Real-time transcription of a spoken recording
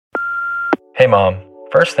Hey Mom,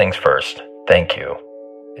 first things first, thank you.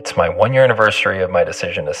 It's my 1-year anniversary of my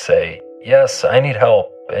decision to say, yes, I need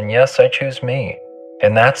help, and yes, I choose me.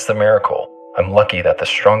 And that's the miracle. I'm lucky that the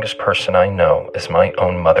strongest person I know is my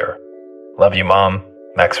own mother. Love you, Mom.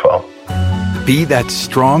 Maxwell. Be that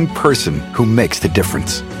strong person who makes the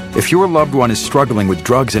difference. If your loved one is struggling with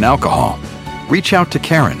drugs and alcohol, reach out to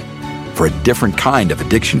Caron for a different kind of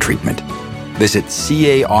addiction treatment. Visit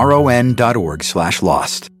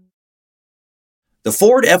caron.org/lost. The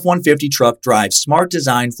Ford F-150 truck drives smart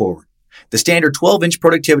design forward. The standard 12-inch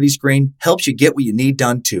productivity screen helps you get what you need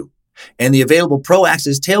done too. And the available Pro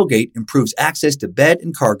Access tailgate improves access to bed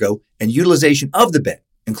and cargo and utilization of the bed,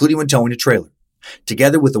 including when towing a trailer.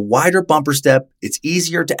 Together with a wider bumper step, it's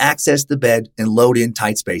easier to access the bed and load in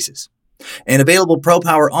tight spaces. And available Pro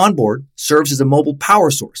Power onboard serves as a mobile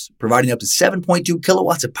power source, providing up to 7.2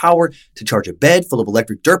 kilowatts of power to charge a bed full of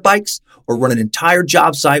electric dirt bikes or run an entire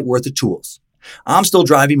job site worth of tools. I'm still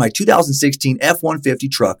driving my 2016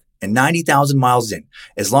 F-150 truck and 90,000 miles in.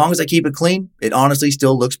 As long as I keep it clean, it honestly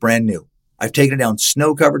still looks brand new. I've taken it down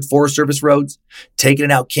snow-covered Forest Service roads, taken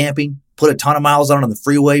it out camping, put a ton of miles on the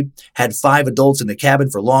freeway, had 5 adults in the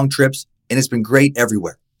cabin for long trips, and it's been great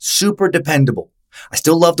everywhere. Super dependable. I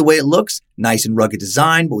still love the way it looks, nice and rugged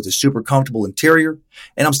design, but with a super comfortable interior.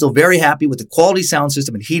 And I'm still very happy with the quality sound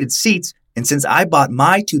system and heated seats. And since I bought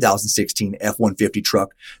my 2016 F-150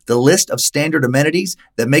 truck, the list of standard amenities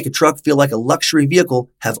that make a truck feel like a luxury vehicle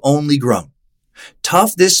have only grown.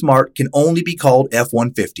 Tough this smart can only be called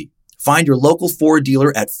F-150. Find your local Ford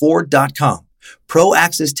dealer at Ford.com. Pro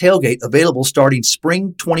Access tailgate available starting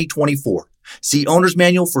spring 2024. See Owner's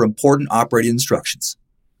Manual for important operating instructions.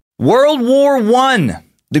 World War I,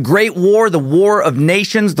 the Great War, the War of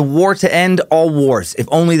Nations, the war to end all wars. If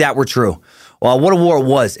only that were true. Well, what a war it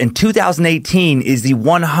was. And 2018 is the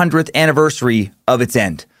 100th anniversary of its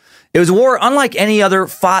end. It was a war unlike any other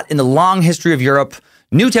fought in the long history of Europe.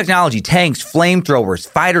 New technology, tanks, flamethrowers,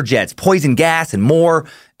 fighter jets, poison gas, and more.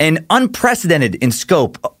 And unprecedented in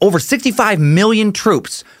scope, over 65 million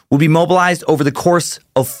troops will be mobilized over the course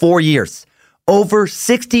of 4 years. Over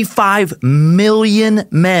 65 million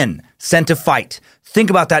men sent to fight.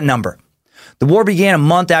 Think about that number. The war began a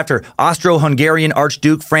month after Austro-Hungarian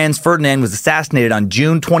Archduke Franz Ferdinand was assassinated on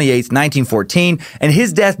June 28, 1914, and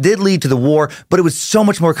his death did lead to the war, but it was so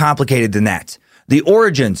much more complicated than that. The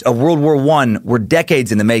origins of World War I were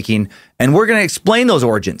decades in the making, and we're going to explain those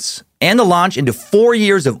origins and the launch into 4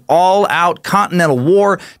 years of all-out continental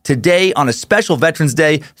war today on a special Veterans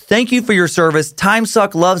Day. Thank you for your service.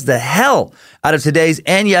 TimeSuck loves the hell out of today's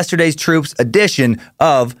and yesterday's troops edition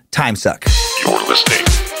of TimeSuck. You're listening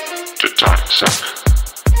to TimeSuck.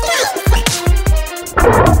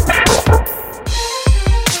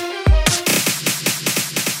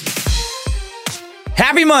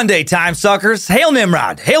 Happy Monday, time suckers. Hail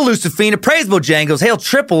Nimrod. Hail Lucifina. Praise Bojangles. Hail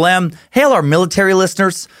Triple M. Hail our military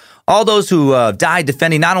listeners. All those who died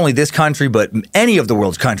defending not only this country, but any of the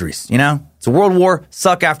world's countries. You know, it's a world war.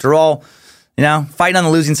 Suck after all. You know, fighting on the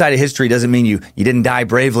losing side of history doesn't mean you didn't die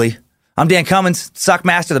bravely. I'm Dan Cummins, Suck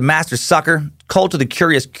Master, the Master Sucker, Cult of the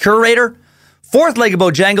Curious Curator, fourth leg of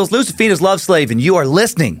Bojangles, Lucifina's love slave, and you are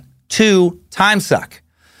listening to TimeSuck.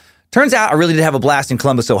 Turns out I really did have a blast in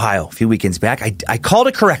Columbus, Ohio a few weekends back. I called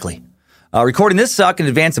it correctly. Recording this suck in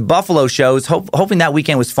advance of Buffalo shows, hoping that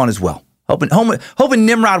weekend was fun as well. Hoping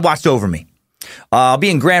Nimrod watched over me. I'll be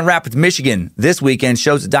in Grand Rapids, Michigan this weekend.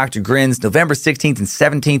 Shows at Dr. Grin's November 16th and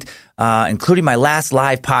 17th, including my last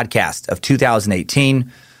live podcast of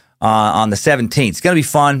 2018 on the 17th. It's going to be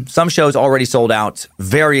fun. Some shows already sold out.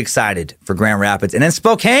 Very excited for Grand Rapids. And then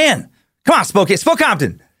Spokane. Come on, Spokane.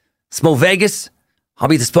 Spokompton. Spo Vegas. I'll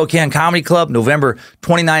be at the Spokane Comedy Club November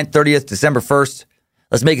 29th, 30th, December 1st.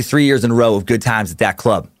 Let's make it 3 years in a row of good times at that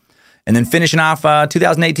club. And then finishing off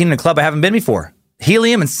 2018 in a club I haven't been before.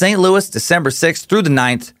 Helium in St. Louis, December 6th through the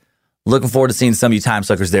 9th. Looking forward to seeing some of you time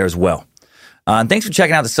suckers there as well. And thanks for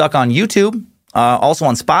checking out the Suck on YouTube. Also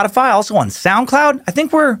on Spotify, also on SoundCloud. I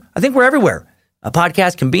think we're everywhere. A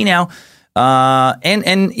podcast can be now.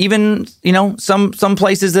 And even, you know, some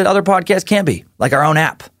places that other podcasts can't be, like our own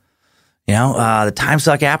app. You know, the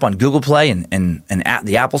TimeSuck app on Google Play and at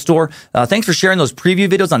the Apple Store. Thanks for sharing those preview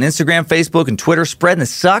videos on Instagram, Facebook, and Twitter, spreading the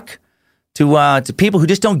suck to people who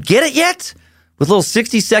just don't get it yet, with little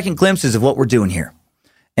 60-second glimpses of what we're doing here.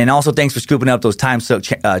 And also, thanks for scooping up those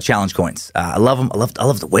TimeSuck challenge coins. I love them. I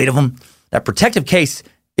love the weight of them. That protective case,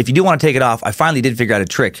 if you do want to take it off, I finally did figure out a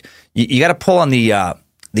trick. You got to pull on the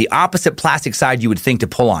opposite plastic side you would think to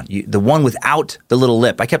pull on, the one without the little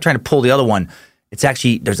lip. I kept trying to pull the other one. It's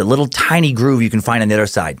actually, there's a little tiny groove you can find on the other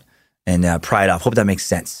side and pry it off. Hope that makes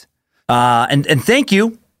sense. And thank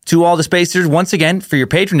you to all the Space Scissors once again for your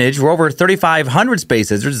patronage. We're over 3,500 Space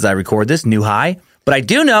Scissors as I record this, new high. But I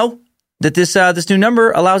do know that this new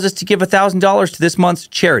number allows us to give $1,000 to this month's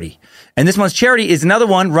charity. And this month's charity is another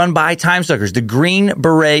one run by Time Suckers, the Green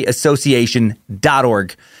Beret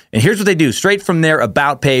Association.org. And here's what they do, straight from their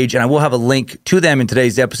About page, and I will have a link to them in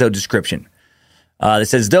today's episode description. It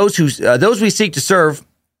says, those we seek to serve.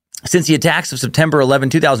 Since the attacks of September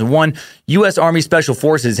 11, 2001, U.S. Army Special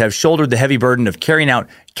Forces have shouldered the heavy burden of carrying out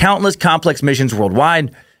countless complex missions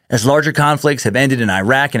worldwide. As larger conflicts have ended in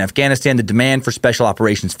Iraq and Afghanistan, the demand for Special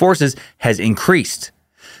Operations Forces has increased.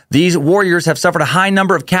 These warriors have suffered a high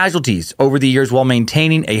number of casualties over the years while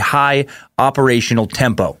maintaining a high operational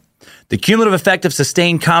tempo. The cumulative effect of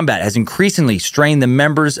sustained combat has increasingly strained the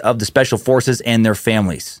members of the Special Forces and their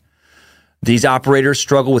families. These operators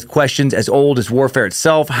struggle with questions as old as warfare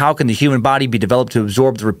itself. How can the human body be developed to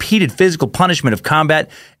absorb the repeated physical punishment of combat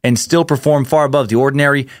and still perform far above the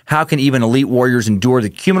ordinary? How can even elite warriors endure the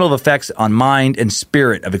cumulative effects on mind and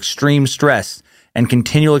spirit of extreme stress and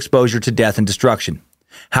continual exposure to death and destruction?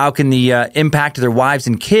 How can the impact of their wives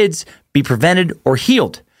and kids be prevented or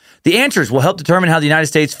healed? The answers will help determine how the United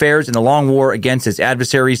States fares in the long war against its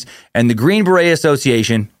adversaries, and the Green Beret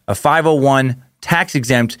Association, a 501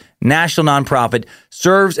 tax-exempt national nonprofit,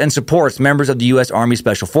 serves and supports members of the U.S. Army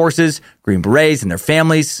Special Forces, Green Berets, and their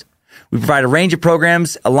families. We provide a range of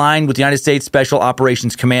programs aligned with the United States Special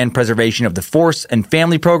Operations Command Preservation of the Force and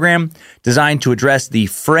Family Program, designed to address the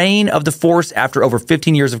fraying of the force after over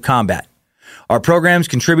 15 years of combat. Our programs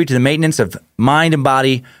contribute to the maintenance of mind and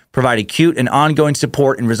body, provide acute and ongoing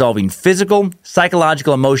support in resolving physical,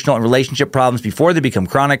 psychological, emotional, and relationship problems before they become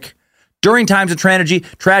chronic. During times of tragedy,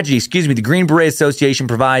 the Green Beret Association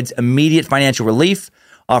provides immediate financial relief,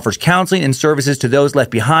 offers counseling and services to those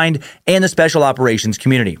left behind, and the special operations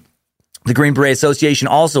community. The Green Beret Association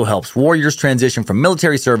also helps warriors transition from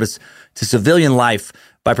military service to civilian life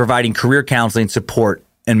by providing career counseling, support,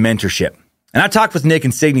 and mentorship. And I talked with Nick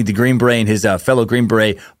Insigne, the Green Beret, and his fellow Green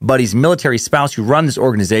Beret buddy's military spouse who run this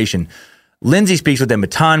organization. Lindsay speaks with them a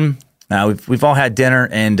ton. We've all had dinner,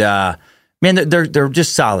 and man, they're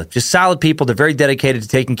just solid people. They're very dedicated to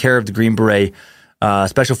taking care of the Green Beret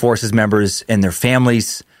Special Forces members and their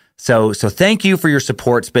families. So thank you for your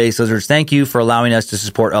support, Space Lizards. Thank you for allowing us to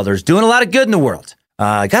support others. Doing a lot of good in the world.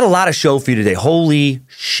 I got a lot of show for you today. Holy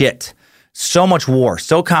shit. So much war,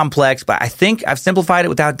 so complex, but I think I've simplified it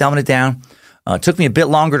without dumbing it down. It took me a bit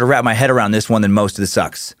longer to wrap my head around this one than most of the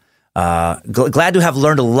sucks. Glad to have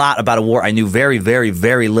learned a lot about a war I knew very, very,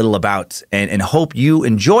 very little about, and hope you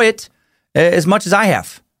enjoy it as much as I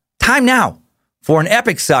have. Time now for an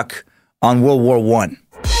epic suck on World War I.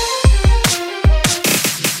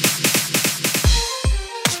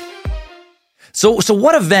 So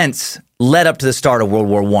what events led up to the start of World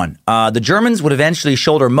War I? The Germans would eventually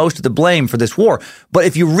shoulder most of the blame for this war. But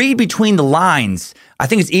if you read between the lines, I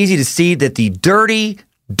think it's easy to see that the dirty,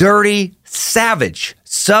 savage,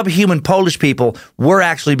 subhuman Polish people were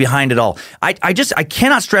actually behind it all. I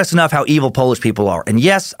cannot stress enough how evil Polish people are. And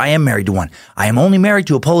yes, I am married to one. I am only married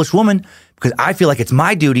to a Polish woman because I feel like it's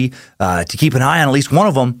my duty to keep an eye on at least one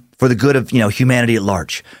of them for the good of humanity at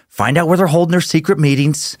large. Find out where they're holding their secret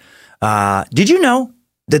meetings. Did you know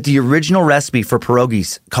that the original recipe for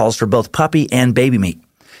pierogies calls for both puppy and baby meat?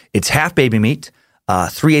 It's half baby meat,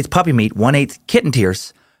 3/8 puppy meat, 1/8 kitten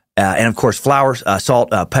tears, and of course flour, salt,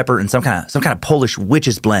 pepper, and some kind of Polish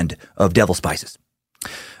witch's blend of devil spices.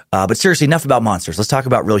 But seriously, enough about monsters. Let's talk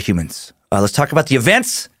about real humans. Let's talk about the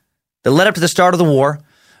events that led up to the start of the war.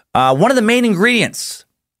 One of the main ingredients,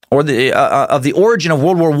 or of the origin of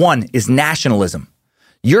World War I, is nationalism.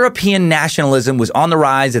 European nationalism was on the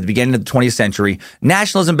rise at the beginning of the 20th century.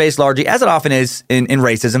 Nationalism based largely, as it often is, in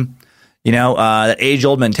racism. That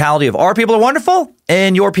age-old mentality of our people are wonderful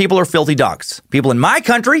and your people are filthy dogs. People in my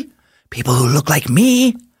country, people who look like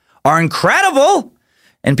me, are incredible.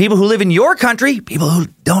 And people who live in your country, people who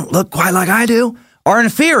don't look quite like I do, are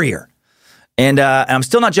inferior. And I'm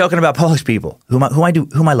still not joking about Polish people, whom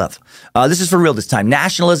I love. This is for real this time.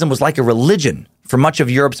 Nationalism was like a religion for much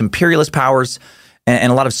of Europe's imperialist powers,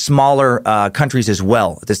 and a lot of smaller countries as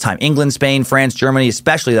well at this time. England, Spain, France, Germany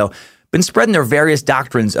especially, though, been spreading their various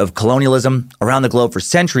doctrines of colonialism around the globe for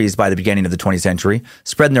centuries by the beginning of the 20th century,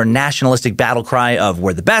 spreading their nationalistic battle cry of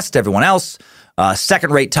we're the best, everyone else,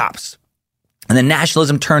 second-rate tops. And then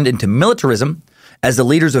nationalism turned into militarism as the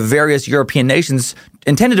leaders of various European nations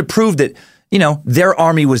intended to prove that, their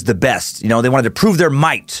army was the best. They wanted to prove their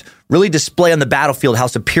might, really display on the battlefield how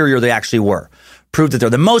superior they actually were. Prove that they're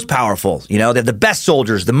the most powerful, they have the best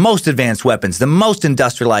soldiers, the most advanced weapons, the most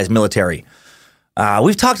industrialized military.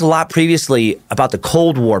 We've talked a lot previously about the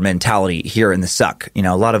Cold War mentality here in the Suck. A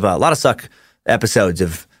lot of Suck episodes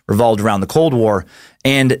have revolved around the Cold War,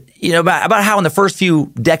 and about how in the first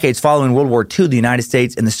few decades following World War II, the United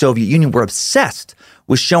States and the Soviet Union were obsessed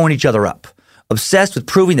with showing each other up, obsessed with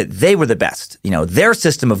proving that they were the best. Their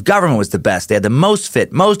system of government was the best. They had the most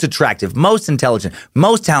fit, most attractive, most intelligent,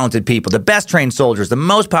 most talented people, the best trained soldiers, the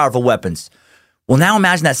most powerful weapons. Well, now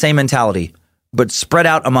imagine that same mentality, but spread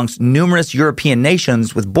out amongst numerous European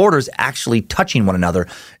nations with borders actually touching one another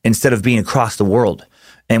instead of being across the world,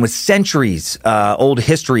 and with centuries old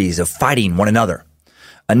histories of fighting one another.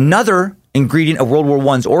 Another ingredient of World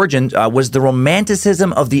War I's origin was the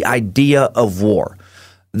romanticism of the idea of war.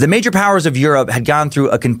 The major powers of Europe had gone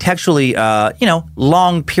through a contextually,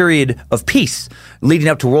 long period of peace leading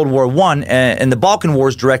up to World War I, and the Balkan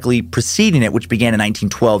Wars directly preceding it, which began in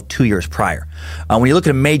 1912, 2 years prior. When you look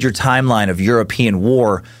at a major timeline of European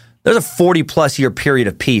war, there's a 40-plus year period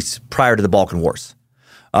of peace prior to the Balkan Wars.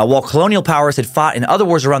 While colonial powers had fought in other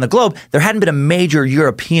wars around the globe, there hadn't been a major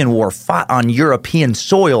European war fought on European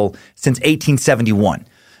soil since 1871,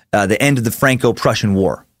 the end of the Franco-Prussian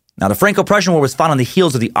War. Now, the Franco-Prussian War was fought on the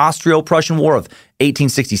heels of the Austro-Prussian War of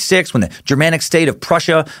 1866, when the Germanic state of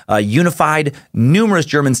Prussia unified numerous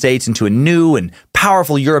German states into a new and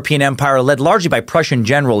powerful European empire led largely by Prussian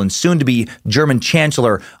general and soon-to-be German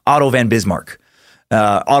Chancellor Otto von Bismarck.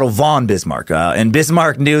 And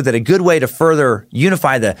Bismarck knew that a good way to further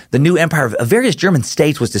unify the new empire of various German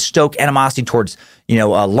states was to stoke animosity towards,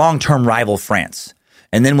 a long-term rival France.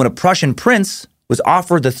 And then when a Prussian prince was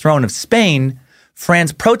offered the throne of Spain,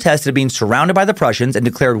 France protested being surrounded by the Prussians and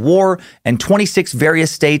declared war, and 26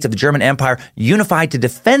 various states of the German Empire unified to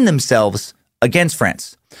defend themselves against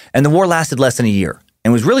France. And the war lasted less than a year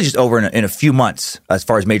and was really just over in a few months as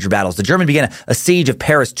far as major battles. The Germans began a siege of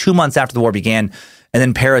Paris 2 months after the war began, and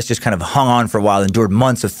then Paris just kind of hung on for a while, endured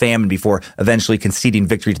months of famine before eventually conceding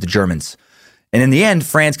victory to the Germans. And in the end,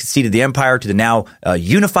 France conceded the empire to the now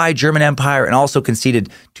unified German Empire, and also conceded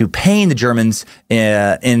to paying the Germans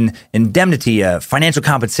in indemnity, financial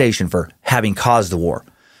compensation for having caused the war.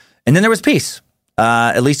 And then there was peace,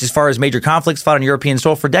 at least as far as major conflicts fought on European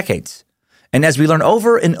soil for decades. And as we learn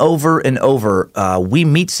over and over and over, we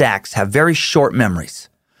meat sacks have very short memories.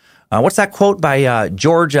 What's that quote by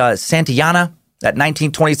George Santayana, that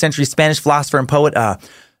 19th, 20th century Spanish philosopher and poet?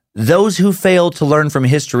 Those who fail to learn from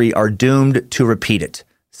history are doomed to repeat it.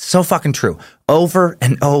 So fucking true. Over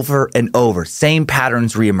and over and over. Same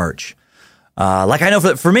patterns reemerge. Like I know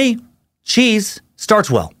for me, cheese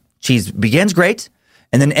starts well. Cheese begins great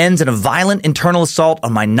and then ends in a violent internal assault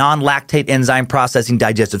on my non-lactate enzyme processing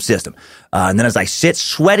digestive system. And then as I sit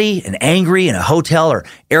sweaty and angry in a hotel or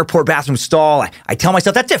airport bathroom stall, I tell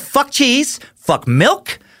myself, that's it. Fuck cheese. Fuck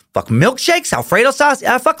milk. Fuck milkshakes. Alfredo sauce.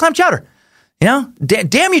 Fuck clam chowder. Damn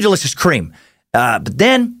you, delicious cream. But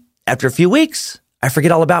then, after a few weeks, I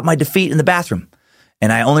forget all about my defeat in the bathroom.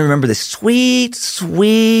 And I only remember the sweet,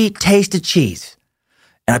 sweet taste of cheese.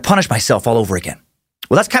 And I punish myself all over again.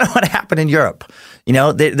 Well, that's kind of what happened in Europe.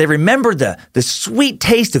 They remembered the sweet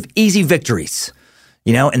taste of easy victories,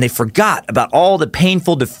 and they forgot about all the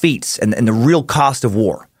painful defeats and the real cost of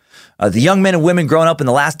war. The young men and women growing up in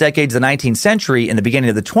the last decades of the 19th century and the beginning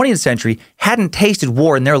of the 20th century hadn't tasted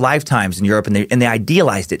war in their lifetimes in Europe, and they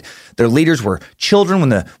idealized it. Their leaders were children when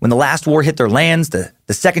the last war hit their lands. The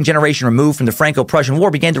second generation removed from the Franco-Prussian War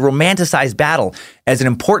began to romanticize battle as an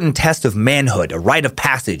important test of manhood, a rite of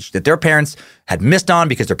passage that their parents had missed on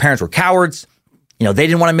because their parents were cowards. They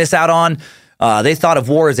didn't want to miss out on. They thought of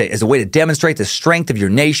war as a way to demonstrate the strength of your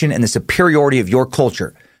nation and the superiority of your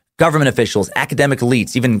culture. Government officials, academic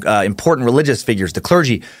elites, even important religious figures, the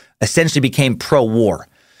clergy, essentially became pro-war.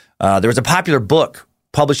 There was a popular book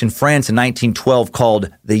published in France in 1912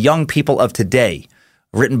 called The Young People of Today,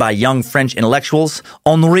 written by young French intellectuals,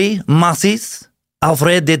 Henri Matisse,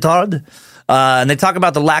 Alfred Détard. And they talk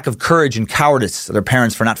about the lack of courage and cowardice of their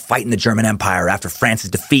parents for not fighting the German Empire after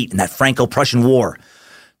France's defeat in that Franco-Prussian War.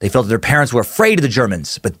 They felt that their parents were afraid of the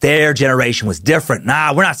Germans, but their generation was different.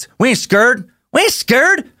 We ain't scared. We ain't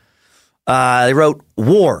scared. They wrote,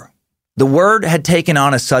 war. The word had taken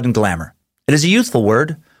on a sudden glamour. It is a youthful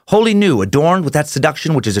word, wholly new, adorned with that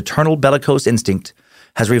seduction which is eternal bellicose instinct,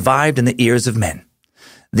 has revived in the ears of men.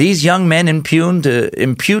 These young men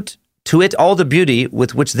impute to it all the beauty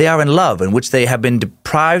with which they are in love and which they have been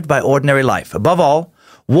deprived by ordinary life. Above all,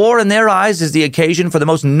 war in their eyes is the occasion for the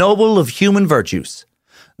most noble of human virtues,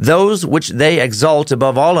 those which they exalt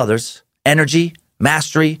above all others, energy,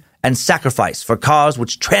 mastery, and sacrifice for a cause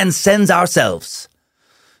which transcends ourselves.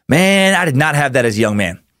 Man, I did not have that as a young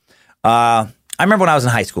man. I remember when I was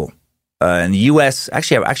in high school. and the U.S.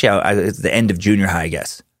 Actually, it's the end of junior high, I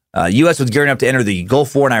guess. U.S. was gearing up to enter the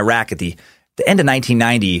Gulf War in Iraq at the end of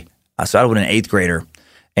 1990. So I was an 8th grader.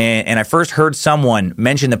 And I first heard someone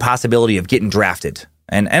mention the possibility of getting drafted.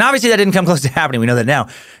 And obviously that didn't come close to happening. We know that now.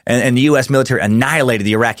 And the U.S. military annihilated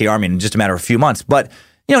the Iraqi army in just a matter of a few months. But,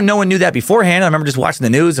 no one knew that beforehand. I remember just watching the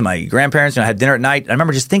news and my grandparents, had dinner at night. I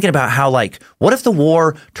remember just thinking about how, what if the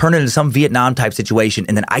war turned into some Vietnam type situation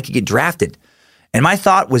and then I could get drafted? And my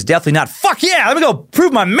thought was definitely not, fuck yeah, let me go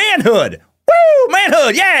prove my manhood. Woo,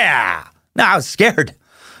 manhood, yeah. No, I was scared.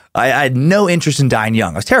 I had no interest in dying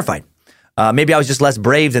young. I was terrified. Maybe I was just less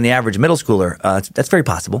brave than the average middle schooler. That's very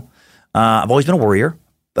possible. I've always been a warrior.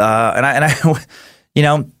 And I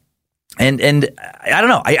don't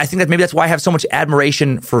know. I think that maybe that's why I have so much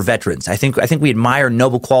admiration for veterans. I think we admire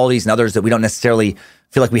noble qualities and others that we don't necessarily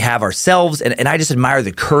feel like we have ourselves. And I just admire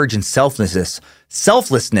the courage and selflessness,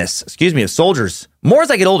 of soldiers more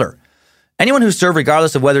as I get older. Anyone who served,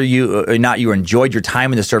 regardless of whether you or not you enjoyed your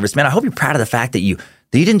time in the service, man, I hope you're proud of the fact that you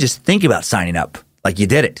didn't just think about signing up. Like, you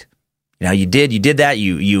did it. You did that.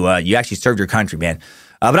 You actually served your country, man.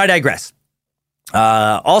 But I digress.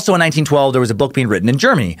 Also in 1912, there was a book being written in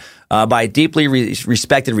Germany by a deeply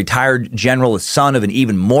respected retired general, the son of an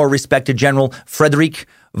even more respected general, Friedrich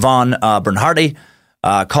von Bernhardi,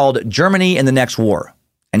 called Germany in the Next War.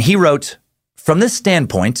 And he wrote, "From this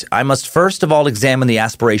standpoint, I must first of all examine the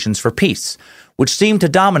aspirations for peace, which seem to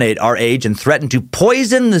dominate our age and threaten to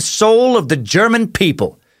poison the soul of the German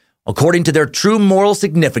people, according to their true moral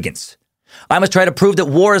significance. I must try to prove that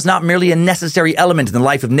war is not merely a necessary element in the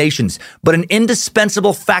life of nations, but an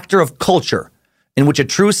indispensable factor of culture, in which a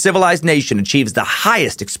true civilized nation achieves the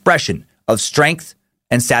highest expression of strength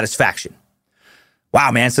and satisfaction."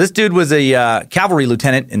 Wow, man. So this dude was a cavalry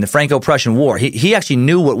lieutenant in the Franco-Prussian War. He actually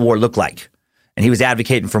knew what war looked like, and he was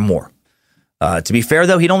advocating for more. To be fair,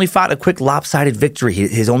 though, he'd only fought a quick lopsided victory.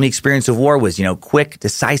 His only experience of war was, quick,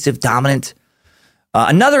 decisive, dominant.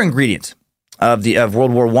 Another ingredient of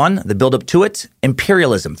World War I, the buildup to it,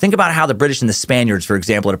 imperialism. Think about how the British and the Spaniards, for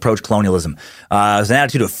example, had approached colonialism. It was an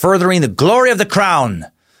attitude of furthering the glory of the crown.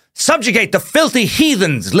 Subjugate the filthy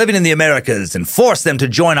heathens living in the Americas and force them to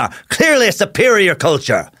join our clearly superior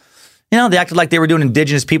culture. They acted like they were doing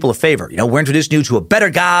indigenous people a favor. We're introducing you to a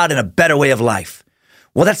better God and a better way of life.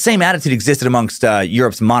 Well, that same attitude existed amongst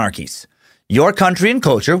Europe's monarchies. Your country and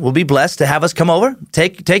culture will be blessed to have us come over,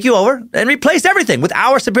 take you over, and replace everything with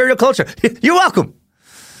our superior culture. You're welcome.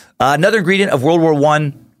 Another ingredient of World War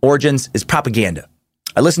I origins is propaganda.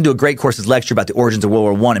 I listened to a Great Courses lecture about the origins of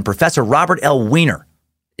World War I, and Professor Robert L. Wiener,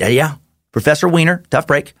 Professor Wiener, tough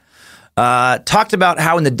break, talked about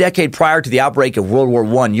how in the decade prior to the outbreak of World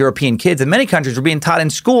War I, European kids in many countries were being taught in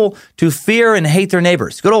school to fear and hate their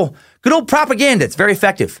neighbors. Good old propaganda. It's very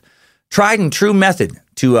effective. Tried and true method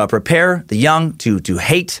to prepare the young to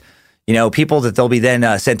hate, people that they'll be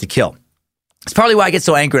then sent to kill. It's partly why I get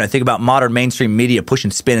so angry when I think about modern mainstream media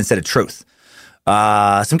pushing spin instead of truth.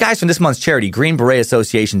 Some guys from this month's charity,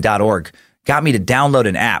 GreenBeretAssociation.org, got me to download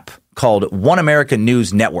an app called One America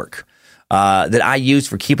News Network that I use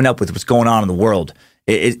for keeping up with what's going on in the world.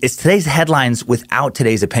 It's today's headlines without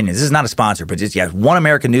today's opinions. This is not a sponsor, but just One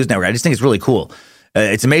America News Network. I just think it's really cool.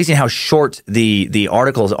 It's amazing how short the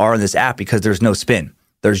articles are in this app because there's no spin.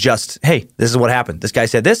 There's just, hey, this is what happened. This guy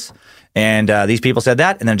said this, and these people said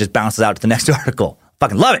that, and then it just bounces out to the next article.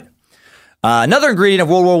 Fucking love it. Another ingredient of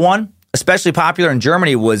World War I, especially popular in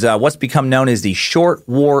Germany, was what's become known as the short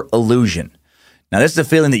war illusion. Now, this is a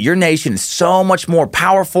feeling that your nation is so much more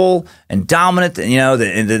powerful and dominant,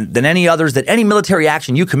 than any others, that any military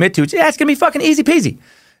action you commit to, it's going to be fucking easy peasy.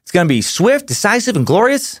 It's going to be swift, decisive, and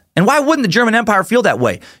glorious. And why wouldn't the German Empire feel that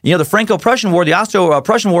way? The Franco-Prussian War, the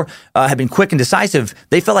Austro-Prussian War had been quick and decisive.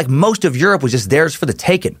 They felt like most of Europe was just theirs for the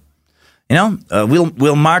taking.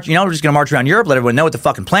 We'll march, we're just going to march around Europe, let everyone know what the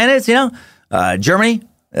fucking plan is, Germany,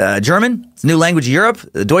 German, it's the new language of Europe.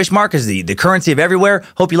 The Deutschmark is the currency of everywhere.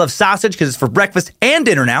 Hope you love sausage because it's for breakfast and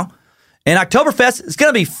dinner now. And Oktoberfest is going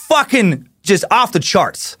to be fucking just off the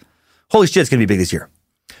charts. Holy shit, it's going to be big this year.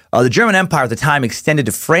 The German Empire at the time extended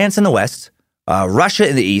to France in the west, Russia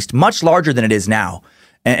in the east, much larger than it is now.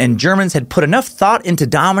 And Germans had put enough thought into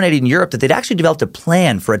dominating Europe that they'd actually developed a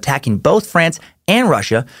plan for attacking both France and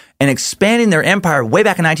Russia and expanding their empire way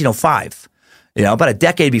back in 1905. About a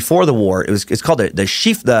decade before the war. It's called the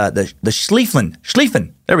Schlieffen.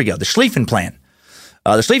 There we go. The Schlieffen Plan.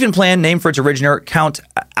 The Schlieffen Plan, named for its originator, Count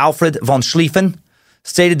Alfred von Schlieffen,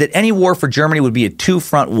 stated that any war for Germany would be a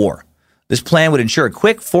two-front war. This plan would ensure a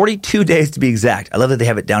quick 42 days to be exact. I love that they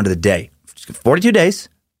have it down to the day. 42 days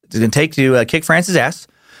it's going to take to kick France's ass.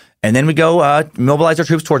 And then we go mobilize our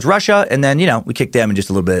troops towards Russia, and then we kick them in just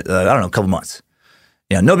a little bit. I don't know, a couple months.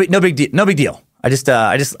 No big deal. I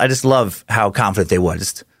just love how confident they were.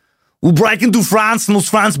 We'll break into France, and those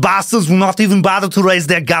France bastards will not even bother to raise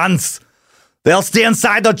their guns. They'll stay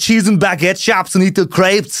inside their cheese and baguette shops and eat their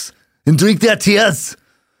crepes and drink their tears.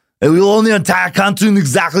 And we'll own the entire country in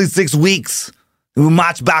exactly 6 weeks. And we'll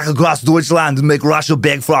march back across Deutschland and make Russia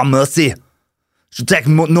beg for our mercy. Should take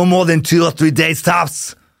no more than 2 or 3 days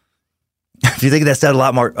tops. If you think that sounded a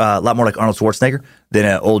lot more like Arnold Schwarzenegger than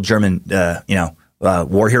an old German,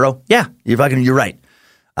 war hero, yeah, you're right.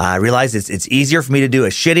 I realize it's easier for me to do a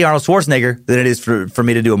shitty Arnold Schwarzenegger than it is for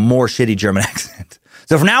me to do a more shitty German accent.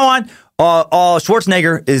 So from now on,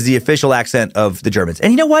 Schwarzenegger is the official accent of the Germans.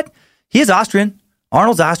 And you know what? He is Austrian.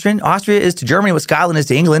 Arnold's Austrian. Austria is to Germany what Scotland is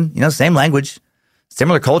to England. Same language,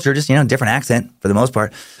 similar culture, just, different accent for the most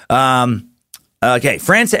part. Okay,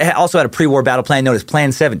 France also had a pre-war battle plan known as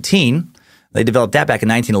Plan 17. They developed that back in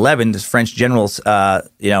 1911. The French generals,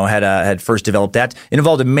 had first developed that. It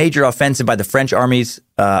involved a major offensive by the French armies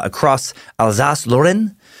across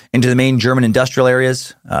Alsace-Lorraine into the main German industrial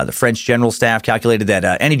areas. The French general staff calculated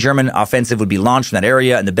that any German offensive would be launched from that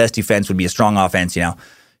area, and the best defense would be a strong offense.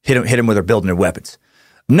 Hit them where they're building their weapons.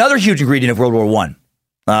 Another huge ingredient of World War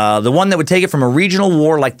I, the one that would take it from a regional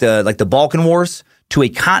war like the Balkan Wars to a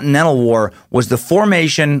continental war, was the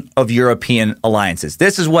formation of European alliances.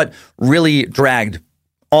 This is what really dragged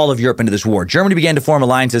all of Europe into this war. Germany began to form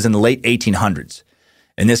alliances in the late 1800s.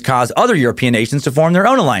 And this caused other European nations to form their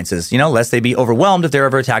own alliances, lest they be overwhelmed if they're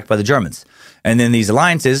ever attacked by the Germans. And then these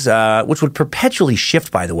alliances, which would perpetually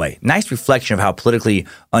shift, by the way. Nice reflection of how politically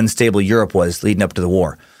unstable Europe was leading up to the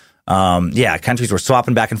war. Countries were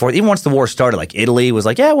swapping back and forth. Even once the war started, like Italy was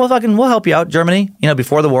like, yeah, we'll help you out, Germany,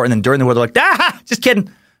 before the war. And then during the war, they're like, just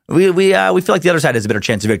kidding. We feel like the other side has a better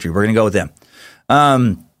chance of victory. We're going to go with them.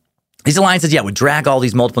 These alliances, would drag all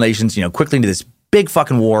these multiple nations, quickly into this big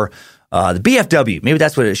fucking war. The BFW, maybe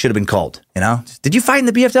that's what it should have been called, Did you fight in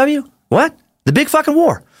the BFW? What? The big fucking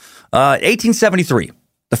war. 1873.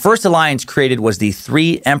 The first alliance created was the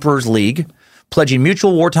Three Emperors League, pledging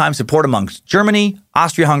mutual wartime support amongst Germany,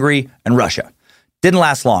 Austria-Hungary, and Russia. Didn't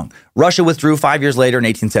last long. Russia withdrew 5 years later in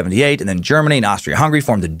 1878, and then Germany and Austria-Hungary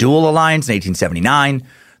formed the Dual Alliance in 1879.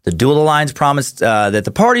 The Dual Alliance promised that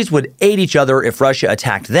the parties would aid each other if Russia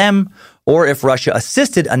attacked them, or if Russia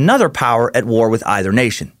assisted another power at war with either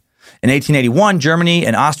nation. In 1881, Germany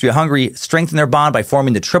and Austria-Hungary strengthened their bond by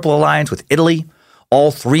forming the Triple Alliance with Italy.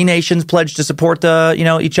 All three nations pledged to support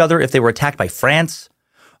each other if they were attacked by France.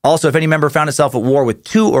 Also, if any member found itself at war with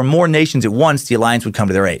 2 or more nations at once, the alliance would come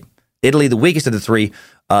to their aid. Italy, the weakest of the three,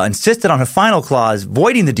 insisted on a final clause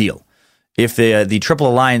voiding the deal if the Triple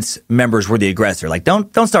Alliance members were the aggressor. Like,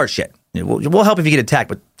 don't start shit. We'll help if you get attacked,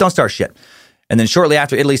 but don't start shit. And then shortly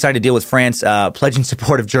after, Italy signed a deal with France, pledging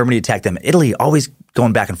support if Germany attacked them. Italy always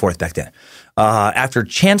going back and forth back then. After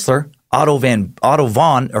Chancellor Otto von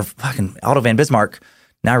Bismarck.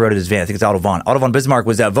 Now I wrote it as Van. I think it's Otto von Bismarck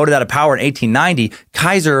was voted out of power in 1890.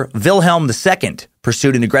 Kaiser Wilhelm II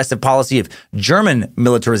pursued an aggressive policy of German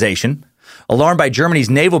militarization. Alarmed by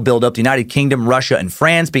Germany's naval buildup, the United Kingdom, Russia, and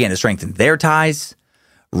France began to strengthen their ties.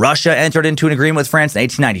 Russia entered into an agreement with France in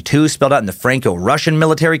 1892, spelled out in the Franco-Russian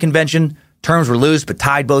Military Convention. Terms were loose, but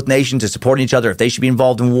tied both nations to supporting each other if they should be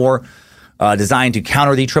involved in war, designed to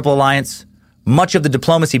counter the Triple Alliance. Much of the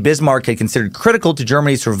diplomacy Bismarck had considered critical to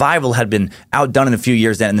Germany's survival had been outdone in a few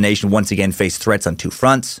years, and the nation once again faced threats on 2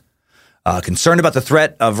 fronts. Concerned about the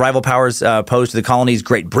threat of rival powers posed to the colonies,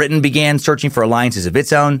 Great Britain began searching for alliances of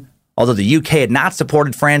its own. Although the UK had not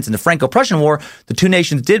supported France in the Franco-Prussian War, the two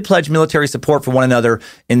nations did pledge military support for one another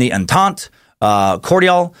in the Entente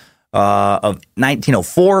Cordiale of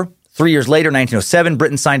 1904. 3 years later, 1907,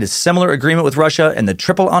 Britain signed a similar agreement with Russia, and the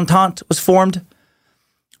Triple Entente was formed.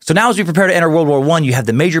 So now as we prepare to enter World War I, you have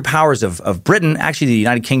the major powers of Britain, actually the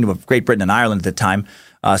United Kingdom of Great Britain and Ireland at the time.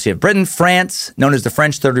 So you have Britain, France, known as the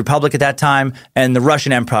French Third Republic at that time, and the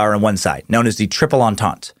Russian Empire on one side, known as the Triple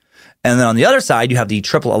Entente. And then on the other side, you have the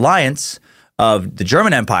Triple Alliance of the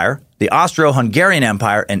German Empire, the Austro-Hungarian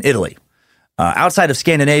Empire, and Italy. Outside of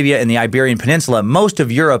Scandinavia and the Iberian Peninsula, most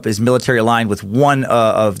of Europe is military aligned with one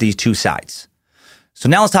of these two sides. So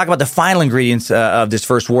now let's talk about the final ingredients of this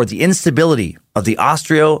first war, the instability of the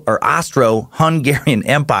Austro-Hungarian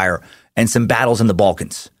Empire and some battles in the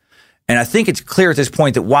Balkans. And I think it's clear at this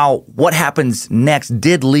point that while what happens next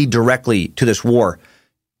did lead directly to this war,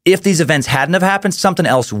 if these events hadn't have happened, something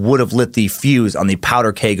else would have lit the fuse on the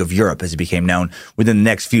powder keg of Europe, as it became known, within the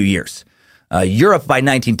next few years. Europe by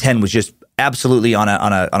 1910 was just absolutely on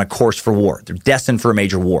a course for war. They're destined for a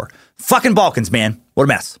major war. Fucking Balkans, man. What a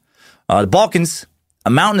mess. The Balkans a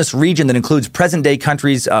mountainous region that includes present-day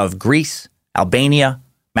countries of Greece, Albania,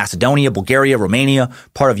 Macedonia, Bulgaria, Romania,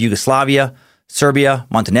 part of Yugoslavia, Serbia,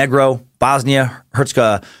 Montenegro, Bosnia,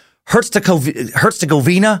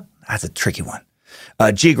 Herzegovina. That's a tricky one.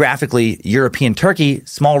 Geographically, European Turkey,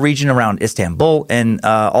 small region around Istanbul, and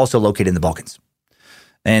also located in the Balkans.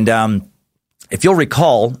 And if you'll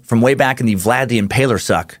recall from way back in the Vlad the Impaler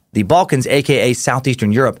suck, the Balkans, a.k.a.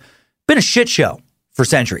 Southeastern Europe, been a shit show for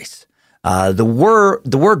centuries. The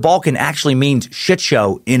word Balkan actually means shit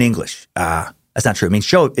show in English. That's not true.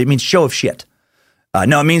 It means show of shit.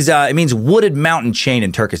 No, it means wooded mountain chain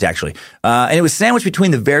in Turkish, actually. And it was sandwiched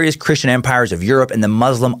between the various Christian empires of Europe and the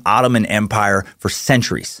Muslim Ottoman Empire for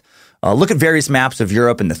centuries. Look at various maps of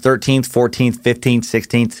Europe in the 13th, 14th, 15th,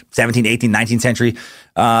 16th, 17th, 18th, 19th century.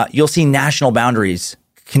 You'll see national boundaries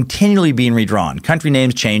continually being redrawn, country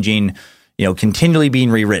names changing, continually being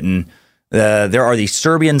rewritten. There are the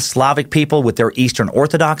Serbian Slavic people with their Eastern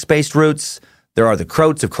Orthodox-based roots. There are the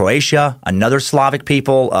Croats of Croatia, another Slavic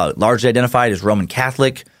people, largely identified as Roman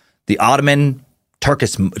Catholic. The Ottoman,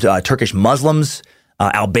 Turkish Muslims,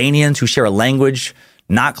 Albanians who share a language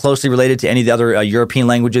not closely related to any of the other European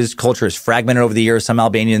languages. Culture is fragmented over the years, some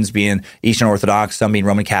Albanians being Eastern Orthodox, some being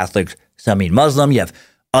Roman Catholic, some being Muslim. You have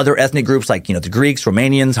other ethnic groups like, the Greeks,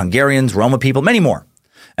 Romanians, Hungarians, Roma people, many more.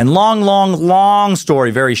 And long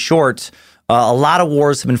story, very short, a lot of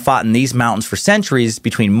wars have been fought in these mountains for centuries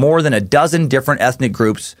between more than a dozen different ethnic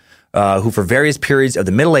groups who for various periods of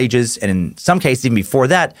the Middle Ages, and in some cases even before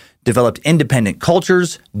that, developed independent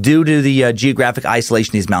cultures due to the geographic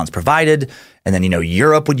isolation these mountains provided. And then,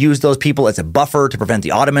 Europe would use those people as a buffer to prevent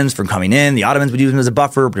the Ottomans from coming in. The Ottomans would use them as a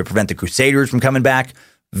buffer to prevent the Crusaders from coming back.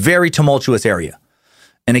 Very tumultuous area.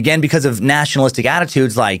 And again, because of nationalistic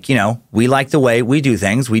attitudes like, we like the way we do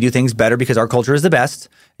things better because our culture is the best,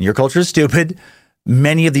 and your culture is stupid,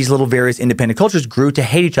 many of these little various independent cultures grew to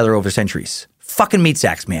hate each other over centuries. Fucking meat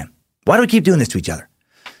sacks, man. Why do we keep doing this to each other?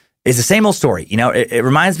 It's the same old story. It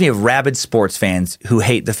reminds me of rabid sports fans who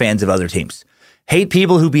hate the fans of other teams. Hate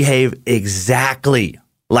people who behave exactly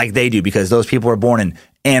like they do because those people were born in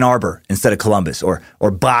Ann Arbor instead of Columbus or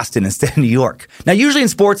Boston instead of New York. Now, usually in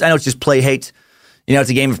sports, I know it's just play hate. It's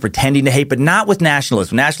a game of pretending to hate, but not with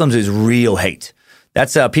nationalism. Nationalism is real hate.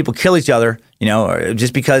 That's people kill each other,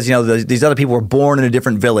 just because, these other people were born in a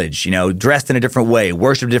different village, dressed in a different way,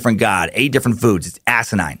 worship a different God, ate different foods. It's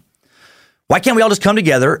asinine. Why can't we all just come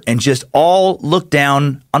together and just all look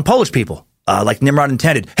down on Polish people like Nimrod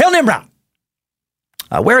intended? Hail Nimrod!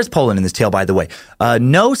 Where is Poland in this tale, by the way?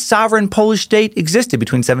 No sovereign Polish state existed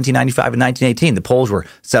between 1795 and 1918. The Poles were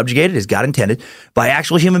subjugated, as God intended, by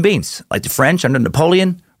actual human beings, like the French under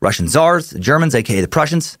Napoleon, Russian czars, the Germans, a.k.a. the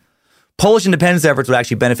Prussians. Polish independence efforts would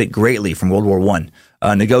actually benefit greatly from World War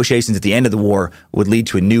I. Negotiations at the end of the war would lead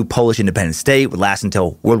to a new Polish independent state, would last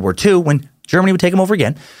until World War II, when Germany would take them over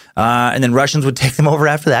again. And then Russians would take them over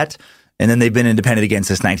after that. And then they've been independent again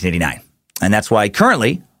since 1989. And that's why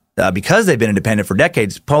currently, because they've been independent for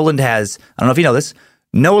decades, Poland has, I don't know if you know this,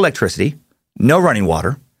 no electricity, no running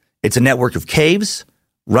water. It's a network of caves,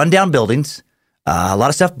 rundown buildings, a lot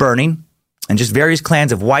of stuff burning, and just various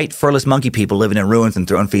clans of white, furless monkey people living in ruins and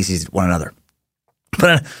throwing feces at one another.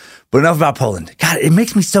 But enough about Poland. God, it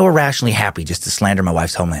makes me so irrationally happy just to slander my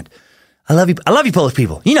wife's homeland. I love you, Polish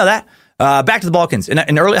people. You know that. Back to the Balkans.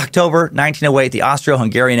 In early October 1908, the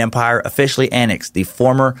Austro-Hungarian Empire officially annexed the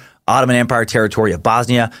former Ottoman Empire territory of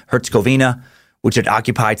Bosnia-Herzegovina, which had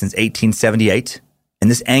occupied since 1878.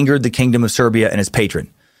 And this angered the Kingdom of Serbia and its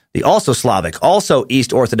patron, the also Slavic, also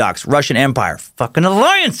East Orthodox Russian Empire. Fucking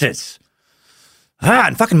alliances!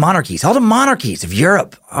 And fucking monarchies. All the monarchies of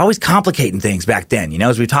Europe, always complicating things back then.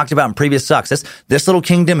 As we talked about in previous sucks, this little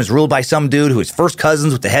kingdom is ruled by some dude who is first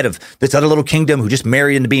cousins with the head of this other little kingdom who just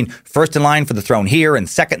married into being first in line for the throne here and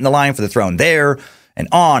second in the line for the throne there, and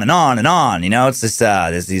on and on and on. It's this,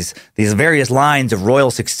 there's these various lines of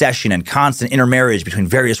royal succession and constant intermarriage between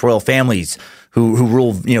various royal families who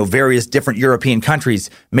rule, various different European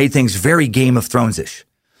countries, made things very Game of Thrones-ish.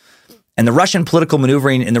 And the Russian political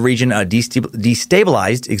maneuvering in the region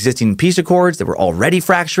destabilized existing peace accords that were already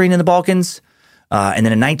fracturing in the Balkans. And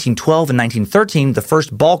then in 1912 and 1913, the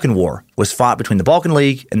First Balkan War was fought between the Balkan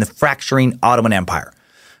League and the fracturing Ottoman Empire.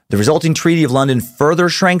 The resulting Treaty of London further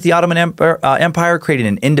shrank the Ottoman Empire, creating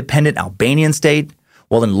an independent Albanian state,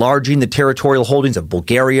 while enlarging the territorial holdings of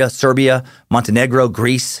Bulgaria, Serbia, Montenegro,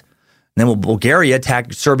 Greece. And then Bulgaria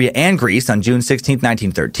attacked Serbia and Greece on June 16,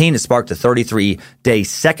 1913. It sparked a 33-day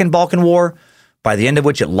Second Balkan War, by the end of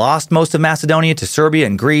which it lost most of Macedonia to Serbia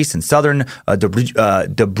and Greece and southern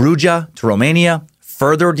Dobruja to Romania,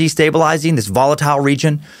 further destabilizing this volatile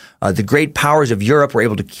region. The great powers of Europe were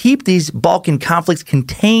able to keep these Balkan conflicts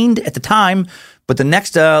contained at the time, but the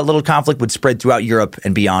next little conflict would spread throughout Europe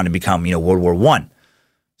and beyond and become, World War I.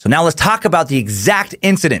 So now let's talk about the exact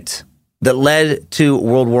incident that led to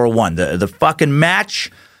World War I, the fucking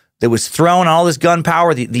match that was thrown on all this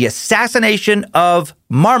gunpowder, the assassination of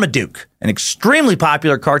Marmaduke, an extremely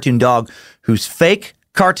popular cartoon dog whose fake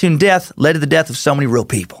cartoon death led to the death of so many real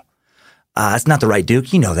people. That's not the right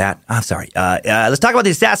Duke. You know that. I'm sorry. Let's talk about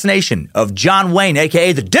the assassination of John Wayne,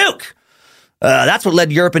 a.k.a. the Duke. That's what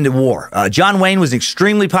led Europe into war. John Wayne was an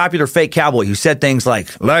extremely popular fake cowboy who said things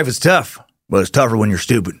like, life is tough, but it's tougher when you're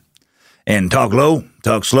stupid. And talk low,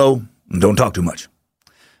 talk slow, and don't talk too much.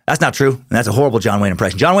 That's not true, and that's a horrible John Wayne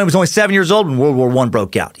impression. John Wayne was only 7 years old when World War I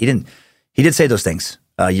broke out. He did say those things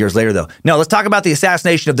years later, though. No, let's talk about the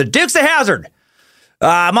assassination of the Dukes of Hazzard.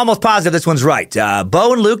 I'm almost positive this one's right.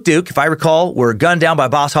 Bo and Luke Duke, if I recall, were gunned down by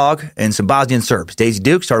Boss Hogg and some Bosnian Serbs. Daisy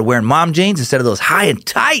Duke started wearing mom jeans instead of those high and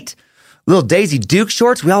tight little Daisy Duke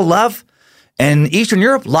shorts we all love. And Eastern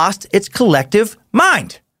Europe lost its collective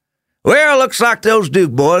mind. Well, looks like those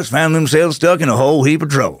Duke boys found themselves stuck in a whole heap of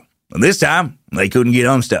trouble. And this time, they couldn't get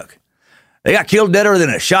unstuck. They got killed deader than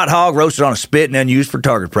a shot hog roasted on a spit and then used for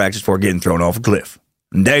target practice before getting thrown off a cliff.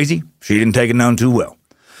 And Daisy, she didn't take it none too well.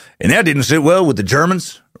 And that didn't sit well with the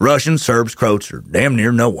Germans, Russians, Serbs, Croats, or damn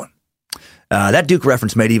near no one. That Duke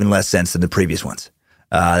reference made even less sense than the previous ones.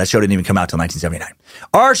 That show didn't even come out till 1979.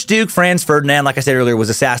 Archduke Franz Ferdinand, like I said earlier, was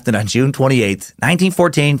assassinated on June 28th,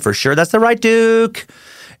 1914. For sure, that's the right Duke.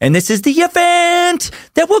 And this is the event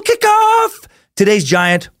that will kick off today's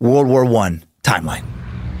giant World War I timeline.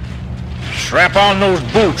 Strap on those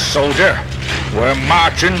boots, soldier. We're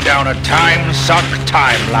marching down a time-suck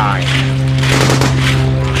timeline.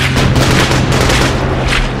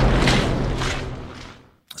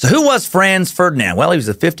 So who was Franz Ferdinand? Well, he was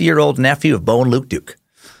a 50-year-old nephew of Bo and Luke Duke.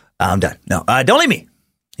 I'm done. No, don't leave me.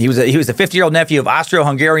 He was a 50-year-old nephew of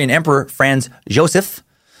Austro-Hungarian Emperor Franz Joseph,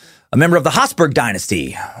 a member of the Habsburg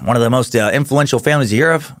dynasty, one of the most influential families of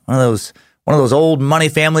Europe, one of those old money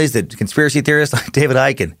families that conspiracy theorists like David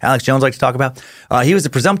Icke and Alex Jones like to talk about. He was the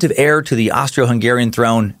presumptive heir to the Austro-Hungarian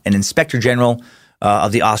throne and Inspector General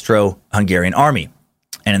of the Austro-Hungarian army.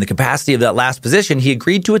 And in the capacity of that last position, he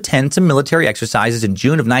agreed to attend some military exercises in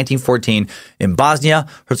June of 1914 in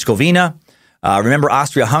Bosnia-Herzegovina. Remember,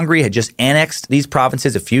 Austria-Hungary had just annexed these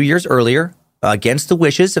provinces a few years earlier against the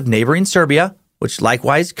wishes of neighboring Serbia, which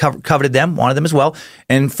likewise coveted them, wanted them as well.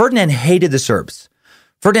 And Ferdinand hated the Serbs.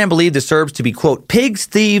 Ferdinand believed the Serbs to be, quote, pigs,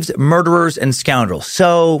 thieves, murderers, and scoundrels.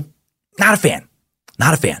 So, not a fan.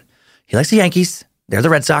 Not a fan. He likes the Yankees. They're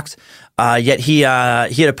the Red Sox. Yet he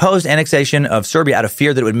had opposed annexation of Serbia out of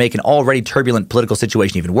fear that it would make an already turbulent political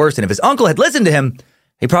situation even worse. And if his uncle had listened to him,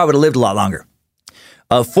 he probably would have lived a lot longer.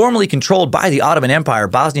 Formerly controlled by the Ottoman Empire,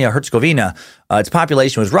 Bosnia-Herzegovina, its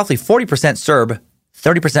population was roughly 40% Serb,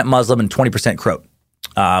 30% Muslim, and 20% Croat,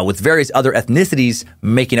 with various other ethnicities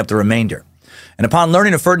making up the remainder. And upon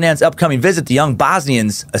learning of Ferdinand's upcoming visit, the young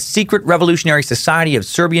Bosnians, a secret revolutionary society of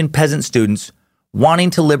Serbian peasant students wanting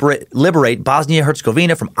to liberate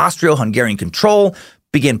Bosnia-Herzegovina from Austro-Hungarian control,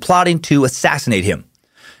 began plotting to assassinate him.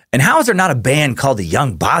 And how is there not a band called the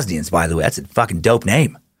Young Bosnians, by the way? That's a fucking dope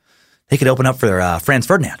name. They could open up for Franz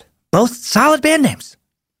Ferdinand. Both solid band names.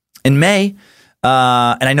 In May,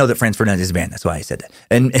 and I know that Franz Ferdinand is a band, that's why I said that.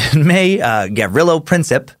 In May, Gavrilo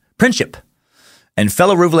Princip and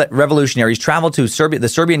fellow revolutionaries traveled to the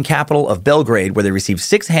Serbian capital of Belgrade, where they received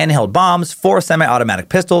 6 handheld bombs, 4 semi-automatic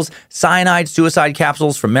pistols, cyanide suicide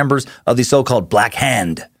capsules from members of the so-called Black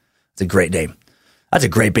Hand. That's a great name. That's a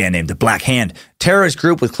great band name, the Black Hand. Terrorist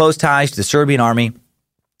group with close ties to the Serbian army.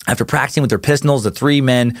 After practicing with their pistols, the 3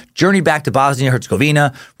 men journeyed back to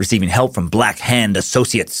Bosnia-Herzegovina, receiving help from Black Hand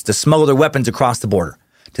associates to smuggle their weapons across the border.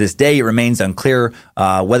 To this day, it remains unclear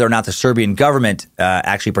whether or not the Serbian government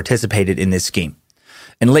actually participated in this scheme.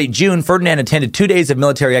 In late June, Ferdinand attended 2 days of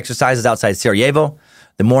military exercises outside Sarajevo.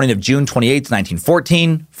 The morning of June 28,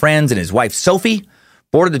 1914, Franz and his wife Sophie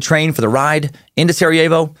boarded the train for the ride into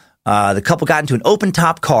Sarajevo. The couple got into an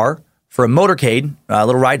open-top car for a motorcade, a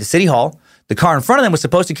little ride to City Hall. The car in front of them was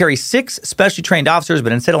supposed to carry 6 specially trained officers,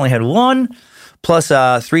 but instead only had 1, plus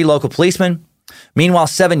 3 local policemen. Meanwhile,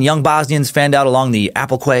 7 young Bosnians fanned out along the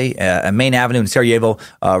Applequay, a main avenue in Sarajevo,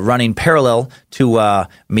 running parallel to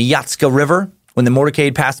Mijatska River. When the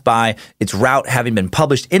motorcade passed by, its route having been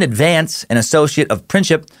published in advance, an associate of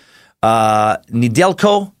Princip,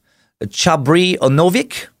 Nedeljko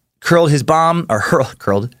Chabrionovic, hurled his bomb at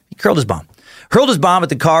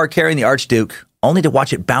the car carrying the Archduke, only to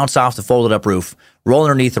watch it bounce off the folded-up roof, roll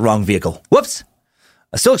underneath the wrong vehicle. Whoops!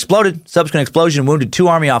 still exploded. Subsequent explosion wounded 2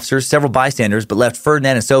 Army officers, several bystanders, but left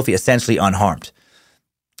Ferdinand and Sophie essentially unharmed.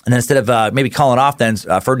 And then instead of maybe calling off, then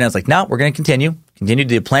Ferdinand's like, no, we're going to continue to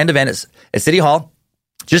the planned event at City Hall.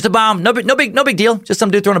 Just a bomb, no big deal. Just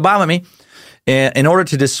some dude throwing a bomb at me. In order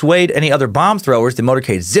to dissuade any other bomb throwers, the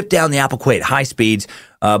motorcade zipped down the Apple Quay at high speeds,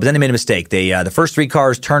 but then they made a mistake. The first 3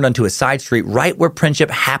 cars turned onto a side street right where Princip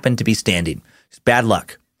happened to be standing. It's bad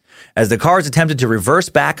luck. As the cars attempted to reverse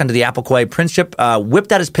back onto the Apple Quay, Princip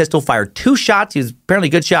whipped out his pistol, fired 2 shots. He was apparently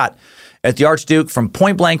a good shot at the Archduke from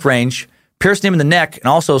point-blank range, piercing him in the neck, and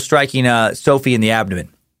also striking Sophie in the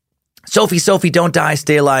abdomen. Sophie, don't die,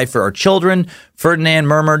 stay alive for our children, Ferdinand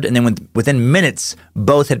murmured, and then within minutes,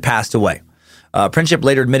 both had passed away. Princip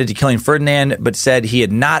later admitted to killing Ferdinand, but said he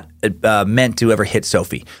had not meant to ever hit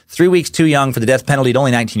Sophie. 3 weeks too young for the death penalty, at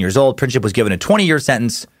only 19 years old, Princip was given a 20-year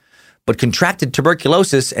sentence, but contracted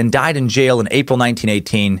tuberculosis and died in jail in April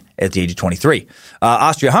 1918 at the age of 23.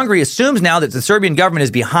 Austria-Hungary assumes now that the Serbian government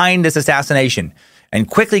is behind this assassination and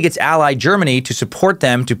quickly gets allied Germany to support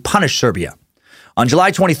them to punish Serbia. On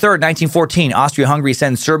July 23rd, 1914, Austria-Hungary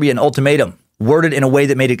sends Serbia an ultimatum, worded in a way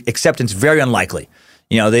that made acceptance very unlikely.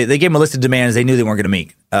 You know, they gave them a list of demands they knew they weren't going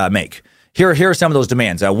to make. Here are some of those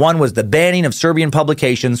demands. One was the banning of Serbian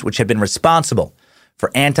publications, which had been responsible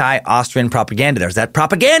for anti-Austrian propaganda. There's that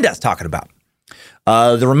propaganda I was talking about.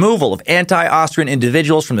 The removal of anti-Austrian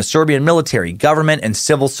individuals from the Serbian military, government, and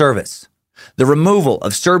civil service. The removal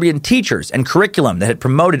of Serbian teachers and curriculum that had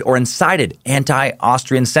promoted or incited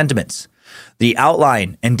anti-Austrian sentiments. The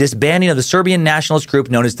outline and disbanding of the Serbian nationalist group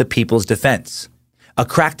known as the People's Defense. A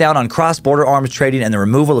crackdown on cross-border arms trading and the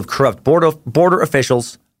removal of corrupt border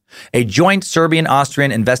officials. A joint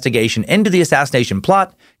Serbian-Austrian investigation into the assassination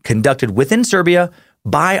plot conducted within Serbia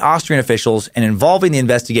by Austrian officials and involving the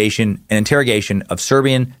investigation and interrogation of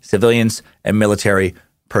Serbian civilians and military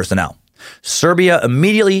personnel. Serbia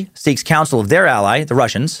immediately seeks counsel of their ally, the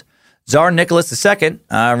Russians. Tsar Nicholas II,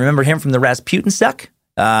 remember him from the Rasputin sect?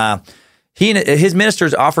 He and his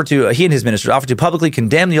ministers offer to publicly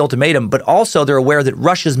condemn the ultimatum, but also they're aware that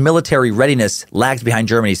Russia's military readiness lags behind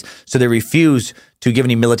Germany's, so they refuse to give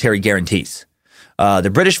any military guarantees. The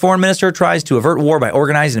British foreign minister tries to avert war by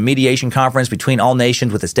organizing a mediation conference between all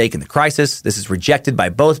nations with a stake in the crisis. This is rejected by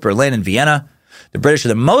both Berlin and Vienna. The British are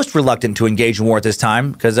the most reluctant to engage in war at this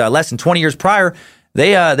time because less than 20 years prior,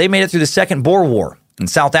 they made it through the Second Boer War in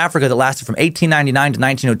South Africa that lasted from 1899 to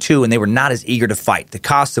 1902, and they were not as eager to fight. The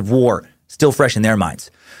costs of war still fresh in their minds.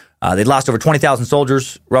 They'd lost over 20,000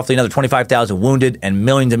 soldiers, roughly another 25,000 wounded, and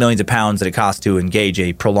millions of pounds that it cost to engage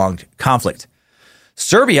a prolonged conflict.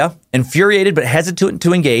 Serbia, infuriated but hesitant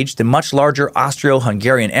to engage the much larger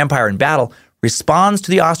Austro-Hungarian Empire in battle, responds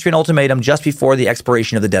to the Austrian ultimatum just before the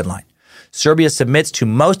expiration of the deadline. Serbia submits to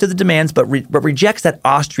most of the demands, but rejects that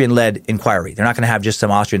Austrian-led inquiry. They're not going to have just some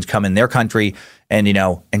Austrians come in their country and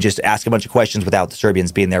just ask a bunch of questions without the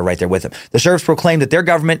Serbians being there right there with them. The Serbs proclaimed that their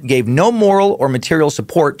government gave no moral or material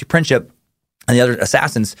support to Princip and the other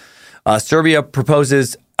assassins. Serbia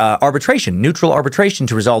proposes neutral arbitration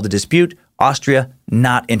to resolve the dispute. Austria,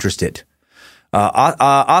 not interested.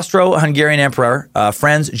 Austro-Hungarian Emperor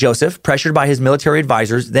Franz Joseph, pressured by his military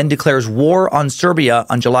advisors, then declares war on Serbia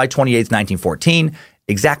on July 28, 1914,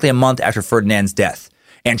 exactly a month after Ferdinand's death.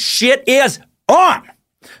 And shit is on!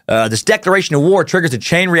 This declaration of war triggers a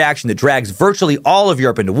chain reaction that drags virtually all of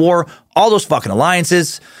Europe into war, all those fucking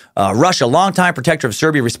alliances. Russia, longtime protector of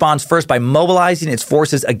Serbia, responds first by mobilizing its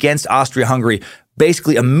forces against Austria-Hungary,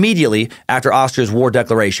 basically immediately after Austria's war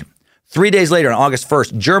declaration. 3 days later, on August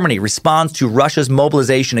 1st, Germany responds to Russia's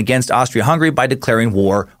mobilization against Austria-Hungary by declaring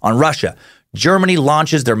war on Russia. Germany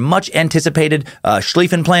launches their much-anticipated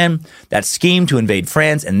Schlieffen Plan, that scheme to invade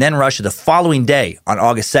France and then Russia the following day on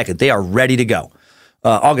August 2nd. They are ready to go.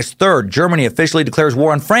 August 3rd, Germany officially declares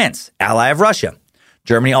war on France, ally of Russia.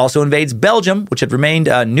 Germany also invades Belgium, which had remained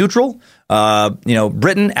neutral.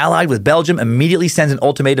 Britain, allied with Belgium, immediately sends an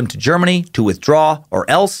ultimatum to Germany to withdraw or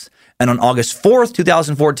else. And on August 4th,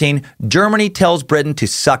 2014, Germany tells Britain to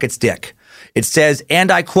suck its dick. It says, and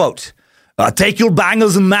I quote, take your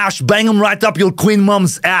bangles and mash, bang them right up your queen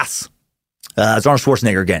mom's ass. It's Arnold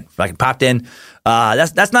Schwarzenegger again. If I can popped in.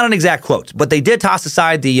 That's not an exact quote, but they did toss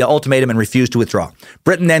aside the ultimatum and refuse to withdraw.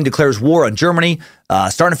 Britain then declares war on Germany,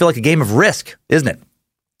 starting to feel like a game of Risk, isn't it?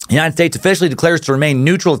 The United States officially declares to remain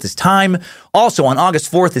neutral at this time. Also, on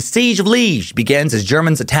August 4th, the Siege of Liege begins as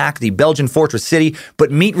Germans attack the Belgian fortress city,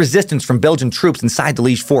 but meet resistance from Belgian troops inside the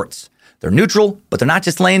Liege forts. They're neutral, but they're not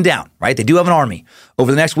just laying down, right? They do have an army.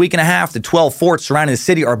 Over the next week and a half, the 12 forts surrounding the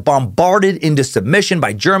city are bombarded into submission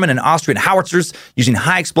by German and Austrian howitzers using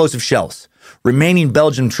high explosive shells. Remaining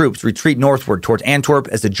Belgian troops retreat northward towards Antwerp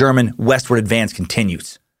as the German westward advance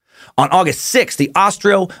continues. On August 6th, the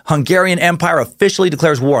Austro-Hungarian Empire officially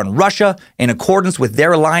declares war on Russia in accordance with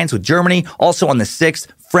their alliance with Germany. Also on the 6th,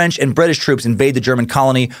 French and British troops invade the German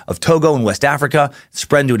colony of Togo in West Africa,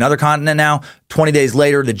 spread to another continent now. 20 days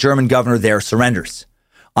later, the German governor there surrenders.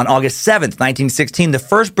 On August 7th, 1916, the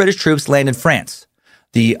first British troops land in France.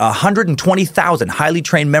 The 120,000 highly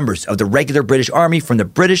trained members of the regular British Army from the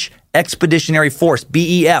British Expeditionary Force,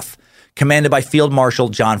 BEF, commanded by Field Marshal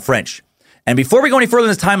John French. And before we go any further in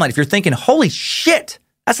this timeline, if you're thinking, holy shit,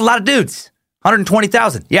 that's a lot of dudes,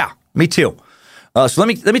 120,000. Yeah, me too. So let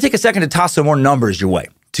me take a second to toss some more numbers your way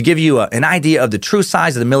to give you an idea of the true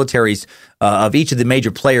size of the militaries of each of the major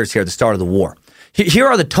players here at the start of the war. Here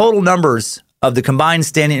are the total numbers of the combined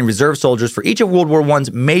standing and reserve soldiers for each of World War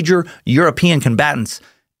I's major European combatants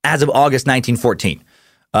as of August 1914,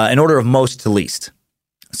 in order of most to least.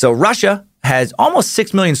 So Russia has almost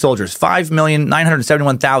 6 million soldiers,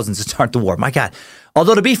 5,971,000 to start the war. My God.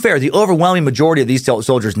 Although, to be fair, the overwhelming majority of these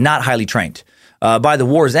soldiers not highly trained. By the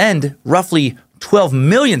war's end, roughly 12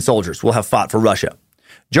 million soldiers will have fought for Russia.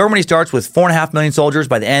 Germany starts with 4.5 million soldiers.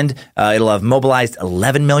 By the end, it'll have mobilized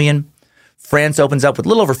 11 million. France opens up with a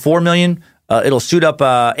little over 4 million. It'll shoot up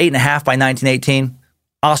 8.5 by 1918.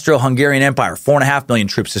 Austro-Hungarian Empire, 4.5 million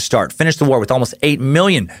troops to start. Finish the war with almost 8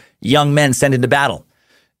 million young men sent into battle.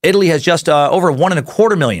 Italy has just over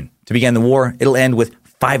 1.25 million to begin the war. It'll end with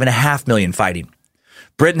 5.5 million fighting.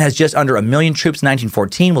 Britain has just under 1 million troops in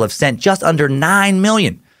 1914. Will have sent just under 9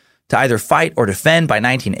 million to either fight or defend by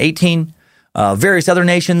 1918. Various other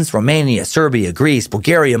nations, Romania, Serbia, Greece,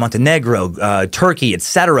 Bulgaria, Montenegro, Turkey,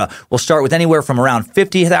 etc., will start with anywhere from around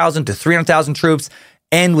 50,000 to 300,000 troops,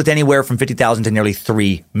 end with anywhere from 50,000 to nearly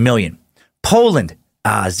 3 million. Poland,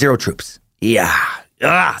 0 troops. Yeah.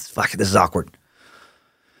 Fuck it, this is awkward.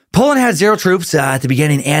 Poland had 0 troops at the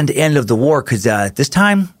beginning and end of the war because this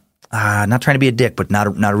time, not trying to be a dick, but not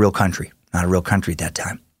a real country. Not a real country at that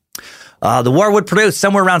time. The war would produce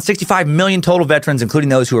somewhere around 65 million total veterans, including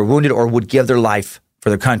those who were wounded or would give their life for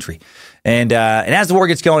their country. And as the war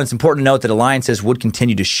gets going, it's important to note that alliances would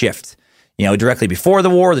continue to shift. Directly before the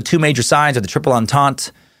war, the two major sides are the Triple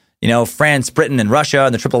Entente, France, Britain, and Russia,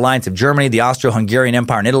 and the Triple Alliance of Germany, the Austro-Hungarian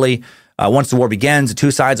Empire, and Italy. Once the war begins, the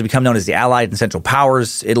two sides will become known as the Allied and Central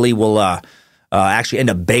Powers. Italy will actually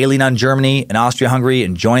end up bailing on Germany and Austria-Hungary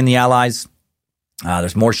and join the Allies.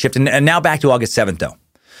 There's more shifting. And now back to August 7th, though.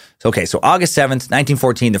 So August 7th,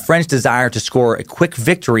 1914, the French desire to score a quick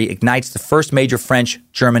victory ignites the first major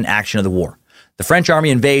French-German action of the war. The French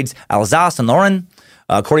army invades Alsace and Lorraine,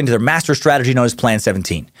 according to their master strategy known as Plan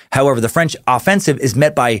 17. However, the French offensive is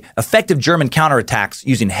met by effective German counterattacks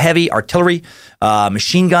using heavy artillery,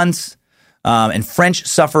 machine guns, and French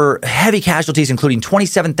suffer heavy casualties, including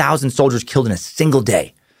 27,000 soldiers killed in a single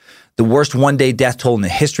day. The worst one-day death toll in the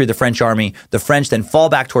history of the French army. The French then fall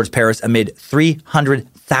back towards Paris amid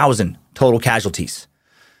 300,000 total casualties.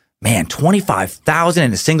 Man, 25,000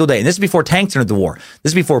 in a single day. And this is before tanks entered the war.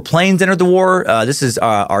 This is before planes entered the war. This is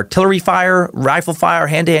artillery fire, rifle fire,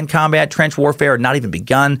 hand-to-hand combat, trench warfare, not even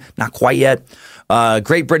begun, not quite yet.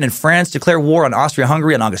 Great Britain and France declare war on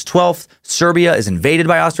Austria-Hungary on August 12th. Serbia is invaded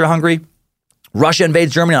by Austria-Hungary. Russia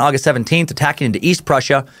invades Germany on August 17th, attacking into East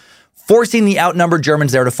Prussia, forcing the outnumbered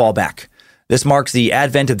Germans there to fall back. This marks the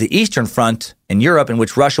advent of the Eastern Front in Europe, in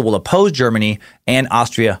which Russia will oppose Germany and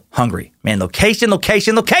Austria-Hungary. Man,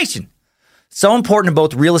 location. So important in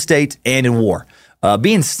both real estate and in war.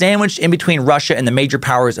 Being sandwiched in between Russia and the major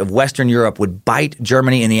powers of Western Europe would bite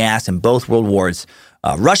Germany in the ass in both world wars.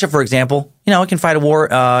 Russia, for example, it can fight a war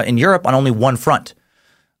in Europe on only one front.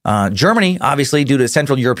 Germany, obviously, due to its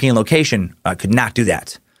Central European location, could not do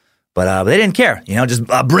that. But they didn't care. Just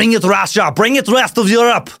bring it, Russia. Bring it, rest of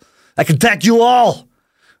Europe. I can take you all.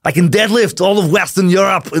 I can deadlift all of Western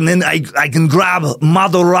Europe, and then I can grab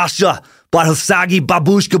Mother Russia by her saggy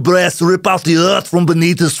babushka breasts, rip out the earth from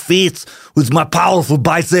beneath his feet with my powerful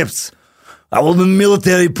biceps. I will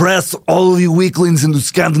military press all of you weaklings into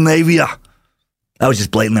Scandinavia. That was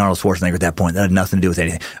just blatantly Arnold Schwarzenegger at that point. That had nothing to do with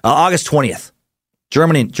anything. August 20th.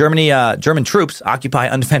 German troops occupy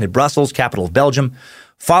undefended Brussels, capital of Belgium.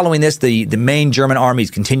 Following this, the main German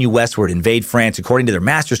armies continue westward, invade France according to their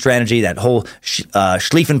master strategy, that whole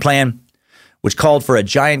Schlieffen plan, which called for a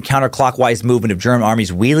giant counterclockwise movement of German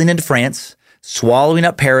armies wheeling into France, swallowing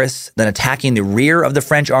up Paris, then attacking the rear of the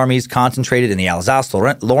French armies concentrated in the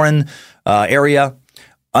Alsace-Lorraine area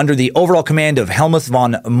under the overall command of Helmuth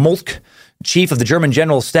von Moltke, chief of the German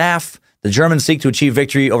General Staff. The Germans seek to achieve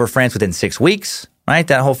victory over France within 6 weeks, right?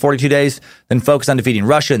 That whole 42 days. Then focus on defeating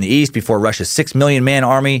Russia in the east before Russia's 6 million man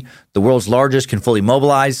army, the world's largest, can fully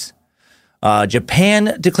mobilize.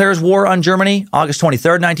 Japan declares war on Germany, August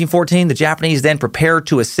 23rd, 1914. The Japanese then prepare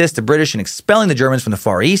to assist the British in expelling the Germans from the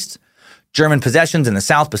Far East. German possessions in the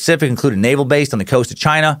South Pacific include a naval base on the coast of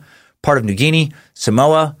China, part of New Guinea,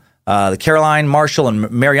 Samoa, the Caroline, Marshall, and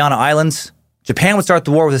Mariana Islands. Japan would start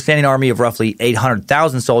the war with a standing army of roughly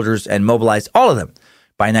 800,000 soldiers and mobilize all of them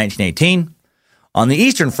by 1918. On the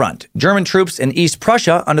Eastern Front, German troops in East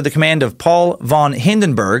Prussia under the command of Paul von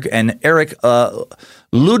Hindenburg and Erich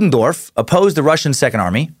Ludendorff opposed the Russian Second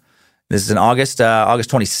Army. This is in August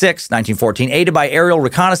 26, 1914. Aided by aerial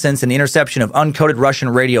reconnaissance and the interception of uncoded Russian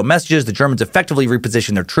radio messages, the Germans effectively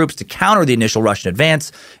repositioned their troops to counter the initial Russian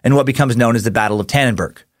advance in what becomes known as the Battle of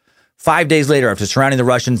Tannenberg. 5 days later, after surrounding the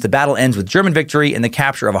Russians, the battle ends with German victory and the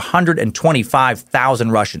capture of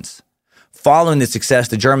 125,000 Russians. Following this success,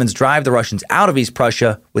 the Germans drive the Russians out of East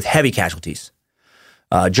Prussia with heavy casualties.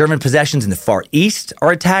 German possessions in the Far East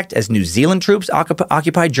are attacked as New Zealand troops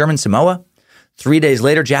occupy German Samoa. 3 days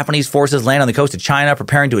later, Japanese forces land on the coast of China,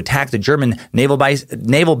 preparing to attack the German naval base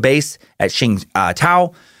at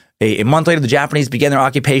Qingdao. A month later, the Japanese began their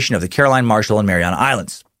occupation of the Caroline, Marshall, and Mariana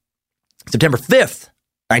Islands. September 5th,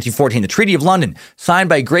 1914, the Treaty of London, signed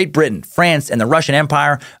by Great Britain, France, and the Russian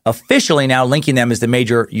Empire, officially now linking them as the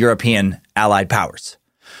major European allied powers.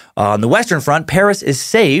 On the Western Front, Paris is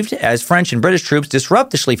saved as French and British troops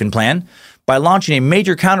disrupt the Schlieffen Plan by launching a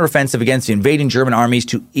major counteroffensive against the invading German armies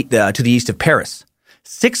to the east of Paris.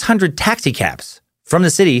 600 taxicabs from the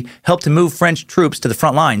city helped to move French troops to the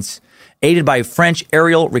front lines, aided by French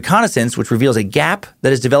aerial reconnaissance, which reveals a gap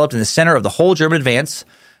that is developed in the center of the whole German advance.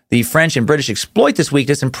 The French and British exploit this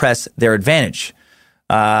weakness and press their advantage.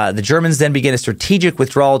 The Germans then begin a strategic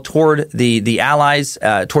withdrawal toward the Allies,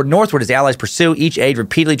 toward northward as the Allies pursue. Each aide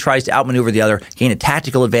repeatedly tries to outmaneuver the other, gain a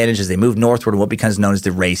tactical advantage as they move northward in what becomes known as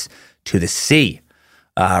the race to the sea.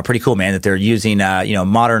 Pretty cool, man, that they're using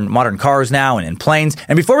modern cars now and planes.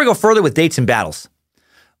 And before we go further with dates and battles,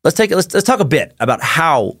 let's talk a bit about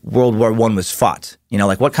how World War I was fought.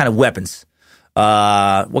 Like what kind of weapons.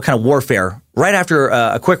 What kind of warfare? Right after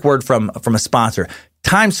a quick word from a sponsor.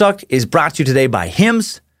 Time Suck is brought to you today by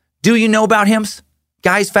Hims. Do you know about Hims?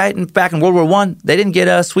 Guys fighting back in World War I, they didn't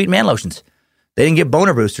get sweet man lotions. They didn't get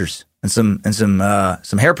boner boosters and some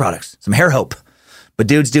hair products, some hair hope. But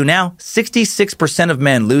dudes do now. 66% of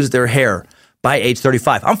men lose their hair by age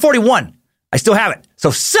 35. I'm 41. I still have it. So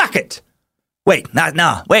suck it. Wait,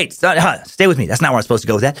 stay with me. That's not where I'm supposed to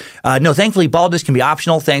go with that. No, thankfully, baldness can be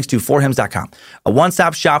optional thanks to forhims.com, a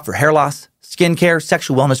one-stop shop for hair loss, skincare,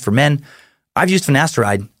 sexual wellness for men. I've used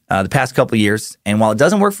finasteride the past couple of years, and while it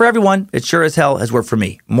doesn't work for everyone, it sure as hell has worked for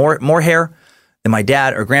me. More hair than my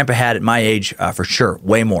dad or grandpa had at my age, for sure,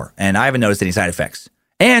 way more. And I haven't noticed any side effects.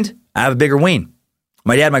 And I have a bigger ween.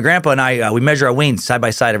 My dad, my grandpa, and I, we measure our weens side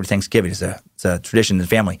by side every Thanksgiving. It's a tradition in the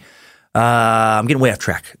family. I'm getting way off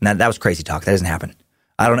track. That was crazy talk. That doesn't happen.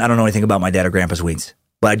 I don't know anything about my dad or grandpa's weens.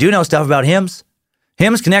 But I do know stuff about Hims.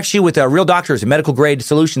 Hims connects you with real doctors and medical-grade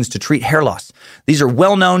solutions to treat hair loss. These are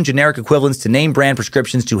well-known generic equivalents to name-brand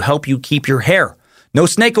prescriptions to help you keep your hair. No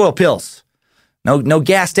snake oil pills. No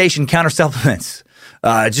gas station counter supplements.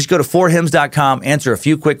 Just go to forhims.com, answer a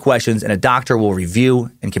few quick questions, and a doctor will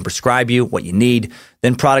review and can prescribe you what you need.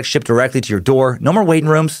 Then products shipped directly to your door. No more waiting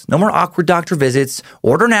rooms. No more awkward doctor visits.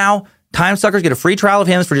 Order now. Time Suckers get a free trial of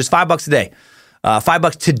Hims for just $5 a day.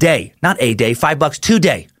 $5 today, not a day, $5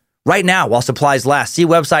 today. Right now, while supplies last. See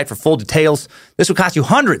website for full details. This would cost you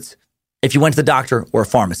hundreds if you went to the doctor or a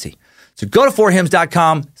pharmacy. So go to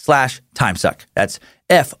forhims.com/timesuck. That's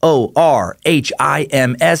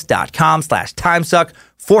forhims.com/timesuck.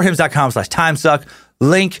 Forhims.com/timesuck.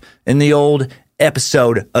 Link in the old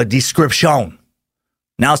episode description.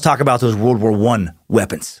 Now let's talk about those World War I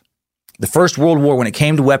weapons. The First World War, when it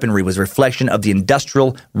came to weaponry, was a reflection of the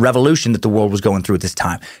Industrial Revolution that the world was going through at this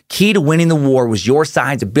time. Key to winning the war was your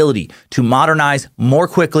side's ability to modernize more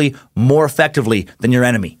quickly, more effectively than your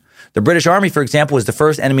enemy. The British Army, for example, was the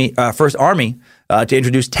first army to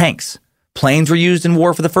introduce tanks. Planes were used in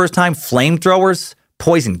war for the first time, flamethrowers,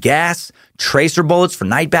 poison gas, tracer bullets for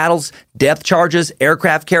night battles, depth charges,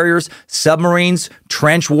 aircraft carriers, submarines,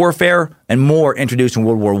 trench warfare, and more introduced in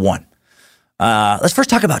World War I. Let's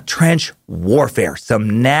first talk about trench warfare,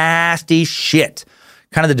 some nasty shit,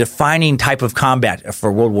 kind of the defining type of combat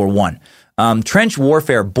for World War I. Trench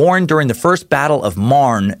warfare, born during the First Battle of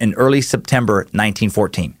Marne in early September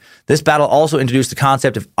 1914. This battle also introduced the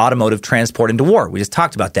concept of automotive transport into war. We just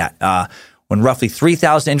talked about that. When roughly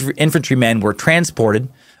 3,000 infantrymen were transported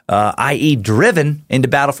i.e. driven into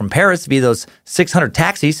battle from Paris via those 600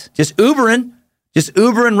 taxis, just Ubering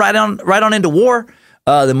right on into war.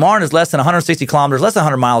 The Marne is less than 160 kilometers, less than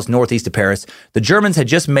 100 miles northeast of Paris. The Germans had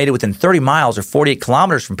just made it within 30 miles or 48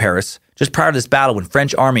 kilometers from Paris just prior to this battle when the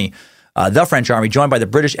French army, joined by the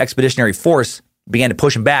British Expeditionary Force, began to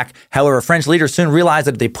push them back. However, French leaders soon realized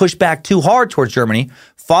that if they pushed back too hard towards Germany,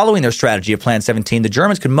 following their strategy of Plan 17, the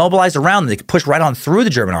Germans could mobilize around them. They could push right on through the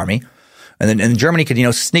German army, and then Germany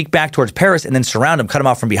could, sneak back towards Paris and then surround them, cut them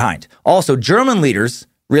off from behind. Also, German leaders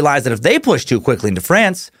realized that if they pushed too quickly into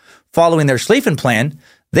France, following their Schlieffen Plan,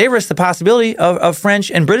 they risked the possibility of French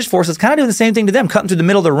and British forces kind of doing the same thing to them, cutting through the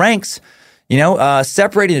middle of their ranks,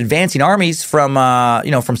 separating advancing armies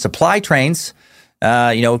from supply trains,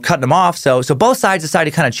 cutting them off. So both sides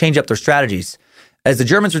decided to kind of change up their strategies. As the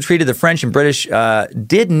Germans retreated, the French and British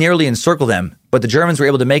did nearly encircle them, but the Germans were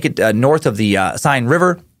able to make it north of the Seine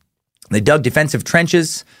River. They dug defensive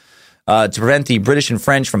trenches to prevent the British and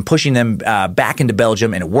French from pushing them back into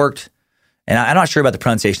Belgium, and it worked. And I'm not sure about the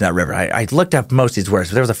pronunciation of that river. I looked up most of these words,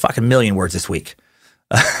 but there was a fucking million words this week.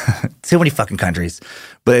 Too many fucking countries.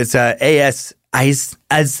 But it's Aisne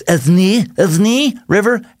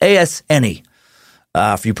River, A-S-N-E,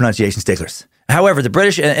 for you pronunciation sticklers. However, the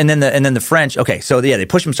British and then the French, they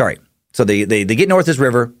push them, So they get north of this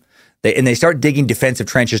river, they start digging defensive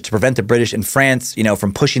trenches to prevent the British and France,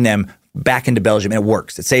 from pushing them back into Belgium, and it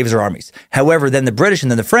works. It saves their armies. However, then the British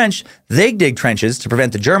and then the French, they dig trenches to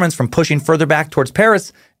prevent the Germans from pushing further back towards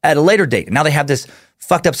Paris at a later date. And now they have this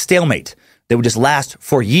fucked up stalemate that would just last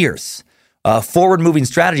for years. Forward-moving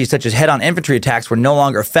strategies such as head-on infantry attacks were no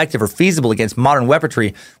longer effective or feasible against modern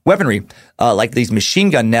weaponry like these machine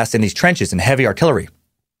gun nests in these trenches and heavy artillery.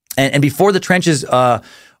 And before the trenches,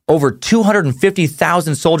 over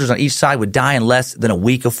 250,000 soldiers on each side would die in less than a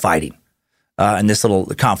week of fighting. In this little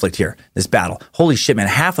conflict here, this battle. Holy shit, man.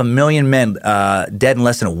 500,000 men dead in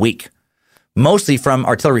less than a week, mostly from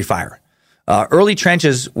artillery fire. Early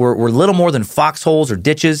trenches were little more than foxholes or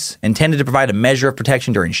ditches, intended to provide a measure of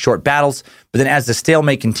protection during short battles. But then as the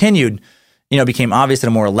stalemate continued, it became obvious that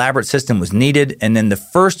a more elaborate system was needed. And then the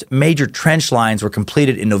first major trench lines were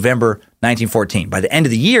completed in November 1914. By the end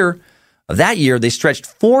of that year, they stretched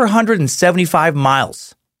 475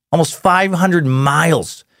 miles, almost 500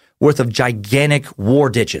 miles worth of gigantic war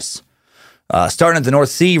ditches, starting at the North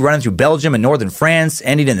Sea, running through Belgium and northern France,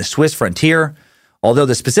 ending in the Swiss frontier. Although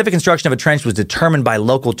the specific construction of a trench was determined by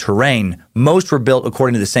local terrain, most were built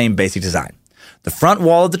according to the same basic design. The front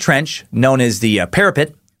wall of the trench, known as the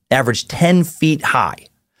parapet, averaged 10 feet high.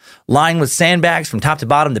 Lined with sandbags from top to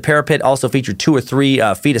bottom, the parapet also featured 2 or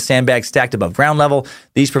 3 feet of sandbags stacked above ground level.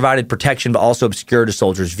 These provided protection but also obscured a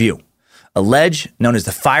soldier's view. A ledge, known as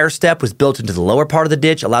the fire step, was built into the lower part of the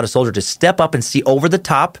ditch, allowed a soldier to step up and see over the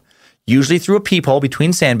top, usually through a peephole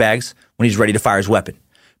between sandbags, when he's ready to fire his weapon.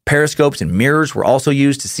 Periscopes and mirrors were also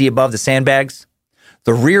used to see above the sandbags.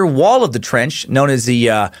 The rear wall of the trench, known as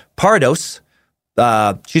the parados,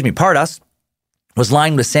 was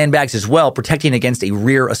lined with sandbags as well, protecting against a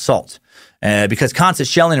rear assault. Because constant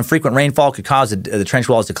shelling and frequent rainfall could cause the trench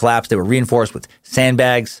walls to collapse, they were reinforced with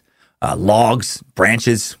sandbags, logs,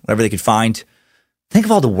 branches, whatever they could find. Think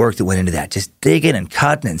of all the work that went into that, just digging and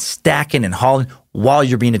cutting and stacking and hauling while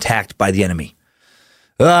you're being attacked by the enemy.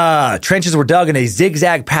 Trenches were dug in a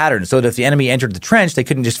zigzag pattern so that if the enemy entered the trench, they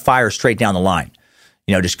couldn't just fire straight down the line.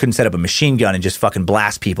 Just couldn't set up a machine gun and just fucking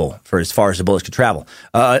blast people for as far as the bullets could travel.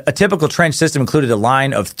 A typical trench system included a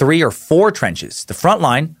line of 3 or 4 trenches. The front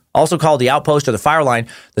line, also called the outpost or the fire line,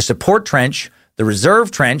 the support trench, the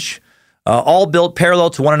reserve trench, all built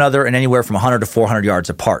parallel to one another and anywhere from 100 to 400 yards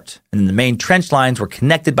apart. And the main trench lines were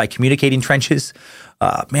connected by communicating trenches.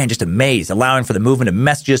 Just a maze, allowing for the movement of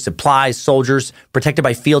messages, supplies, soldiers, protected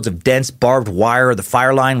by fields of dense barbed wire. The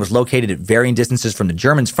fire line was located at varying distances from the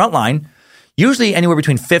Germans' front line, usually anywhere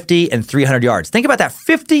between 50 and 300 yards. Think about that,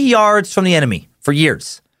 50 yards from the enemy for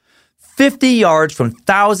years. 50 yards from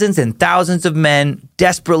thousands and thousands of men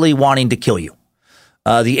desperately wanting to kill you.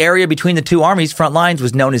 The area between the two armies' front lines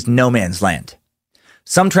was known as no man's land.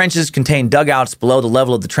 Some trenches contained dugouts below the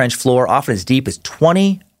level of the trench floor, often as deep as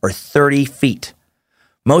 20 or 30 feet.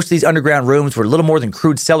 Most of these underground rooms were little more than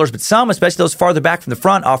crude cellars, but some, especially those farther back from the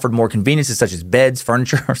front, offered more conveniences such as beds,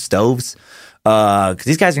 furniture, stoves. Because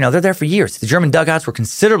these guys, they're there for years. The German dugouts were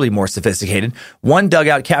considerably more sophisticated. One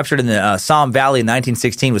dugout captured in the Somme Valley in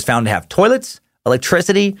 1916 was found to have toilets,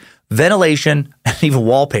 electricity, ventilation, and even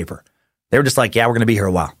wallpaper. They were just like, yeah, we're going to be here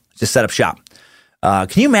a while. Just set up shop.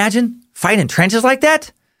 Can you imagine fighting in trenches like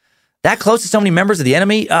that? That close to so many members of the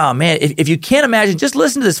enemy? Oh, man, if you can't imagine, just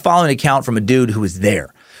listen to this following account from a dude who was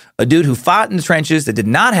there. a dude who fought in the trenches that did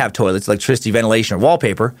not have toilets, electricity, ventilation, or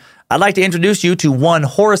wallpaper, I'd like to introduce you to one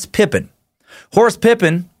Horace Pippin. Horace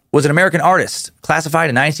Pippin was an American artist, classified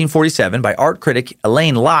in 1947 by art critic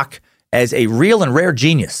Elaine Locke as a real and rare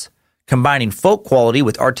genius, combining folk quality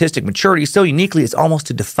with artistic maturity so uniquely as almost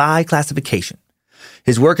to defy classification.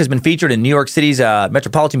 His work has been featured in New York City's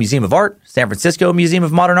Metropolitan Museum of Art, San Francisco Museum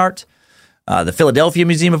of Modern Art, the Philadelphia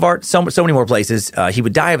Museum of Art, so many more places. He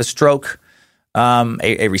would die of a stroke,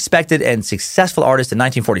 a respected and successful artist in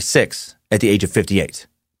 1946 at the age of 58.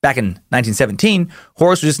 Back in 1917,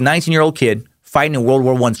 Horace was just a 19-year-old kid fighting in World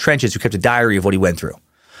War I's trenches who kept a diary of what he went through.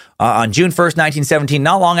 On June 1st, 1917,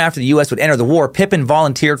 not long after the U.S. would enter the war, Pippin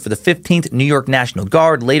volunteered for the 15th New York National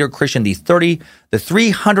Guard, later christened the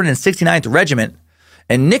 369th Regiment,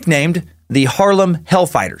 and nicknamed the Harlem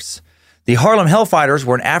Hellfighters. The Harlem Hellfighters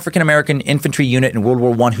were an African-American infantry unit in World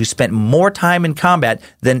War I who spent more time in combat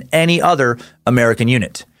than any other American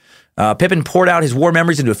unit. Pippin poured out his war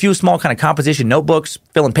memories into a few small kind of composition notebooks,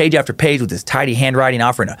 filling page after page with his tidy handwriting,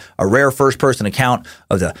 offering a rare first-person account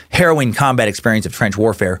of the harrowing combat experience of trench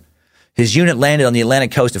warfare. His unit landed on the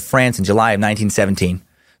Atlantic coast of France in July of 1917.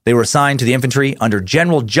 They were assigned to the infantry under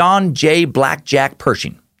General John J. Blackjack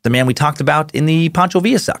Pershing, the man we talked about in the Pancho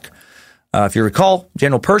Villa suck. If you recall,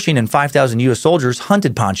 General Pershing and 5,000 U.S. soldiers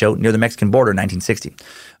hunted Pancho near the Mexican border in 1960.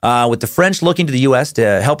 With the French looking to the U.S.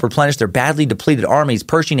 to help replenish their badly depleted armies,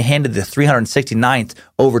 Pershing handed the 369th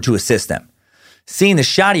over to assist them. Seeing the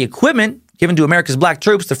shoddy equipment given to America's black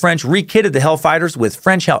troops, the French re-kitted the Hellfighters with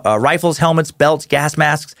French rifles, helmets, belts, gas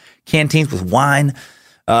masks, canteens with wine.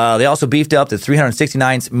 They also beefed up the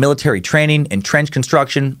 369th's military training in trench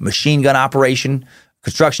construction, machine gun operation,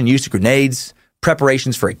 construction use of grenades,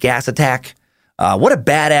 preparations for a gas attack. What a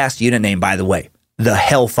badass unit name, by the way. The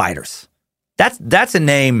Hellfighters. That's a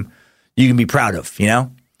name you can be proud of, you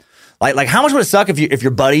know? Like how much would it suck if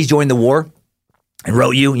your buddies joined the war and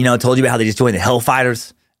wrote you, told you about how they just joined the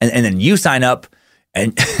Hellfighters, and then you sign up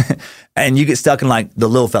and and you get stuck in like the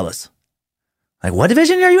Little Fellas. Like, what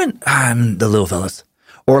division are you in? I'm the Little Fellas.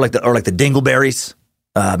 Or like the Dingleberries.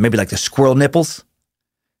 Maybe like the Squirrel Nipples.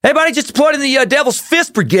 Hey, buddy, just deployed in the Devil's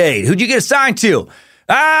Fist Brigade. Who'd you get assigned to?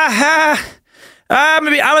 I'm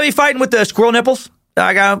gonna be fighting with the Squirrel Nipples.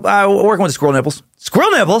 Working with the Squirrel Nipples.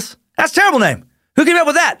 Squirrel Nipples? That's a terrible name. Who came up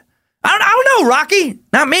with that? I don't know, Rocky.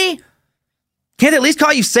 Not me. Can't they at least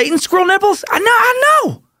call you Satan, Squirrel Nipples? I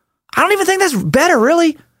know. I don't even think that's better,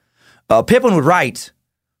 really. Pippin would write,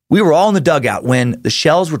 "We were all in the dugout when the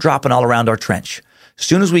shells were dropping all around our trench. As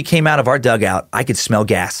soon as we came out of our dugout, I could smell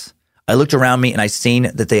gas. I looked around me and I seen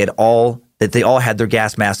that they all had their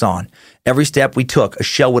gas masks on. Every step we took, a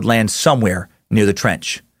shell would land somewhere near the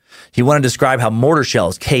trench." He wanted to describe how mortar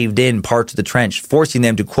shells caved in parts of the trench, forcing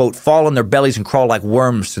them to, quote, fall on their bellies and crawl like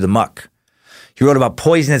worms through the muck. He wrote about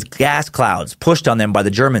poisonous gas clouds pushed on them by the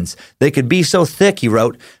Germans. They could be so thick, he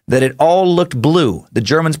wrote, that it all looked blue. The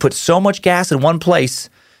Germans put so much gas in one place,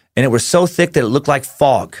 and it was so thick that it looked like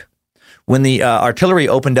fog. When the artillery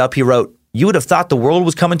opened up, he wrote, "You would have thought the world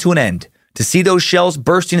was coming to an end. To see those shells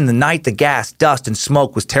bursting in the night, the gas, dust, and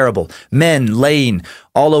smoke was terrible. Men laying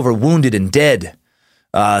all over wounded and dead.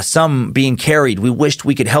 Some being carried. We wished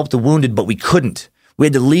we could help the wounded, but we couldn't. We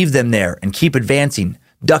had to leave them there and keep advancing,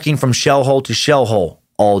 ducking from shell hole to shell hole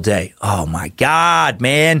all day." Oh my God,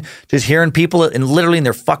 man. Just hearing people literally in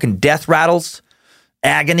their fucking death rattles,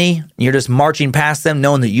 agony. You're just marching past them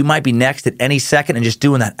knowing that you might be next at any second and just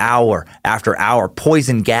doing that hour after hour.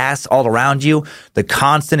 Poison gas all around you. The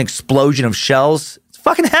constant explosion of shells. It's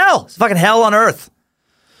fucking hell. It's fucking hell on earth.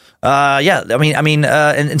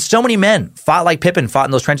 And so many men fought like Pippin, fought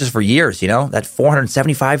in those trenches for years, that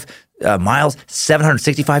 475 miles,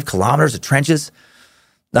 765 kilometers of trenches.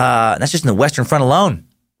 That's just in the Western Front alone.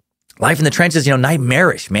 Life in the trenches,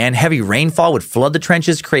 nightmarish, man. Heavy rainfall would flood the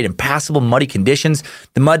trenches, create impassable, muddy conditions.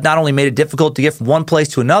 The mud not only made it difficult to get from one place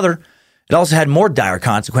to another, it also had more dire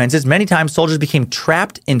consequences. Many times soldiers became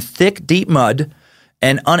trapped in thick, deep mud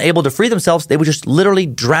and unable to free themselves. They would just literally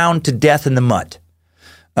drown to death in the mud.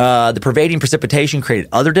 The pervading precipitation created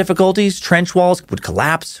other difficulties. Trench walls would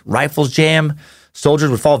collapse, rifles jam, soldiers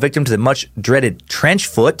would fall victim to the much dreaded trench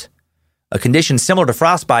foot, a condition similar to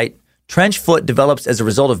frostbite. Trench foot develops as a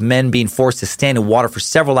result of men being forced to stand in water for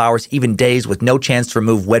several hours, even days, with no chance to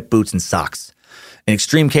remove wet boots and socks. In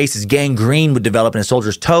extreme cases, gangrene would develop in a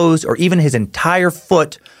soldier's toes, or even his entire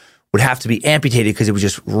foot would have to be amputated because it was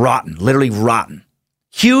just rotten, literally rotten.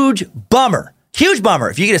 Huge bummer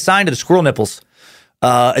if you get assigned to the Squirrel Nipples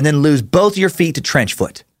and then lose both of your feet to trench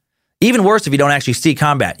foot. Even worse if you don't actually see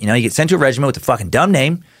combat. You get sent to a regiment with a fucking dumb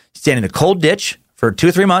name, stand in a cold ditch for 2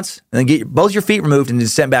 or 3 months, and then get both your feet removed and then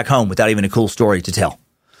sent back home without even a cool story to tell.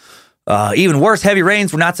 Even worse, heavy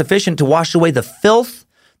rains were not sufficient to wash away the filth,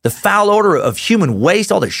 the foul odor of human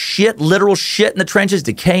waste, all the shit, literal shit in the trenches,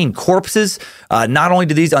 decaying corpses. Not only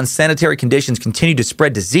did these unsanitary conditions continue to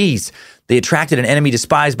spread disease, they attracted an enemy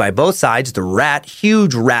despised by both sides, the rat,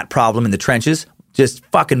 huge rat problem in the trenches, just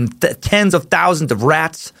fucking tens of thousands of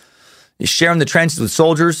rats sharing the trenches with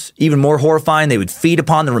soldiers. Even more horrifying, they would feed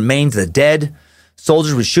upon the remains of the dead.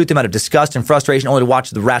 Soldiers would shoot them out of disgust and frustration, only to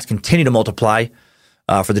watch the rats continue to multiply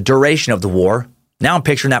for the duration of the war. Now I'm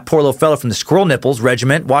picturing that poor little fella from the Squirrel Nipples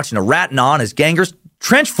Regiment watching a rat gnaw on his ganger's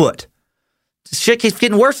trench foot. This shit keeps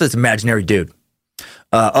getting worse for this imaginary dude.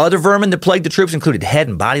 Other vermin that plagued the troops included head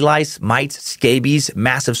and body lice, mites, scabies,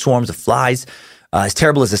 massive swarms of flies. As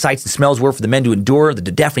terrible as the sights and smells were for the men to endure, the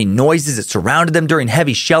deafening noises that surrounded them during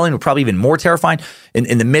heavy shelling were probably even more terrifying.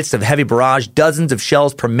 In the midst of heavy barrage, dozens of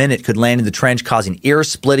shells per minute could land in the trench, causing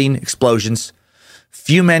ear-splitting explosions.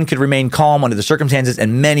 Few men could remain calm under the circumstances,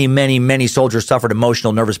 and many, many, many soldiers suffered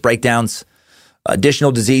emotional nervous breakdowns.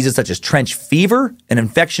 Additional diseases such as trench fever, an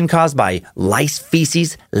infection caused by lice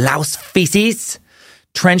feces, louse feces,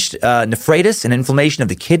 trench nephritis, an inflammation of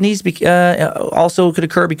the kidneys also could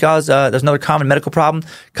occur because there's another common medical problem,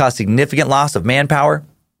 caused significant loss of manpower.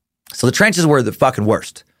 So the trenches were the fucking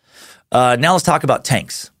worst. Now let's talk about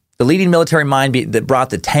tanks. The leading military mind that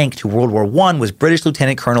brought the tank to World War I was British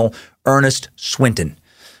Lieutenant Colonel Ernest Swinton.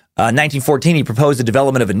 1914, he proposed the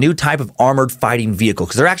development of a new type of armored fighting vehicle,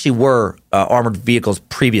 because there actually were armored vehicles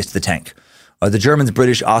previous to the tank. The Germans,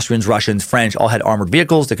 British, Austrians, Russians, French all had armored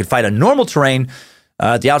vehicles that could fight on normal terrain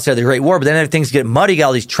at the outset of the Great War, but then things get muddy, got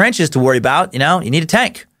all these trenches to worry about, you need a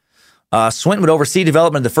tank. Swinton would oversee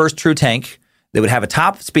development of the first true tank. They would have a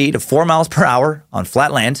top speed of 4 miles per hour on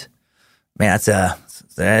flat land. Man,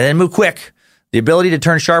 they move quick. The ability to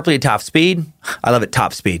turn sharply at top speed. I love it,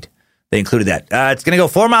 top speed. They included that. It's going to go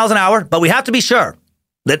 4 miles an hour, but we have to be sure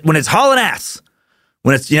that when it's hauling ass,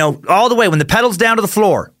 when it's, all the way, when the pedal's down to the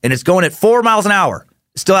floor and it's going at 4 miles an hour,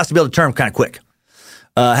 it still has to be able to turn kind of quick.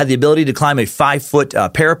 Had the ability to climb a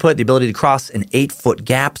 5-foot parapet, the ability to cross an 8-foot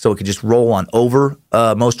gap so it could just roll on over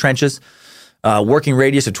most trenches. Working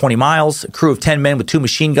radius of 20 miles, a crew of 10 men with 2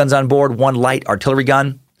 machine guns on board, 1 light artillery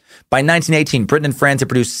gun. By 1918, Britain and France had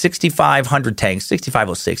produced 6,500 tanks,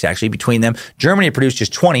 6,506 actually, between them. Germany had produced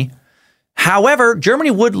just 20. However, Germany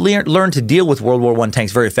would learn to deal with World War I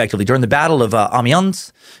tanks very effectively. During the Battle of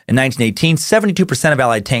Amiens in 1918, 72% of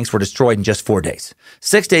Allied tanks were destroyed in just 4 days.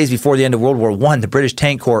 6 days before the end of World War I, the British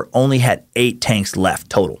Tank Corps only had 8 tanks left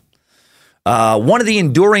total. One of the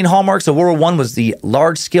enduring hallmarks of World War I was the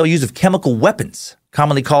large-scale use of chemical weapons,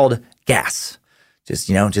 commonly called gas. Just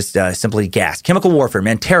simply gas. Chemical warfare,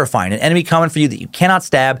 man, terrifying. An enemy coming for you that you cannot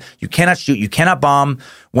stab, you cannot shoot, you cannot bomb,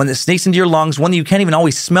 one that sneaks into your lungs, one that you can't even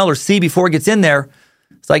always smell or see before it gets in there.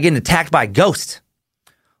 It's like getting attacked by a ghost.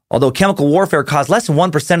 Although chemical warfare caused less than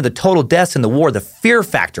 1% of the total deaths in the war, the fear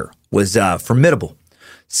factor was formidable.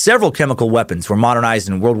 Several chemical weapons were modernized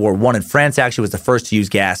in World War I, and France actually was the first to use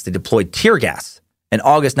gas. They deployed tear gas in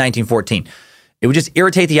August 1914. It would just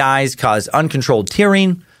irritate the eyes, cause uncontrolled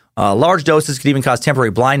tearing. Large doses could even cause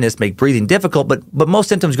temporary blindness, make breathing difficult, but most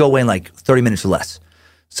symptoms go away in like 30 minutes or less.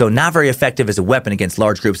 So not very effective as a weapon against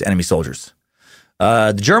large groups of enemy soldiers.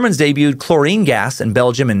 The Germans debuted chlorine gas in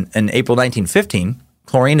Belgium in April 1915.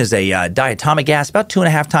 Chlorine is a diatomic gas, about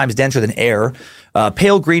 2.5 times denser than air,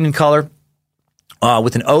 pale green in color,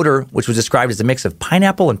 with an odor which was described as a mix of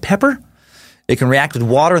pineapple and pepper. It can react with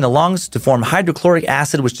water in the lungs to form hydrochloric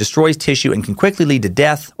acid, which destroys tissue and can quickly lead to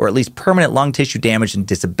death or at least permanent lung tissue damage and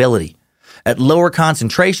disability. At lower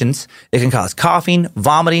concentrations, it can cause coughing,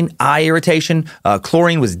 vomiting, eye irritation.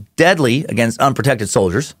 Chlorine was deadly against unprotected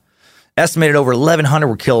soldiers. Estimated over 1,100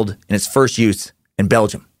 were killed in its first use in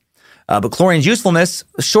Belgium. But chlorine's usefulness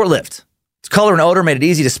was short-lived. Its color and odor made it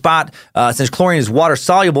easy to spot. Since chlorine is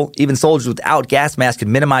water-soluble, even soldiers without gas masks could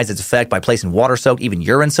minimize its effect by placing water-soaked, even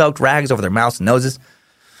urine-soaked rags over their mouths and noses.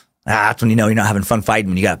 That's when you know you're not having fun fighting,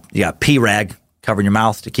 when you got pee rag covering your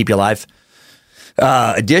mouth to keep you alive.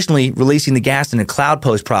 Additionally, releasing the gas into cloud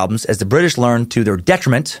posed problems, as the British learned to their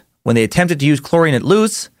detriment when they attempted to use chlorine at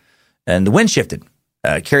loose and the wind shifted,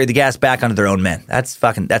 carried the gas back onto their own men. That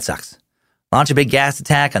sucks. Launch a big gas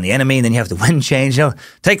attack on the enemy, and then you have the wind change.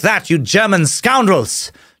 Take that, you German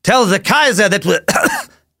scoundrels! Tell the Kaiser that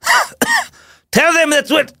tell them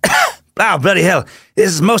that's what... Oh, bloody hell.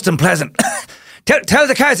 This is most unpleasant. Tell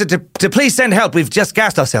the Kaiser to please send help. We've just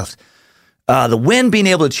gassed ourselves. The wind being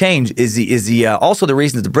able to change is also the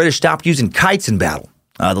reason that the British stopped using kites in battle.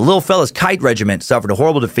 The Little Fella's Kite Regiment suffered a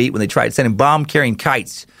horrible defeat when they tried sending bomb-carrying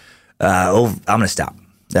kites. I'm going to stop.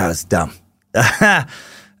 That was dumb.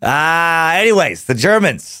 Anyways, the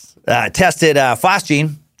Germans tested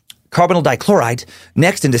phosgene, carbonyl dichloride.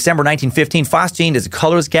 Next, in December 1915, phosgene is a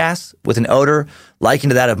colorless gas with an odor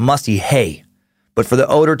likened to that of musty hay. But for the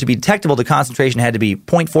odor to be detectable, the concentration had to be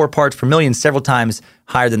 0.4 parts per million, several times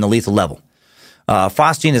higher than the lethal level.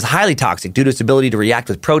 Phosgene is highly toxic due to its ability to react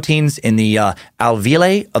with proteins in the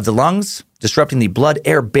alveoli of the lungs, disrupting the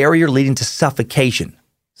blood-air barrier, leading to suffocation.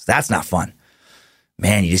 So that's not fun.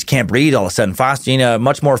 Man, you just can't breathe all of a sudden. Phosgene,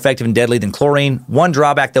 much more effective and deadly than chlorine. One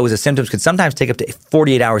drawback, though, is the symptoms could sometimes take up to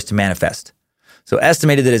 48 hours to manifest. So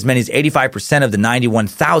estimated that as many as 85% of the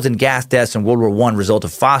 91,000 gas deaths in World War I result of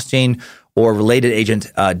phosgene or related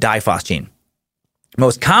agent diphosgene.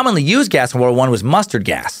 Most commonly used gas in World War I was mustard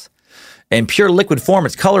gas. In pure liquid form,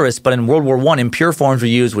 it's colorless, but in World War I, impure forms were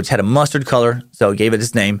used, which had a mustard color, so it gave it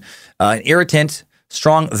its name. An irritant,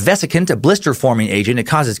 strong vesicant, a blister-forming agent. It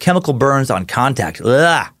causes chemical burns on contact.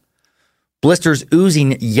 Ugh. Blisters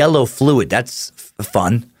oozing yellow fluid. That's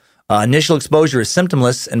fun. Initial exposure is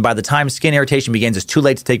symptomless, and by the time skin irritation begins, it's too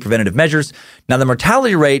late to take preventative measures. Now, the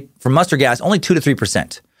mortality rate from mustard gas, only 2 to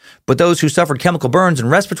 3%. But those who suffered chemical burns and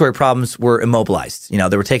respiratory problems were immobilized.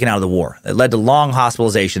 They were taken out of the war. It led to long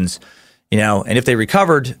hospitalizations. And if they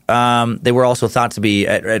recovered, they were also thought to be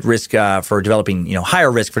at risk for developing, higher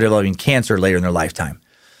risk for developing cancer later in their lifetime.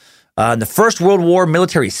 In the First World War,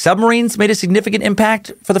 military submarines made a significant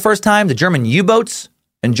impact for the first time. The German U-boats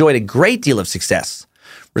enjoyed a great deal of success,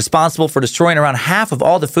 responsible for destroying around half of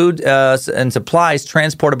all the food and supplies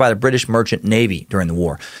transported by the British Merchant Navy during the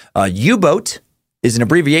war. U-boat is an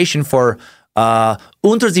abbreviation for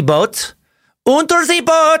Unterseeboot.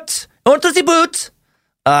 Unterseeboot! Unterseeboot!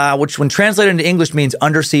 Which when translated into English means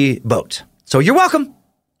undersea boat. So you're welcome.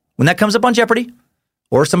 When that comes up on Jeopardy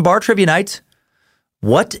or some bar trivia night,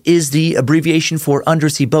 what is the abbreviation for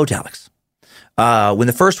undersea boat, Alex? When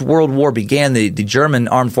the First World War began, the German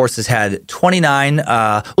armed forces had 29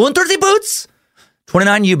 Unterseeboots,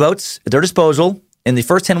 29 U-boats at their disposal. In the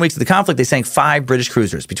first 10 weeks of the conflict, they sank 5 British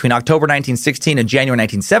cruisers. Between October 1916 and January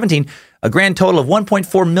 1917, a grand total of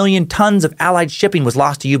 1.4 million tons of Allied shipping was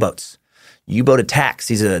lost to U-boats. U-boat attacks.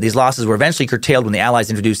 These losses were eventually curtailed when the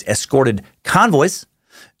Allies introduced escorted convoys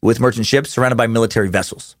with merchant ships surrounded by military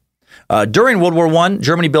vessels. During World War I,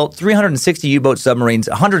 Germany built 360 U-boat submarines,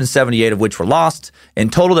 178 of which were lost.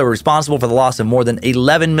 In total, they were responsible for the loss of more than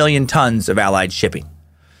 11 million tons of Allied shipping.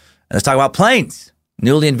 And let's talk about planes.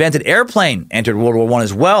 Newly invented airplane entered World War I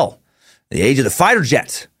as well. The age of the fighter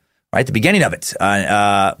jet. Right, the beginning of it,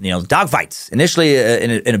 dogfights. Initially,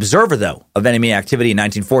 an observer, though, of enemy activity in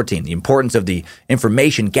 1914. The importance of the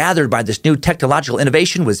information gathered by this new technological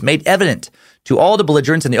innovation was made evident to all the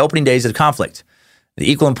belligerents in the opening days of the conflict. The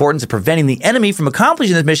equal importance of preventing the enemy from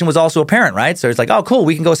accomplishing this mission was also apparent, right? So it's like, oh, cool,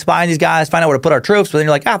 we can go spy on these guys, find out where to put our troops. But then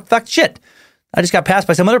you're like, fuck shit. I just got passed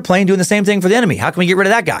by some other plane doing the same thing for the enemy. How can we get rid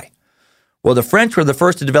of that guy? Well, the French were the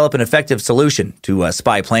first to develop an effective solution to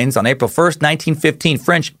spy planes. On April 1st, 1915,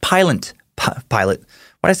 French pilot,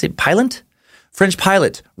 French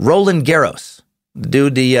pilot Roland Garros, the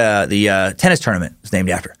dude the tennis tournament was named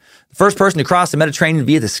after. The first person to cross the Mediterranean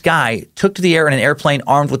via the sky took to the air in an airplane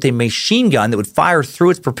armed with a machine gun that would fire through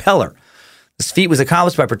its propeller. This feat was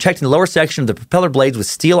accomplished by protecting the lower section of the propeller blades with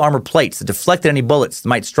steel armor plates that deflected any bullets that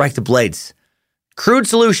might strike the blades. Crude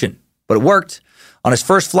solution, but it worked. On his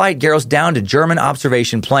first flight, Garros downed a German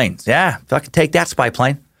observation plane. Yeah, if I could take that spy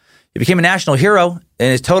plane. He became a national hero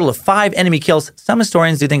in his total of 5 enemy kills. Some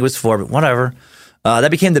historians do think it was 4, but whatever.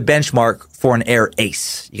 That became the benchmark for an air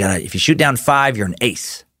ace. If you shoot down 5, you're an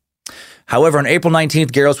ace. However, on April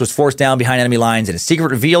 19th, Garros was forced down behind enemy lines and a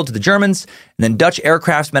secret revealed to the Germans. And then Dutch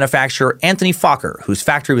aircraft manufacturer Anthony Fokker, whose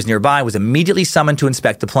factory was nearby, was immediately summoned to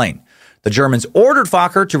inspect the plane. The Germans ordered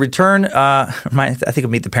Fokker to return. I think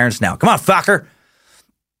I'll meet the parents now. Come on, Fokker.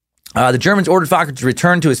 The Germans ordered Fokker to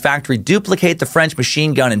return to his factory, duplicate the French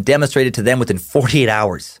machine gun, and demonstrate it to them within 48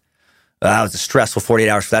 hours. That was a stressful 48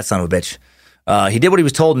 hours for that son of a bitch. He did what he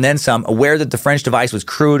was told and then some. Aware that the French device was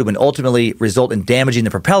crude and would ultimately result in damaging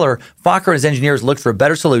the propeller, Fokker and his engineers looked for a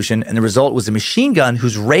better solution, and the result was a machine gun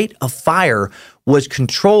whose rate of fire was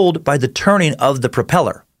controlled by the turning of the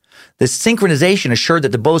propeller. This synchronization assured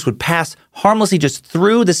that the bullets would pass harmlessly just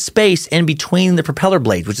through the space in between the propeller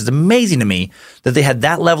blades, which is amazing to me that they had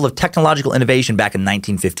that level of technological innovation back in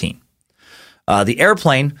 1915. The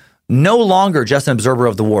airplane, no longer just an observer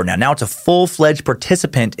of the war. Now it's a full-fledged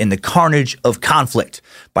participant in the carnage of conflict.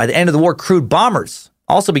 By the end of the war, crude bombers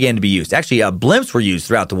also began to be used. Actually, blimps were used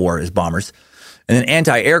throughout the war as bombers. And then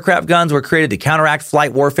anti-aircraft guns were created to counteract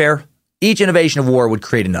flight warfare. Each innovation of war would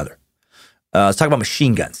create another. Let's talk about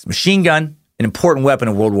machine guns. Machine gun, an important weapon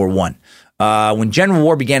in World War I. When General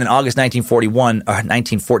War began in August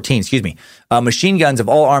 1914, machine guns of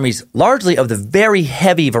all armies, largely of the very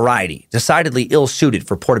heavy variety, decidedly ill-suited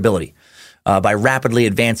for portability by rapidly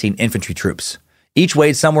advancing infantry troops. Each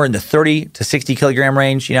weighed somewhere in the 30 to 60 kilogram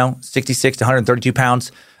range, 66 to 132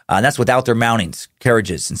 pounds. And that's without their mountings,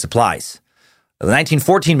 carriages, and supplies. The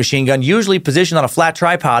 1914 machine gun, usually positioned on a flat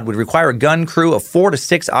tripod, would require a gun crew of 4 to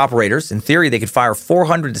 6 operators. In theory, they could fire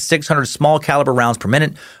 400 to 600 small caliber rounds per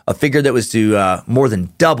minute, a figure that was to more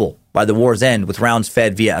than double by the war's end, with rounds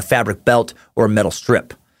fed via a fabric belt or a metal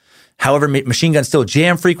strip. However, machine guns still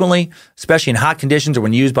jam frequently, especially in hot conditions or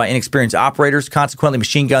when used by inexperienced operators. Consequently,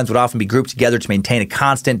 machine guns would often be grouped together to maintain a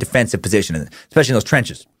constant defensive position, especially in those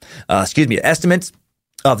trenches. Estimates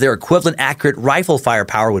of their equivalent accurate rifle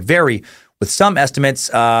firepower would vary, with some estimates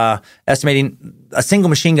estimating a single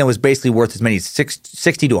machine gun was basically worth as many as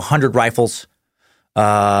 60 to 100 rifles.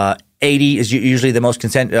 80 is usually the most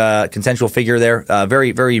consensual figure there.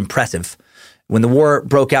 Very, very impressive. When the war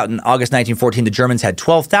broke out in August 1914, the Germans had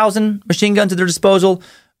 12,000 machine guns at their disposal,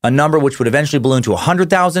 a number which would eventually balloon to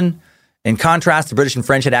 100,000. In contrast, the British and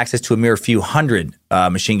French had access to a mere few hundred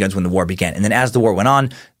machine guns when the war began. And then as the war went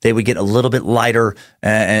on, they would get a little bit lighter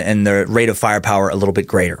and the rate of firepower a little bit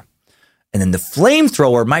greater. And then the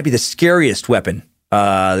flamethrower might be the scariest weapon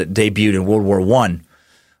that debuted in World War I.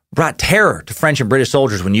 Brought terror to French and British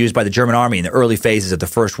soldiers when used by the German army in the early phases of the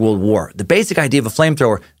First World War. The basic idea of a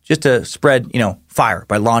flamethrower, just to spread, fire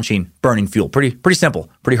by launching burning fuel. Pretty simple,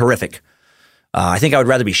 pretty horrific. I think I would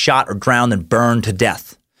rather be shot or drowned than burned to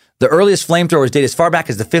death. The earliest flamethrowers date as far back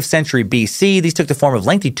as the 5th century BC. These took the form of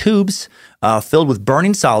lengthy tubes filled with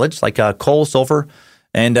burning solids like coal, sulfur,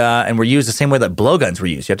 and were used the same way that blowguns were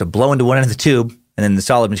used. You have to blow into one end of the tube, and then the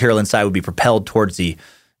solid material inside would be propelled towards the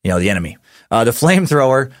enemy. The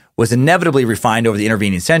flamethrower was inevitably refined over the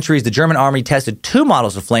intervening centuries. The German army tested 2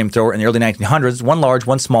 models of flamethrower in the early 1900s, one large,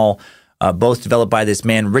 one small, both developed by this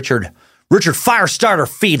man, Richard Firestarter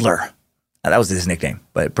Fiedler. That was his nickname,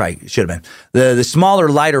 but it probably should have been. The smaller,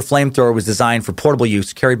 lighter flamethrower was designed for portable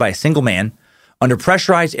use, carried by a single man. Under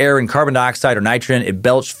pressurized air and carbon dioxide or nitrogen, it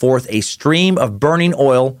belched forth a stream of burning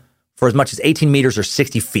oil for as much as 18 meters or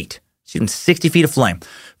 60 feet. Shooting 60 feet of flame.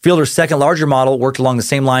 Fiedler's second larger model worked along the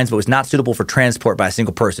same lines but was not suitable for transport by a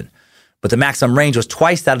single person. But the maximum range was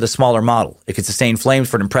twice that of the smaller model. It could sustain flames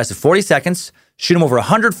for an impressive 40 seconds, shoot them over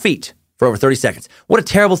 100 feet for over 30 seconds. What a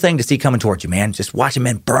terrible thing to see coming towards you, man. Just watching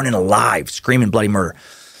men burning alive, screaming bloody murder.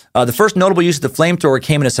 The first notable use of the flamethrower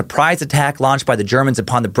came in a surprise attack launched by the Germans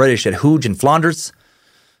upon the British at Hooge in Flanders.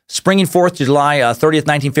 Springing forth to July 30th,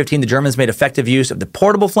 1915, the Germans made effective use of the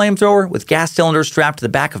portable flamethrower with gas cylinders strapped to the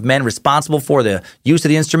back of men responsible for the use of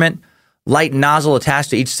the instrument, light nozzle attached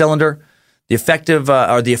to each cylinder. The effect of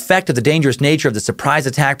the dangerous nature of the surprise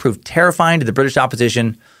attack proved terrifying to the British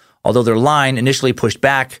opposition, although their line, initially pushed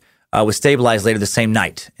back, was stabilized later the same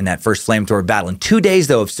night in that first flamethrower battle. In 2 days,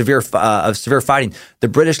 though, of severe fighting, the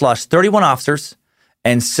British lost 31 officers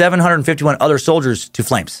and 751 other soldiers to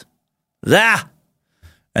flames.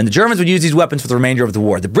 And the Germans would use these weapons for the remainder of the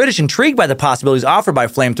war. The British, intrigued by the possibilities offered by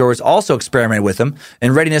flamethrowers, also experimented with them.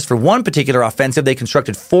 In readiness for one particular offensive, they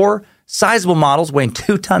constructed 4 sizable models weighing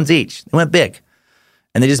 2 tons each. They went big.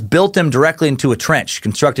 And they just built them directly into a trench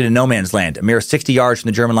constructed in no man's land, a mere 60 yards from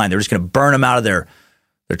the German line. They were just going to burn them out of their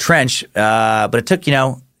trench. But it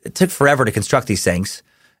took forever to construct these things.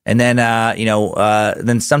 And then,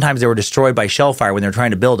 then sometimes they were destroyed by shell fire when they were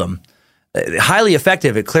trying to build them. Highly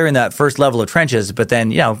effective at clearing that first level of trenches, but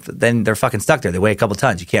then, then they're fucking stuck there. They weigh a couple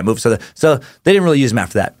tons. You can't move. So they didn't really use them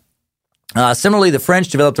after that. Similarly, the French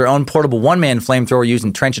developed their own portable one-man flamethrower used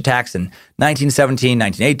in trench attacks in 1917,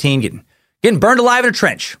 1918, getting burned alive in a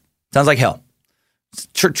trench. Sounds like hell.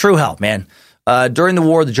 True hell, man. During the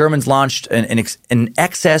war, the Germans launched an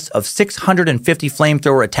excess of 650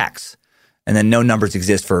 flamethrower attacks. And then no numbers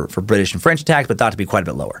exist for British and French attacks, but thought to be quite a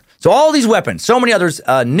bit lower. So all these weapons, so many others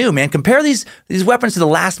new, man. Compare these weapons to the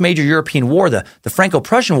last major European war, the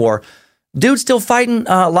Franco-Prussian War. Dudes still fighting,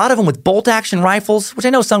 a lot of them with bolt-action rifles, which I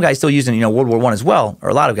know some guys still use in World War I as well, or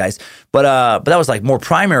a lot of guys. But that was like more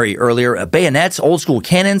primary earlier. Bayonets, old-school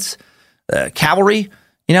cannons, cavalry,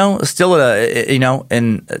 still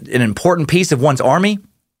an important piece of one's army.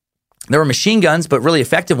 There were machine guns, but really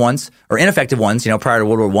effective ones, or ineffective ones, prior to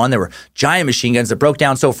World War I. There were giant machine guns that broke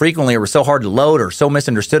down so frequently or were so hard to load or so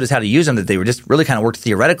misunderstood as how to use them that they were just really kind of worked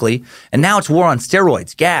theoretically. And now it's war on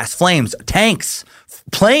steroids, gas, flames, tanks,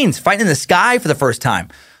 planes fighting in the sky for the first time,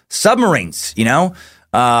 submarines,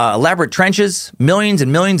 elaborate trenches, millions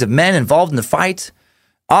and millions of men involved in the fight.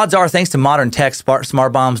 Odds are, thanks to modern tech,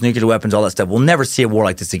 smart bombs, nuclear weapons, all that stuff, we'll never see a war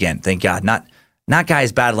like this again. Thank God. Not not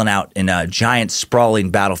guys battling out in giant,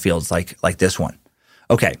 sprawling battlefields like this one.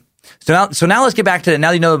 Okay, so now let's get back to, now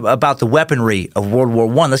that you know about the weaponry of World War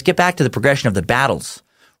I, let's get back to the progression of the battles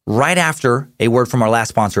right after a word from our last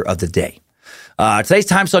sponsor of the day. Today's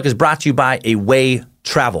Time Suck is brought to you by Away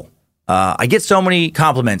Travel. I get so many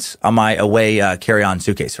compliments on my Away carry-on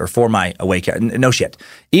suitcase, or for my Away no shit.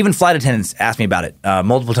 Even flight attendants ask me about it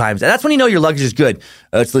multiple times. And that's when you know your luggage is good.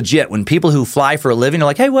 It's legit. When people who fly for a living are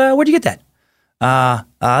like, hey, where'd you get that?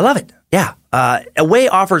 I love it. Yeah. Away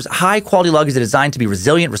offers high-quality luggage that is designed to be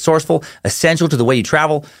resilient, resourceful, essential to the way you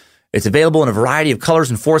travel. It's available in a variety of colors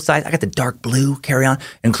and sizes. I got the dark blue carry-on,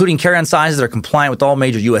 including carry-on sizes that are compliant with all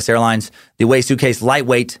major U.S. airlines. The Away suitcase,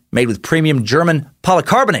 lightweight, made with premium German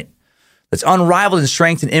polycarbonate. That's unrivaled in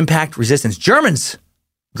strength and impact resistance. Germans,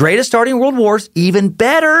 greatest starting world wars, even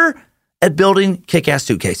better at building kick-ass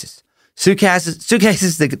suitcases.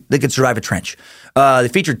 Suitcases that could survive a trench. They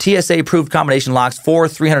feature TSA-approved combination locks, 4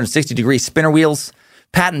 360-degree spinner wheels,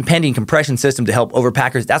 patent-pending compression system to help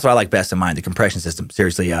overpackers. That's what I like best in mine, the compression system.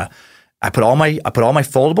 Seriously, I put all my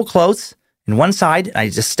foldable clothes in one side, and I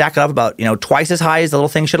just stack it up about twice as high as the little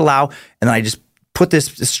thing should allow, and then I just put this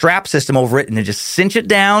strap system over it, and then just cinch it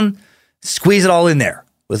down. Squeeze it all in there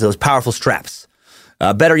with those powerful straps.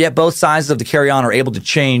 Better yet, both sizes of the carry-on are able to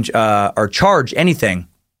change or charge anything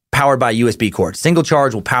powered by USB cord. Single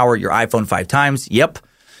charge will power your iPhone 5 times. Yep.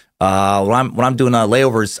 When I'm doing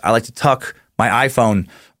layovers, I like to tuck my iPhone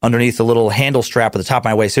underneath the little handle strap at the top of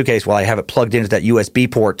my Away suitcase while I have it plugged into that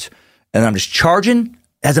USB port, and then I'm just charging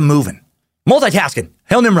as I'm moving. Multitasking.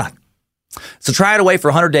 Hail Nimrod. So try it Away for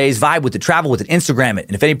 100 days. Vibe with it. Travel with it. Instagram it.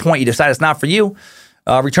 And if at any point you decide it's not for you,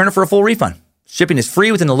 return it for a full refund. Shipping is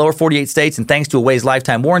free within the lower 48 states, and thanks to Away's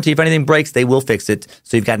lifetime warranty, if anything breaks, they will fix it,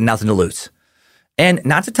 so you've got nothing to lose. And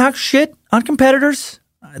not to talk shit on competitors,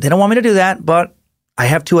 they don't want me to do that, but I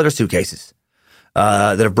have 2 other suitcases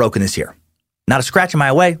that have broken this year. Not a scratch in my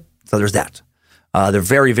Away, so there's that. They're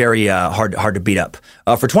very, very hard to beat up.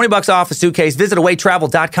 For $20 off a suitcase, visit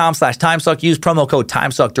awaytravel.com/timesuck. Use promo code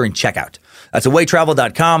timesuck during checkout. That's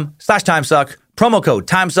awaytravel.com/timesuck. Promo code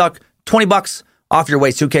timesuck. $20 off your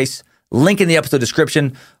Away suitcase. Link in the episode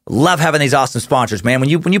description. Love having these awesome sponsors, man. When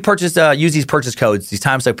you purchase, use these purchase codes, these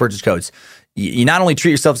Timesuck purchase codes, you not only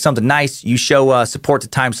treat yourself to something nice, you show support to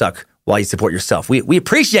Timesuck while you support yourself. We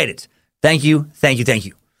appreciate it. Thank you, thank you, thank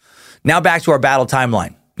you. Now back to our battle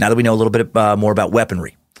timeline, now that we know a little bit more about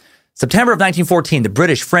weaponry. September of 1914, the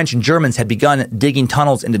British, French, and Germans had begun digging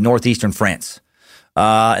tunnels into northeastern France.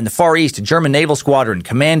 In the Far East, a German naval squadron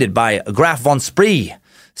commanded by Graf von Spee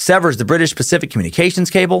severs the British Pacific communications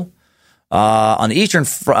cable. On the Eastern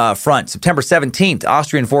Front, September 17th,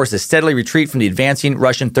 Austrian forces steadily retreat from the advancing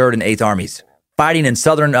Russian 3rd and 8th armies. Fighting in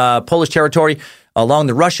southern Polish territory along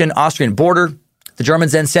the Russian-Austrian border, the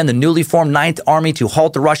Germans then send the newly formed 9th Army to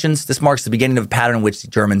halt the Russians. This marks the beginning of a pattern in which the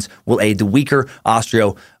Germans will aid the weaker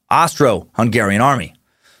Austro-Hungarian army.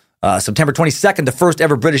 September 22nd, the first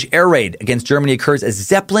ever British air raid against Germany occurs as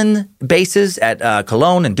Zeppelin bases at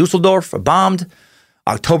Cologne and Dusseldorf are bombed.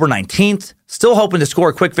 October 19th, still hoping to score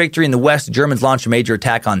a quick victory in the West, the Germans launch a major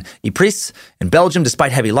attack on Ypres in Belgium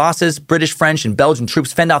despite heavy losses. British, French, and Belgian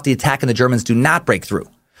troops fend off the attack and the Germans do not break through.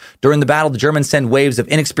 During the battle, the Germans send waves of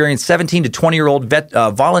inexperienced 17 to 20-year-old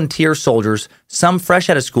volunteer soldiers, some fresh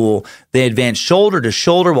out of school. They advance shoulder to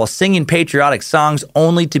shoulder while singing patriotic songs,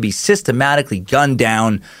 only to be systematically gunned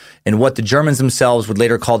down in what the Germans themselves would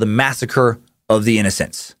later call the Massacre of the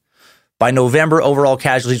Innocents. By November, overall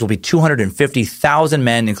casualties will be 250,000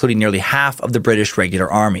 men, including nearly half of the British regular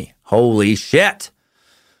army. Holy shit.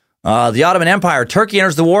 The Ottoman Empire. Turkey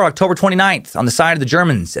enters the war October 29th on the side of the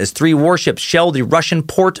Germans as 3 warships shell the Russian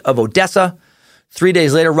port of Odessa. 3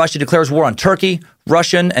 days later, Russia declares war on Turkey.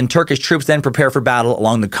 Russian and Turkish troops then prepare for battle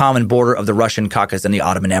along the common border of the Russian Caucasus and the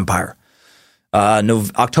Ottoman Empire.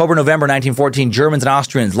 October, November 1914, Germans and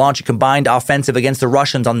Austrians launch a combined offensive against the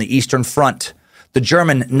Russians on the Eastern Front. The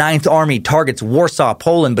German 9th Army targets Warsaw,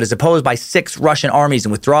 Poland, but is opposed by 6 Russian armies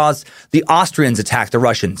and withdraws. The Austrians attack the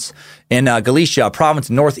Russians in Galicia, a province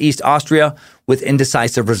in northeast Austria, with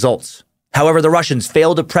indecisive results. However, the Russians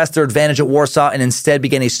failed to press their advantage at Warsaw and instead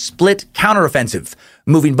began a split counteroffensive,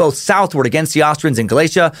 moving both southward against the Austrians in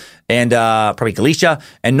Galicia and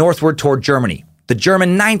northward toward Germany. The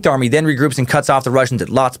German 9th Army then regroups and cuts off the Russians at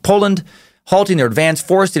Lodz, Poland, halting their advance,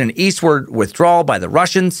 forced in an eastward withdrawal by the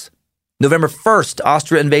Russians. November 1st,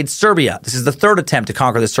 Austria invades Serbia. This is the 3rd attempt to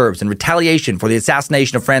conquer the Serbs in retaliation for the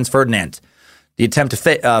assassination of Franz Ferdinand. The attempt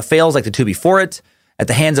fails like the 2 before it, at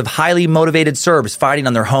the hands of highly motivated Serbs fighting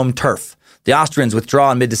on their home turf. The Austrians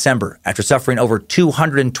withdraw in mid-December after suffering over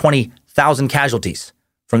 220,000 casualties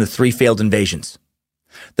from the 3 failed invasions.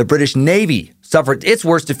 The British Navy suffered its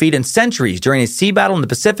worst defeat in centuries during a sea battle in the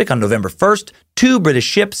Pacific on November 1st. 2 British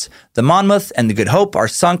ships, the Monmouth and the Good Hope, are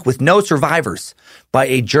sunk with no survivors by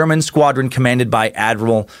a German squadron commanded by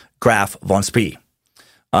Admiral Graf von Spee.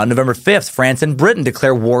 On November 5th, France and Britain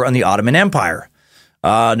declare war on the Ottoman Empire.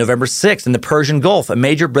 November 6th, in the Persian Gulf, a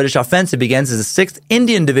major British offensive begins as the 6th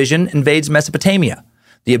Indian Division invades Mesopotamia.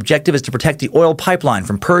 The objective is to protect the oil pipeline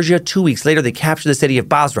from Persia. 2 weeks later, they capture the city of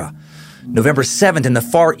Basra. November 7th, in the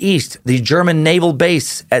Far East, the German naval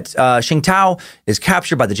base at Tsingtao is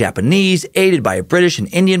captured by the Japanese, aided by a British and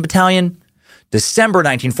Indian battalion. December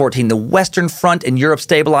 1914, the Western Front in Europe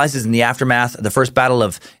stabilizes in the aftermath of the First Battle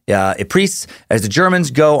of Ypres as the Germans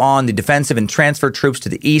go on the defensive and transfer troops to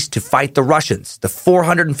the east to fight the Russians. The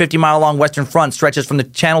 450-mile-long Western Front stretches from the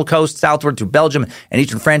Channel Coast southward to Belgium and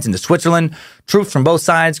eastern France into Switzerland. Troops from both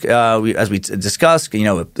sides, as we discussed,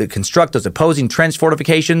 construct those opposing trench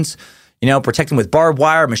fortifications, protecting with barbed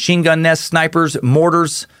wire, machine gun nests, snipers,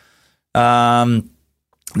 mortars.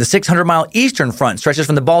 The 600-mile Eastern Front stretches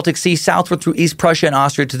from the Baltic Sea southward through East Prussia and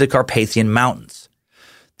Austria to the Carpathian Mountains.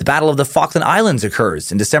 The Battle of the Falkland Islands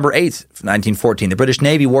occurs in December 8th, 1914. The British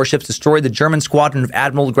Navy warships destroyed the German squadron of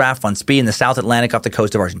Admiral Graf von Spee in the South Atlantic off the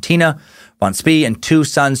coast of Argentina. Von Spee and 2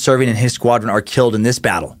 sons serving in his squadron are killed in this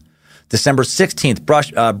battle. December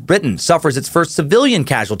 16th, Britain suffers its first civilian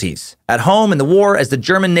casualties at home in the war as the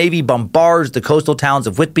German Navy bombards the coastal towns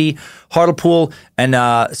of Whitby, Hartlepool,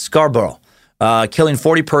 and Scarborough. Killing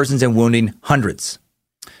 40 persons and wounding hundreds.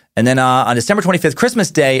 And then on December 25th,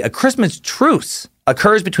 Christmas Day, a Christmas truce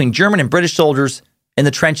occurs between German and British soldiers in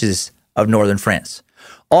the trenches of northern France.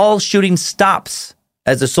 All shooting stops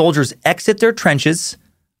as the soldiers exit their trenches,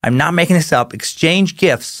 I'm not making this up, exchange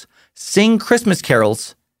gifts, sing Christmas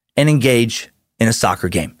carols, and engage in a soccer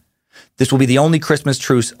game. This will be the only Christmas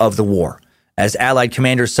truce of the war, as Allied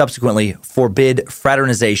commanders subsequently forbid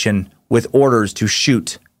fraternization with orders to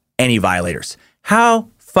shoot any violators. How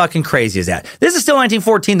fucking crazy is that? This is still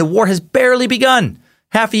 1914. The war has barely begun.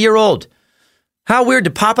 Half a year old. How weird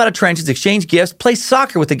to pop out of trenches, exchange gifts, play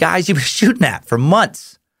soccer with the guys you've been shooting at for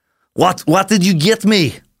months. What did you get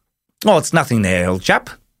me? Oh, it's nothing there, old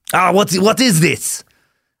chap. What is this?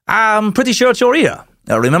 I'm pretty sure it's your ear.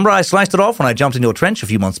 Remember I sliced it off when I jumped into a trench a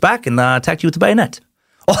few months back and attacked you with the bayonet.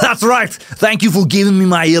 Oh, that's right. Thank you for giving me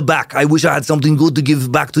my ear back. I wish I had something good to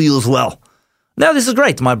give back to you as well. No, this is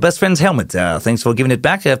great. My best friend's helmet. Thanks for giving it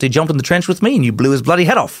back after you jumped in the trench with me and you blew his bloody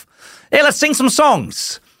head off. Hey, let's sing some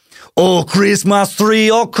songs. Oh, Christmas tree,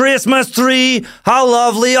 how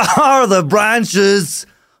lovely are the branches.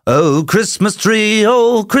 Oh, Christmas tree,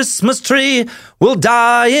 we'll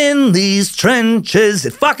die in these trenches.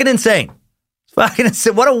 It's fucking insane.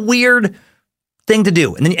 What a weird thing to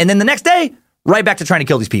do. And then the next day, right back to trying to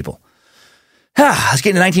kill these people. Let's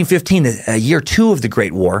get into 1915, year 2 of the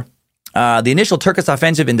Great War. The initial Turkish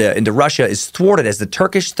offensive into Russia is thwarted as the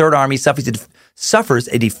Turkish Third Army suffers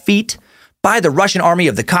a defeat by the Russian army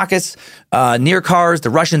of the Caucasus. Near Kars, the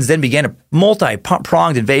Russians then began a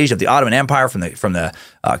multi-pronged invasion of the Ottoman Empire from the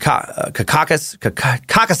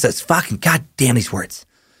Caucasus. Fucking goddamn these words.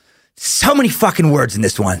 So many fucking words in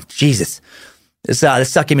this one. Jesus. This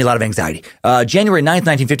stuff gave me a lot of anxiety. January 9th,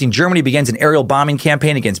 1915, Germany begins an aerial bombing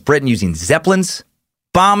campaign against Britain using Zeppelins.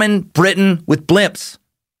 Bombing Britain with blimps.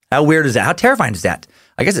 How weird is that? How terrifying is that?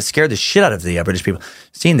 I guess it scared the shit out of the British people.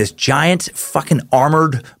 Seeing this giant fucking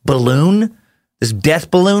armored balloon, this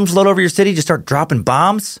death balloon float over your city, just start dropping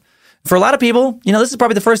bombs. For a lot of people, this is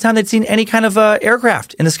probably the first time they'd seen any kind of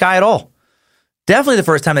aircraft in the sky at all. Definitely the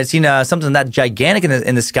first time they'd seen something that gigantic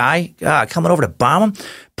in the sky coming over to bomb them.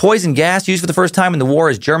 Poison gas used for the first time in the war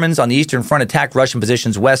as Germans on the Eastern Front attacked Russian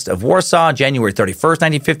positions west of Warsaw, January 31st,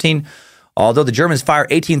 1915. Although the Germans fire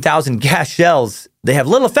 18,000 gas shells, they have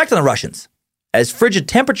little effect on the Russians, as frigid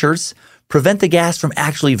temperatures prevent the gas from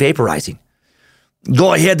actually vaporizing.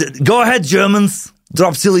 Go ahead, Germans.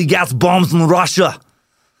 Drop silly gas bombs on Russia.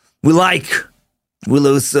 We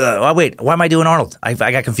lose. Wait, why am I doing Arnold? I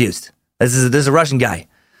got confused. This is a Russian guy.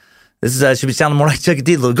 This should be sounding more like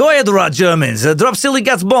Chikatilo. Go ahead, Germans. Drop silly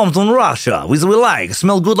gas bombs on Russia. We like.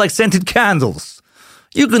 Smell good like scented candles.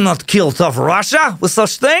 You cannot kill tough Russia with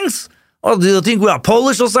such things. Or do you think we are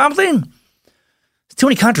Polish or something? Too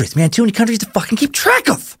many countries, man. Too many countries to fucking keep track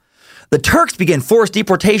of. The Turks began forced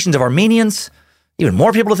deportations of Armenians. Even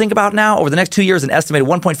more people to think about now. Over the next 2 years, an estimated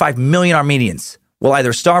 1.5 million Armenians will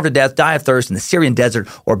either starve to death, die of thirst in the Syrian desert,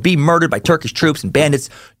 or be murdered by Turkish troops and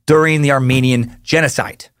bandits during the Armenian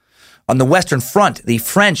genocide. On the Western Front, the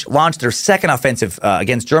French launched their second offensive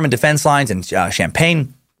against German defense lines in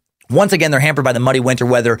Champagne. Once again, they're hampered by the muddy winter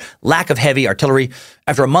weather, lack of heavy artillery.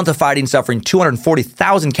 After a month of fighting, suffering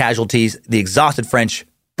 240,000 casualties, the exhausted French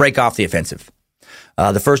break off the offensive.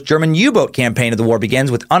 The first German U-boat campaign of the war begins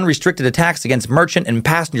with unrestricted attacks against merchant and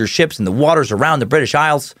passenger ships in the waters around the British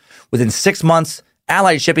Isles. Within 6 months,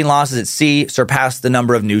 Allied shipping losses at sea surpassed the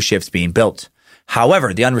number of new ships being built.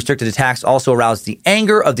 However, the unrestricted attacks also aroused the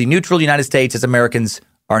anger of the neutral United States as Americans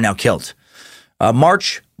are now killed.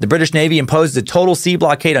 March, the British Navy imposed a total sea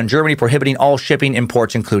blockade on Germany, prohibiting all shipping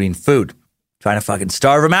imports, including food. Trying to fucking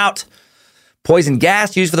starve them out. Poison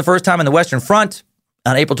gas used for the first time in the Western Front.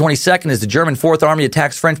 On April 22nd, as the German Fourth Army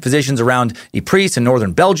attacks French positions around Ypres in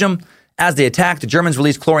northern Belgium. As they attacked, the Germans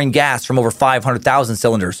released chlorine gas from over 500,000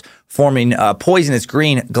 cylinders, forming poisonous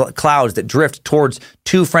green clouds that drift towards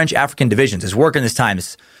 2 French African divisions. It's working this time.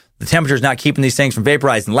 The temperature is not keeping these things from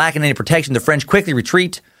vaporizing. Lacking any protection, the French quickly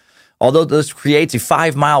retreat. Although this creates a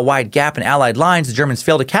 5-mile wide gap in Allied lines, the Germans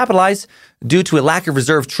fail to capitalize due to a lack of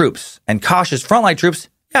reserve troops and cautious frontline troops,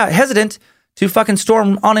 hesitant to fucking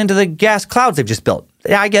storm on into the gas clouds they've just built.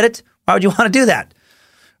 Yeah, I get it. Why would you want to do that?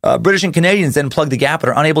 British and Canadians then plug the gap but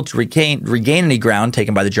are unable to regain any ground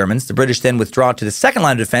taken by the Germans. The British then withdraw to the second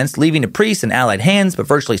line of defense, leaving Ypres in Allied hands, but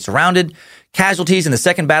virtually surrounded. Casualties in the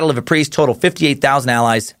Second Battle of Ypres total 58,000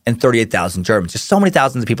 Allies and 38,000 Germans. Just so many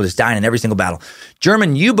thousands of people just dying in every single battle.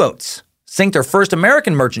 German U-boats sink their first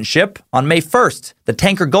American merchant ship on May 1st, the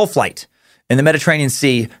tanker Gulflight, in the Mediterranean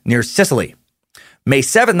Sea near Sicily. May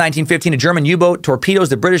 7th, 1915, a German U-boat torpedoes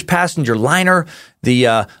the British passenger liner,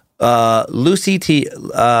 the Lusitania.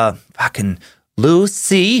 I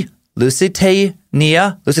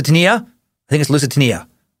think it's Lusitania.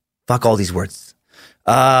 Fuck all these words.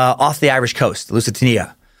 Off the Irish coast,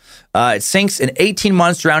 Lusitania. It sinks in 18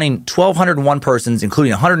 months, drowning 1,201 persons,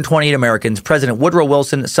 including 128 Americans. President Woodrow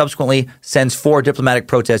Wilson subsequently sends 4 diplomatic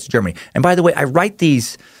protests to Germany. And by the way, I write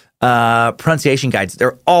these pronunciation guides.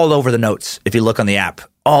 They're all over the notes if you look on the app.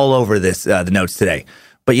 All over this the notes today.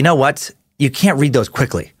 But you know what? You can't read those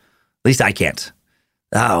quickly. At least I can't.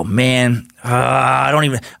 Oh man, I don't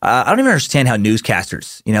even understand how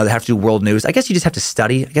newscasters, they have to do world news. I guess you just have to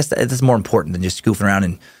study. I guess that's more important than just goofing around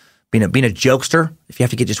and being a jokester. If you have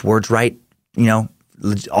to get just words right,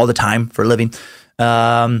 all the time for a living.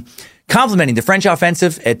 Complementing the French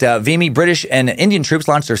offensive at Vimy, British and Indian troops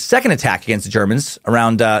launched their second attack against the Germans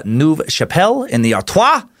around Neuve-Chapelle in the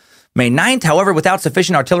Artois. May 9th, however, without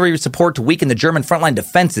sufficient artillery support to weaken the German frontline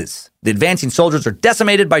defenses. The advancing soldiers are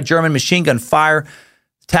decimated by German machine gun fire.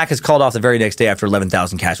 The attack is called off the very next day after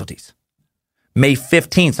 11,000 casualties. May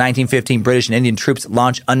 15th, 1915, British and Indian troops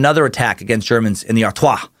launch another attack against Germans in the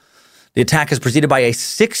Artois. The attack is preceded by a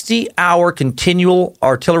 60-hour continual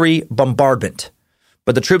artillery bombardment.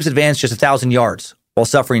 But the troops advanced just 1,000 yards while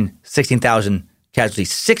suffering 16,000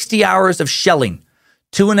 casualties. 60 hours of shelling.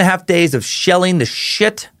 2.5 days of shelling the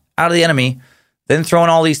shit out of the enemy, then throwing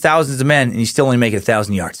all these thousands of men, and you still only make it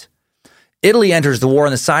 1,000 yards. Italy enters the war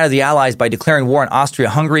on the side of the Allies by declaring war on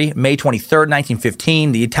Austria-Hungary. May 23rd,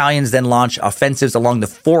 1915, the Italians then launch offensives along the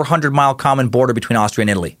 400-mile common border between Austria and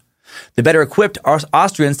Italy. The better-equipped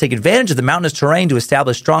Austrians take advantage of the mountainous terrain to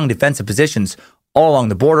establish strong defensive positions all along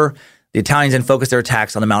the border. The Italians then focus their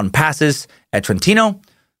attacks on the mountain passes at Trentino.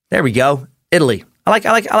 There we go, Italy. I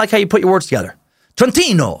like how you put your words together.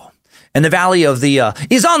 Trentino. And the valley of the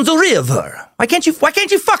Isonzo River. Why can't you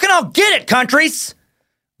fucking all get it, countries?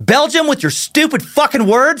 Belgium with your stupid fucking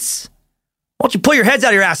words? Why don't you pull your heads out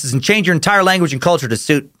of your asses and change your entire language and culture to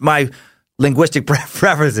suit my linguistic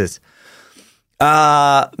preferences?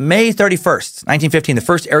 May 31st, 1915, the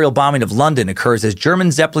first aerial bombing of London occurs as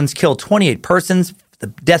German Zeppelins kill 28 persons. The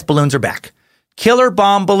death balloons are back. Killer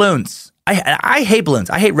bomb balloons. I hate balloons.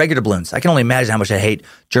 I hate regular balloons. I can only imagine how much I hate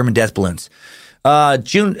German death balloons.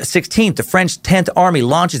 June 16th, the French 10th Army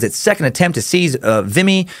launches its second attempt to seize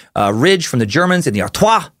Vimy Ridge from the Germans in the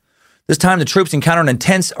Artois. This time, the troops encounter an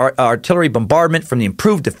intense artillery bombardment from the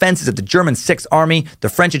improved defenses of the German 6th Army. The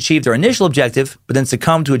French achieve their initial objective, but then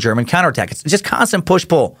succumb to a German counterattack. It's just constant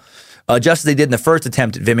push-pull, just as they did in the first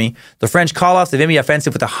attempt at Vimy. The French call off the Vimy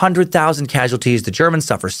offensive with 100,000 casualties. The Germans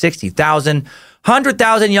suffer 60,000.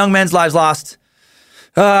 100,000 young men's lives lost.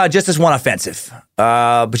 Just as one offensive.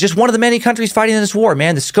 But just one of the many countries fighting in this war,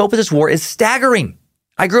 man. The scope of this war is staggering.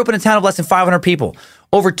 I grew up in a town of less than 500 people.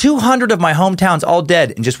 Over 200 of my hometowns all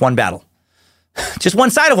dead in just one battle. Just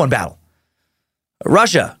one side of one battle.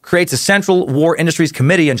 Russia creates a Central War Industries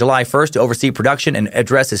Committee on July 1st to oversee production and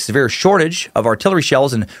address a severe shortage of artillery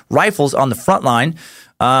shells and rifles on the front line.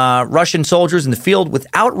 Russian soldiers in the field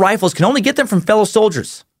without rifles can only get them from fellow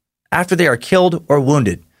soldiers after they are killed or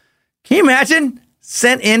wounded. Can you imagine?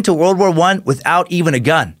 Sent into World War I without even a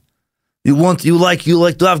gun. You like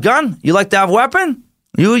to have gun? You like to have weapon?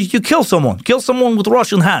 You kill someone. Kill someone with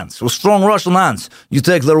Russian hands, with strong Russian hands. You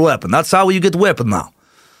take their weapon. That's how you get weapon now.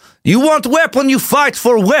 You want weapon, you fight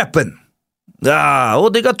for weapon. They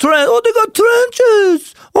got trenches.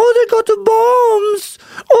 They got the bombs.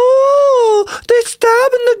 They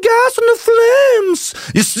stab in the gas and the flames.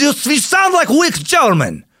 You sound like weak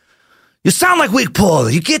German. You sound like weak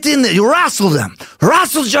Paul. You get in there, you wrestle them.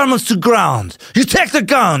 Wrestle Germans to ground. You take the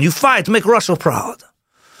gun, you fight, make Russia proud.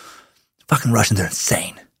 Fucking Russians are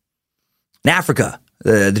insane. In Africa,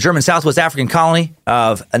 the German Southwest African colony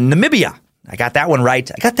of Namibia. I got that one right.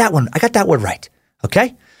 I got that word right.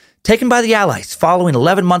 Okay? Taken by the Allies following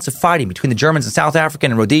 11 months of fighting between the Germans and South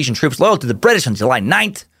African and Rhodesian troops loyal to the British on July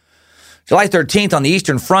 9th. July 13th on the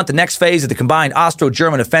Eastern Front, the next phase of the combined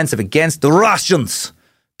Austro-German offensive against the Russians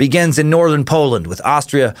begins in northern Poland with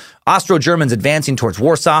Austro-Germans advancing towards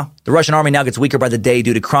Warsaw. The Russian army now gets weaker by the day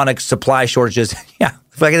due to chronic supply shortages. Yeah,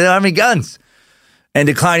 fucking they don't have any guns. And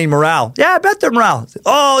declining morale. Yeah, I bet their morale.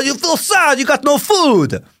 Oh, you feel sad. You got no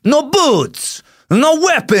food, no boots, no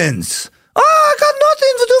weapons. I got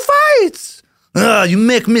nothing to do fights. You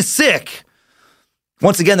make me sick.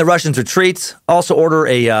 Once again, the Russians retreat. Also order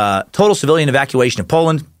a total civilian evacuation of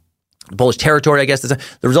Poland. Polish territory, I guess. That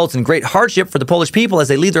results in great hardship for the Polish people as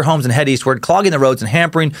they leave their homes and head eastward, clogging the roads and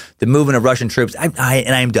hampering the movement of Russian troops. I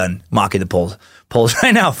am done mocking the Poles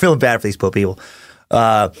right now. Feeling bad for these poor people.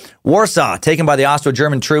 Warsaw, taken by the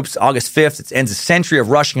Austro-German troops August 5th. It ends a century of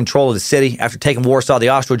Russian control of the city. After taking Warsaw, the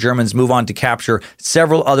Austro-Germans move on to capture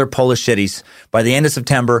several other Polish cities. By the end of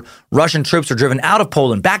September, Russian troops are driven out of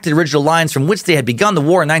Poland, back to the original lines from which they had begun the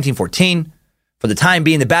war in 1914. For the time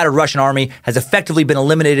being, the battered Russian army has effectively been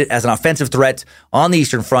eliminated as an offensive threat on the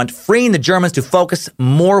Eastern Front, freeing the Germans to focus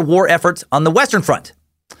more war efforts on the Western Front.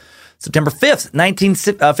 September 5th,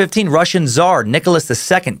 1915, Russian Tsar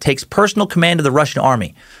Nicholas II takes personal command of the Russian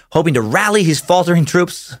army, hoping to rally his faltering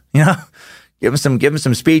troops, give him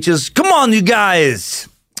some speeches. Come on, you guys.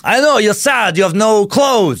 I know you're sad. You have no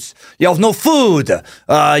clothes. You have no food.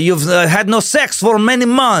 You've had no sex for many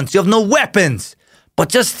months. You have no weapons. But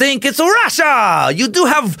just think, it's Russia. You do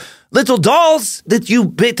have little dolls that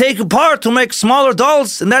you take apart to make smaller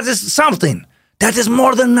dolls, and that is something. That is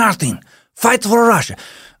more than nothing. Fight for Russia.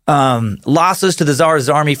 Losses to the Tsar's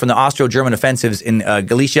army from the Austro-German offensives in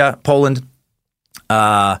Galicia, Poland,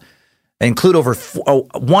 include over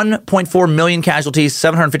 1.4 million casualties,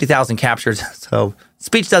 750,000 captured. So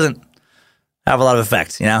speech doesn't have a lot of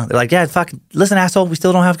effect, They're like, yeah, fuck, listen, asshole, we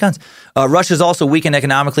still don't have guns. Russia's also weakened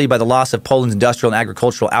economically by the loss of Poland's industrial and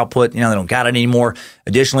agricultural output. They don't got it anymore.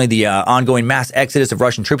 Additionally, the ongoing mass exodus of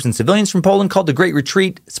Russian troops and civilians from Poland, called the Great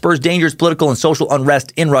Retreat, spurs dangerous political and social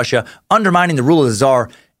unrest in Russia, undermining the rule of the Tsar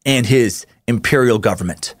and his imperial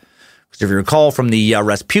government. Because if you recall from the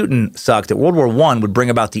Rasputin suck that World War I would bring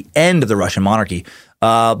about the end of the Russian monarchy,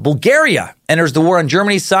 Bulgaria enters the war on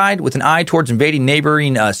Germany's side with an eye towards invading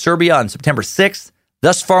neighboring Serbia on September 6th.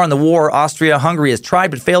 Thus far in the war, Austria-Hungary has tried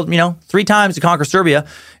but failed, 3 times to conquer Serbia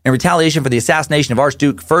in retaliation for the assassination of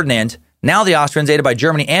Archduke Ferdinand. Now the Austrians, aided by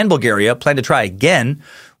Germany and Bulgaria, plan to try again.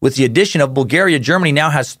 With the addition of Bulgaria, Germany now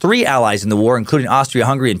has 3 allies in the war, including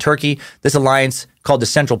Austria-Hungary and Turkey. This alliance, called the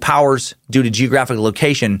Central Powers, due to geographical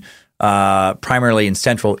location, primarily in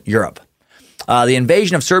Central Europe. The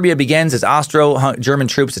invasion of Serbia begins as Austro-German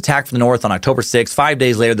troops attack from the north on October 6th. 5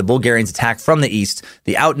 days later, the Bulgarians attack from the east.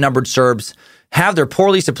 The outnumbered Serbs have their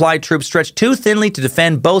poorly supplied troops stretched too thinly to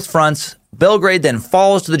defend both fronts. Belgrade then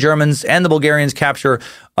falls to the Germans, and the Bulgarians capture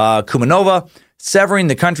Kumanova, severing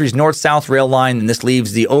the country's north-south rail line, and this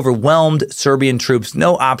leaves the overwhelmed Serbian troops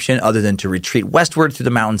no option other than to retreat westward through the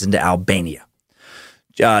mountains into Albania.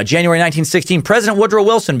 January 1916, President Woodrow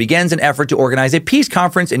Wilson begins an effort to organize a peace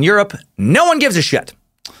conference in Europe. No one gives a shit.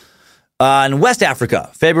 In West Africa,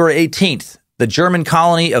 February 18th, the German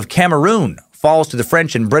colony of Cameroon falls to the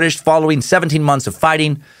French and British following 17 months of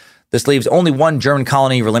fighting. This leaves only one German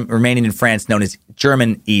colony remaining in France, known as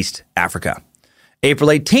German East Africa. April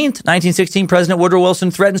 18th, 1916, President Woodrow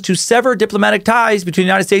Wilson threatens to sever diplomatic ties between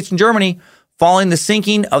the United States and Germany following the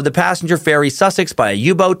sinking of the passenger ferry Sussex by a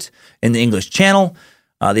U-boat in the English Channel.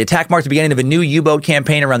 The attack marked the beginning of a new U-boat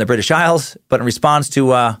campaign around the British Isles, but in response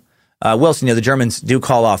to Wilson, the Germans do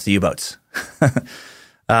call off the U-boats.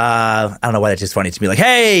 I don't know why that's just funny to me. Like,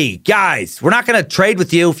 hey, guys, we're not going to trade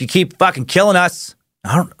with you if you keep fucking killing us.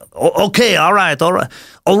 Okay, all right.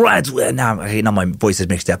 Now my voice is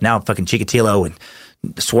mixed up. Now I'm fucking Chikatilo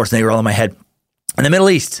and Schwarzenegger all in my head. In the Middle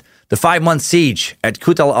East, the 5-month siege at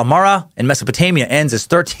Kut al-Amara in Mesopotamia ends as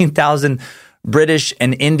 13,000 British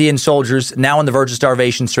and Indian soldiers, now on the verge of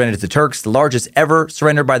starvation, surrendered to the Turks. The largest ever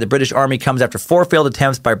surrender by the British Army comes after 4 failed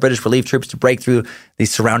attempts by British relief troops to break through the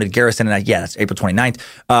surrounded garrison. And that's April 29th.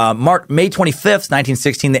 May 25th,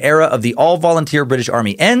 1916, the era of the all-volunteer British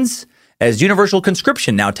Army ends as universal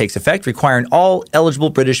conscription now takes effect, requiring all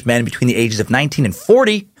eligible British men between the ages of 19 and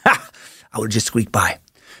 40. I would just squeak by.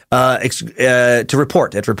 To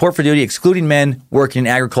report for duty, excluding men working in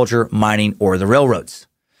agriculture, mining, or the railroads.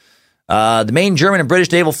 The main German and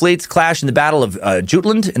British naval fleets clashed in the Battle of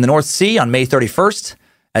Jutland in the North Sea on May 31st,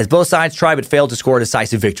 as both sides tried but failed to score a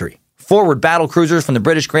decisive victory. Forward battle cruisers from the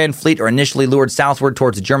British Grand Fleet are initially lured southward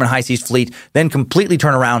towards the German High Seas Fleet, then completely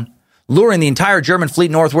turn around, luring the entire German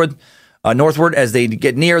fleet northward. As they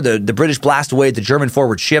get near, the British blast away the German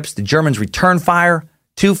forward ships. The Germans return fire.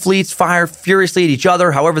 2 fleets fire furiously at each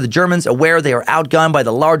other. However, the Germans, aware they are outgunned by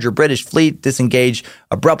the larger British fleet, disengage,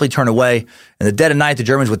 abruptly turn away. In the dead of night, the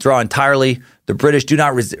Germans withdraw entirely. The British do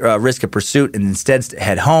not risk a pursuit and instead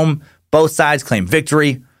head home. Both sides claim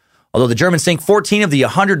victory. Although the Germans sink 14 of the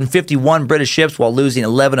 151 British ships while losing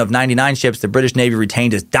 11 of 99 ships, the British Navy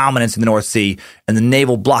retained its dominance in the North Sea, and the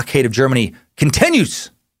naval blockade of Germany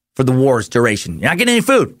continues for the war's duration. You're not getting any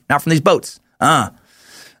food, not from these boats.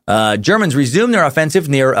 Germans resumed their offensive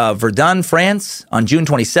near Verdun, France on June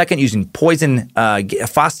 22nd using poison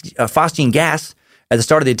phosgene gas. At the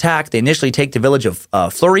start of the attack, they initially take the village of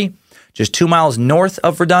Fleury, just 2 miles north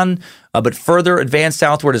of Verdun, but further advanced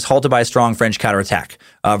southward is halted by a strong French counterattack.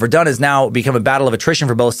 Verdun has now become a battle of attrition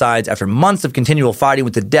for both sides after months of continual fighting,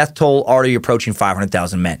 with the death toll already approaching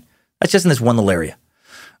 500,000 men. That's just in this one little area.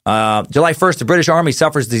 July 1st, the British Army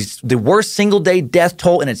suffers the worst single-day death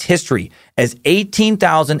toll in its history, as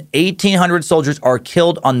 1,800 soldiers are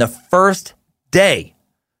killed on the first day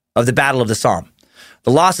of the Battle of the Somme. The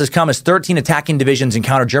losses come as 13 attacking divisions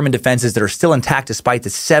encounter German defenses that are still intact despite the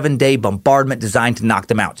 7-day bombardment designed to knock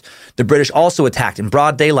them out. The British also attacked in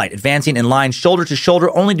broad daylight, advancing in line shoulder to shoulder,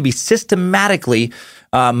 only to be systematically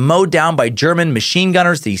mowed down by German machine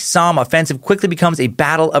gunners. The Somme offensive quickly becomes a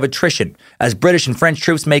battle of attrition as British and French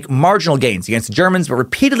troops make marginal gains against the Germans, but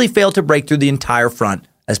repeatedly fail to break through the entire front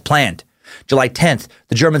as planned. July 10th,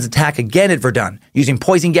 the Germans attack again at Verdun using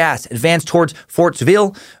poison gas, advance towards Fort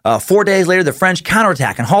Seville. 4 days later, the French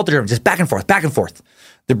counterattack and halt the Germans, just back and forth.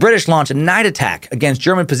 The British launch a night attack against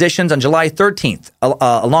German positions on July 13th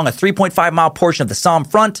along a 3.5-mile portion of the Somme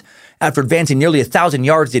front. After advancing nearly 1,000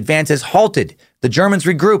 yards, the advances halted. The Germans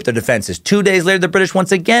regrouped their defenses. 2 days later, the British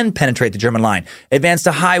once again penetrate the German line, advance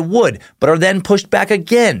to High Wood, but are then pushed back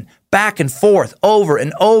again. Back and forth, over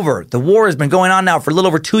and over. The war has been going on now for a little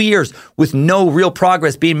over 2 years with no real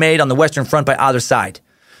progress being made on the Western Front by either side.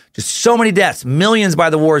 Just so many deaths, millions by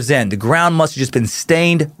the war's end. The ground must have just been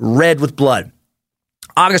stained red with blood.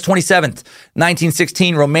 August 27th,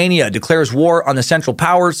 1916, Romania declares war on the Central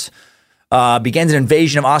Powers, begins an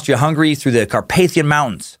invasion of Austria-Hungary through the Carpathian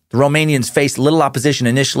Mountains. The Romanians faced little opposition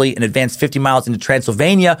initially and advanced 50 miles into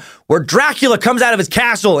Transylvania, where Dracula comes out of his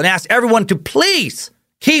castle and asks everyone to please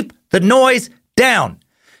keep the noise down.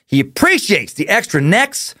 He appreciates the extra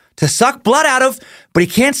necks to suck blood out of, but he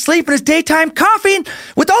can't sleep in his daytime coughing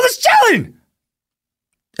with all this chilling.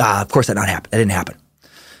 Of course, that didn't happen.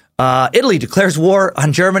 Italy declares war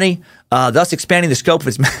on Germany, thus expanding the scope of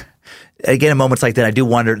its... Again, in moments like that, I do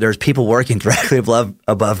wonder, there's people working directly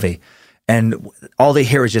above me, and all they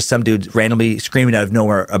hear is just some dude randomly screaming out of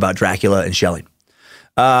nowhere about Dracula and shelling.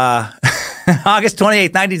 August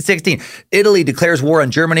 28th, 1916, Italy declares war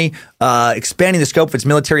on Germany, expanding the scope of its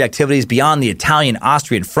military activities beyond the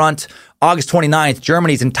Italian-Austrian front. August 29th,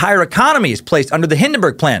 Germany's entire economy is placed under the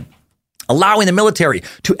Hindenburg Plan, allowing the military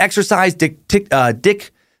to exercise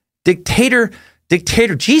dictator,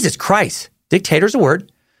 Jesus Christ, dictator's a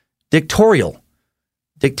word, dictatorial.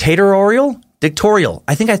 I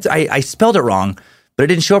think I spelled it wrong, but it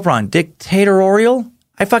didn't show up wrong. Dictatorial?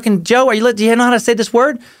 Joe, do you know how to say this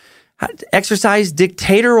word? Exercise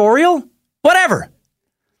dictatorial? Whatever.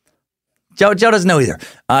 Joe doesn't know either.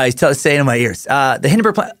 He's saying in my ears. The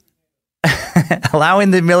Hindenburg Plan,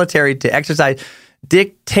 allowing the military to exercise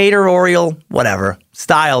dictatorial, whatever,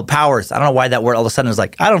 style, powers. I don't know why that word all of a sudden is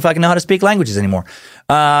like, I don't fucking know how to speak languages anymore.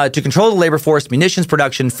 To control the labor force, munitions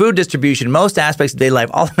production, food distribution, most aspects of daily life.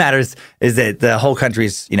 All that matters is that the whole country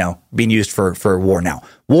is, being used for war now.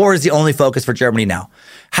 War is the only focus for Germany now.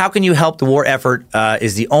 How can you help the war effort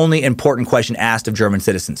is the only important question asked of German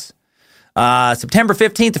citizens. September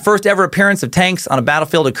 15th, the first ever appearance of tanks on a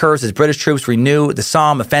battlefield occurs as British troops renew the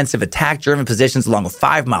Somme offensive, attack German positions along a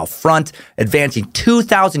 5-mile front, advancing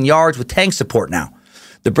 2,000 yards with tank support now.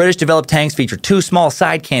 The British developed tanks feature 2 small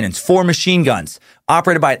side cannons, 4 machine guns,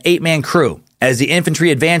 operated by an 8-man crew. As the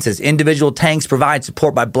infantry advances, individual tanks provide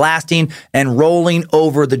support by blasting and rolling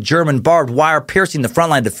over the German barbed wire, piercing the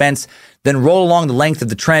front line defense, then roll along the length of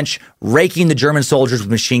the trench, raking the German soldiers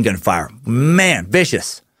with machine gun fire. Man,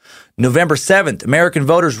 vicious. November 7th, American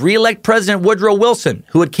voters re-elect President Woodrow Wilson,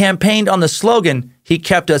 who had campaigned on the slogan, "He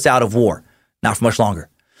kept us out of war." Not for much longer.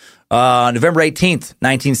 November 18th,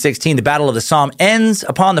 1916, the Battle of the Somme ends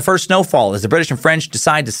upon the first snowfall as the British and French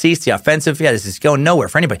decide to cease the offensive. Yeah, this is going nowhere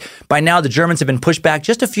for anybody. By now, the Germans have been pushed back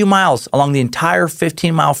just a few miles along the entire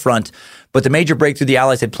 15-mile front, but the major breakthrough the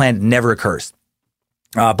Allies had planned never occurs.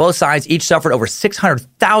 Both sides each suffered over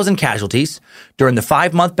 600,000 casualties during the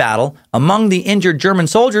 5-month battle. Among the injured German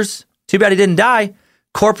soldiers, too bad he didn't die,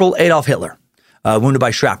 Corporal Adolf Hitler, wounded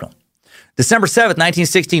by shrapnel. December 7th,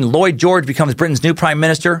 1916, Lloyd George becomes Britain's new prime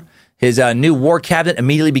minister. His new war cabinet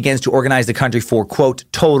immediately begins to organize the country for, quote,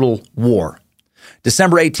 total war.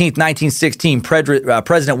 December 18th, 1916,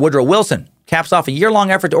 President Woodrow Wilson caps off a year-long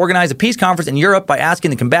effort to organize a peace conference in Europe by asking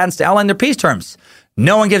the combatants to outline their peace terms.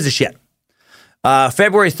 No one gives a shit.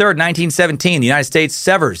 February 3rd, 1917, the United States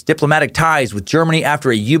severs diplomatic ties with Germany after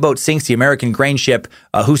a U-boat sinks the American grain ship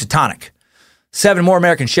Housatonic. 7 more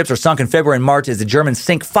American ships are sunk in February and March as the Germans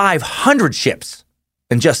sink 500 ships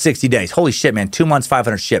in just 60 days. Holy shit, man. 2 months,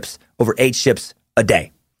 500 ships. Over 8 ships a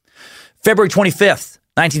day. February 25th,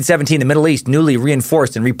 1917, the Middle East, newly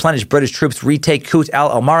reinforced and replenished British troops retake Kut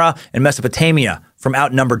al-Amara in Mesopotamia from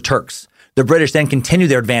outnumbered Turks. The British then continue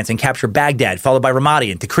their advance and capture Baghdad, followed by Ramadi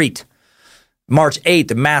and Tikrit. March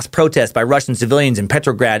 8th, a mass protest by Russian civilians in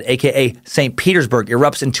Petrograd, a.k.a. St. Petersburg,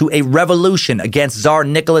 erupts into a revolution against Tsar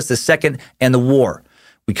Nicholas II and the war.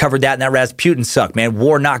 We covered that in that Rasputin suck, man.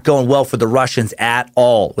 War not going well for the Russians at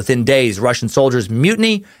all. Within days, Russian soldiers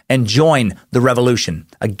mutiny and join the revolution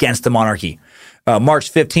against the monarchy.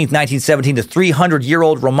 March 15th, 1917, the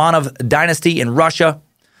 300-year-old Romanov dynasty in Russia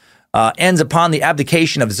ends upon the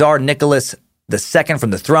abdication of Tsar Nicholas II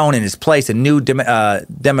from the throne. In his place, a new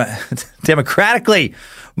democratically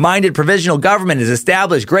minded provisional government is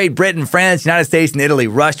established. Great Britain, France, United States, and Italy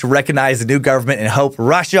rush to recognize the new government and hope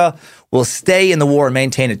Russia will stay in the war and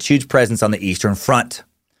maintain its huge presence on the Eastern Front.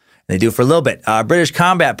 And they do for a little bit. British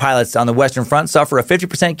combat pilots on the Western Front suffer a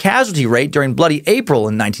 50% casualty rate during Bloody April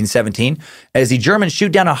in 1917 as the Germans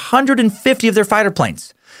shoot down 150 of their fighter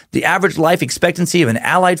planes. The average life expectancy of an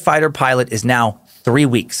Allied fighter pilot is now 3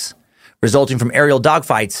 weeks, resulting from aerial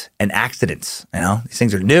dogfights and accidents. You know, these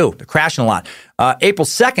things are new. They're crashing a lot. April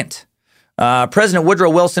 2nd, President Woodrow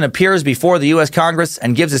Wilson appears before the U.S. Congress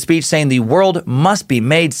and gives a speech saying the world must be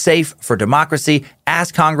made safe for democracy.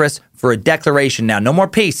 Asks Congress for a declaration now. No more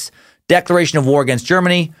peace. Declaration of war against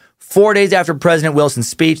Germany. 4 days after President Wilson's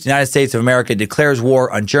speech, the United States of America declares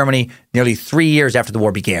war on Germany nearly 3 years after the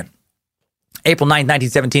war began. April 9,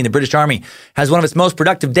 1917, the British Army has one of its most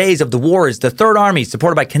productive days of the war as the Third Army,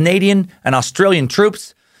 supported by Canadian and Australian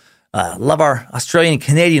troops. Love our Australian and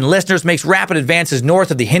Canadian listeners, makes rapid advances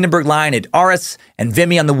north of the Hindenburg Line at Arras and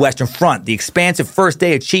Vimy on the Western Front. The expansive first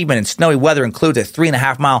day achievement in snowy weather includes a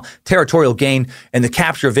 3.5-mile territorial gain and the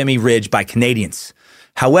capture of Vimy Ridge by Canadians.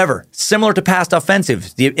 However, similar to past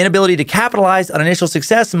offensives, the inability to capitalize on initial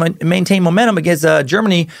success and maintain momentum gives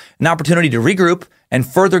Germany an opportunity to regroup, and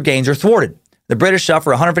further gains are thwarted. The British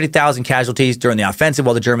suffer 150,000 casualties during the offensive,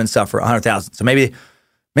 while the Germans suffer 100,000. So maybe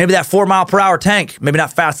that 4-mile-per-hour tank, maybe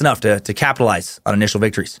not fast enough to capitalize on initial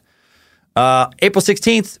victories. April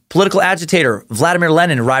 16th, political agitator Vladimir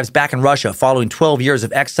Lenin arrives back in Russia following 12 years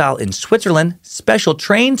of exile in Switzerland. Special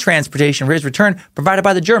train transportation for his return provided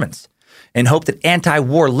by the Germans, in hope that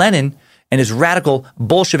anti-war Lenin and his radical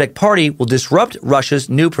Bolshevik party will disrupt Russia's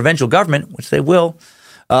new provincial government, which they will.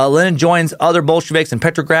 Lenin joins other Bolsheviks in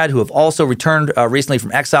Petrograd who have also returned recently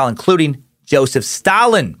from exile, including Joseph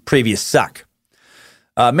Stalin, previous suck.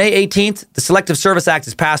 May 18th, the Selective Service Act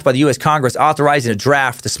is passed by the U.S. Congress, authorizing a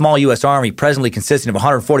draft. The small U.S. Army, presently consisting of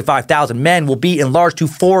 145,000 men, will be enlarged to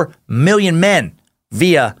 4 million men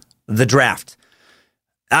via the draft.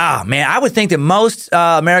 Man, I would think that most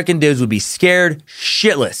American dudes would be scared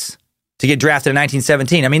shitless to get drafted in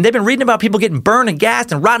 1917. I mean, they've been reading about people getting burned and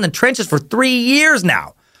gassed and rotting in trenches for 3 years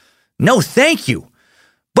now. No, thank you.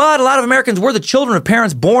 But a lot of Americans were the children of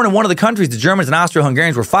parents born in one of the countries the Germans and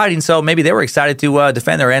Austro-Hungarians were fighting, so maybe they were excited to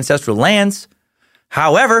defend their ancestral lands.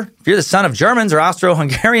 However, if you're the son of Germans or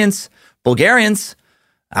Austro-Hungarians, Bulgarians,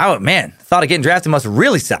 thought of getting drafted must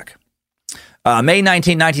really suck. May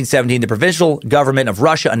 19, 1917, the provincial government of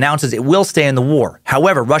Russia announces it will stay in the war.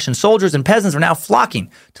 However, Russian soldiers and peasants are now flocking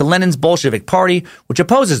to Lenin's Bolshevik party, which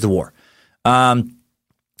opposes the war and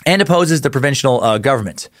opposes the provincial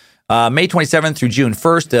government. May 27th through June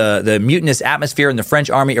 1st, the mutinous atmosphere in the French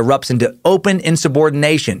army erupts into open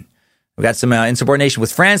insubordination. We've got some insubordination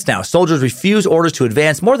with France now. Soldiers refuse orders to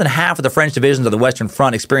advance. More than half of the French divisions of the Western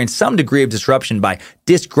Front experienced some degree of disruption by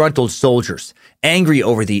disgruntled soldiers, angry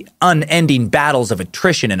over the unending battles of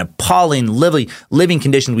attrition and appalling living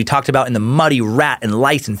conditions we talked about in the muddy, rat and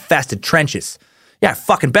lice-infested trenches. Yeah, I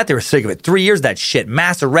fucking bet they were sick of it. 3 years of that shit.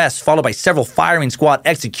 Mass arrests followed by several firing squad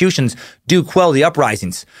executions do quell the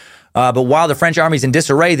uprisings. But while the French army is in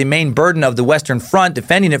disarray, the main burden of the Western Front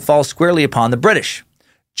defending it falls squarely upon the British.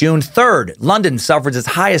 June 3rd, London suffers its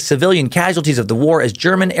highest civilian casualties of the war as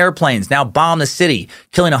German airplanes now bomb the city,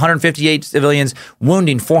 killing 158 civilians,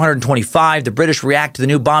 wounding 425. The British react to the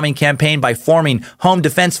new bombing campaign by forming home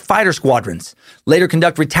defense fighter squadrons, later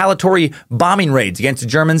conduct retaliatory bombing raids against the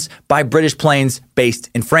Germans by British planes based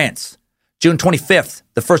in France. June 25th,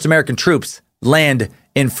 the first American troops land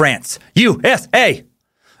in France. USA!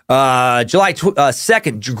 July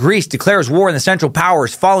 2nd, Greece declares war in the Central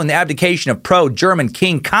Powers following the abdication of pro-German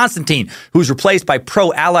King Constantine, who was replaced by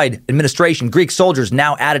pro-Allied administration. Greek soldiers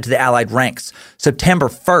now added to the Allied ranks. September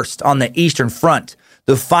 1st, on the Eastern Front,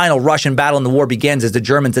 the final Russian battle in the war begins as the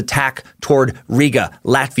Germans attack toward Riga,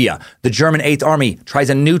 Latvia. The German 8th Army tries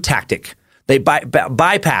a new tactic. They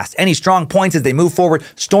bypass any strong points as they move forward.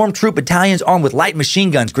 Stormtroop battalions armed with light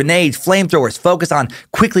machine guns, grenades, flamethrowers focus on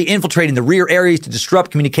quickly infiltrating the rear areas to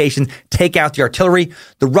disrupt communication, take out the artillery.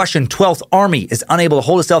 The Russian 12th Army is unable to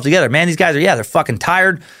hold itself together. Man, these guys they're fucking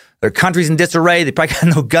tired. Their country's in disarray. They probably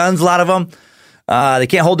got no guns, a lot of them. They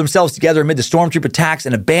can't hold themselves together amid the stormtroop attacks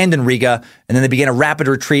and abandon Riga. And then they begin a rapid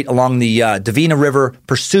retreat along the Dvina River,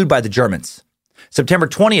 pursued by the Germans. September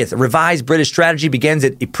 20th, a revised British strategy begins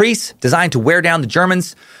at Ypres, designed to wear down the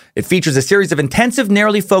Germans. It features a series of intensive,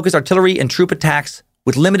 narrowly focused artillery and troop attacks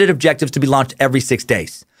with limited objectives to be launched every 6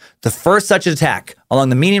 days. The first such attack along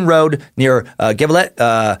the Menin Road near Gallivelt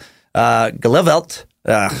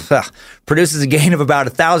produces a gain of about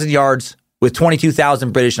 1,000 yards with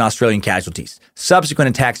 22,000 British and Australian casualties. Subsequent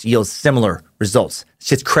attacks yield similar results. It's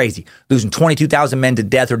just crazy. Losing 22,000 men to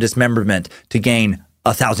death or dismemberment to gain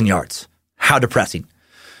 1,000 yards. How depressing.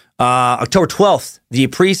 October 12th, the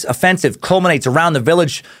Ypres offensive culminates around the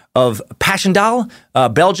village of Passchendaele,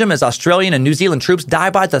 Belgium, as Australian and New Zealand troops die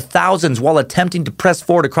by the thousands while attempting to press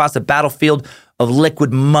forward across a battlefield of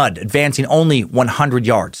liquid mud, advancing only 100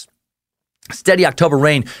 yards. Steady October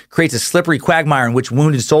rain creates a slippery quagmire in which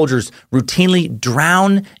wounded soldiers routinely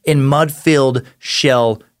drown in mud-filled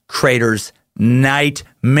shell craters.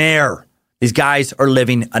 Nightmare. These guys are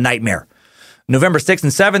living a nightmare. November 6th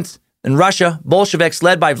and 7th, in Russia, Bolsheviks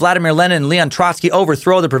led by Vladimir Lenin and Leon Trotsky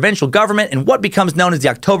overthrow the provincial government in what becomes known as the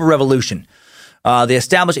October Revolution. They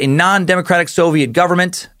establish a non-democratic Soviet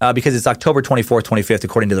government because it's October 24th, 25th,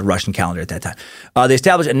 according to the Russian calendar at that time. They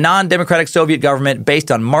establish a non-democratic Soviet government based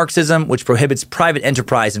on Marxism, which prohibits private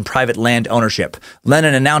enterprise and private land ownership.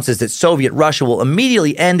 Lenin announces that Soviet Russia will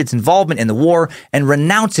immediately end its involvement in the war and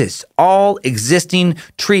renounces all existing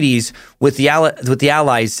treaties with the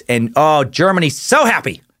Allies. And, Germany's so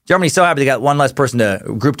happy. Germany's so happy they got one less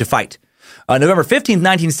group to fight. November 15th,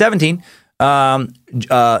 1917,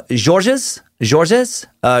 Georges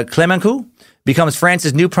Clemenceau becomes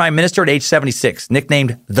France's new prime minister at age 76,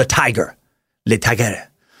 nicknamed the Tiger, Le Tiger.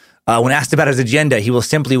 When asked about his agenda, he will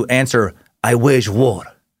simply answer, I wage war.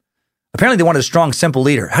 Apparently they wanted a strong, simple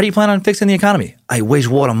leader. How do you plan on fixing the economy? I wage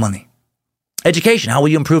war on money. Education, how will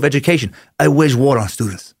you improve education? I wage war on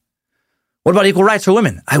students. What about equal rights for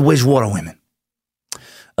women? I wage war on women.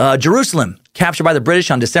 Jerusalem, captured by the British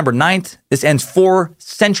on December 9th. This ends 4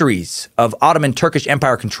 centuries of Ottoman Turkish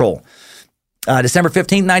Empire control. December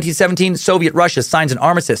 15th, 1917, Soviet Russia signs an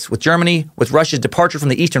armistice with Germany. With Russia's departure from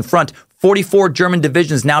the Eastern Front, 44 German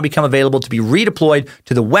divisions now become available to be redeployed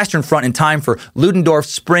to the Western Front in time for Ludendorff's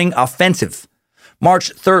spring offensive.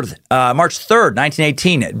 March 3rd,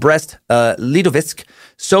 1918, at Brest-Litovsk,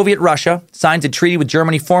 Soviet Russia signs a treaty with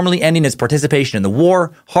Germany, formally ending its participation in the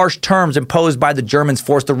war. Harsh terms imposed by the Germans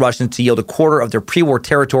forced the Russians to yield a quarter of their pre-war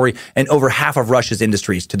territory and over half of Russia's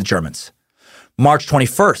industries to the Germans. March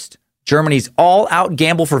 21st, Germany's all-out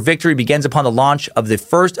gamble for victory begins upon the launch of the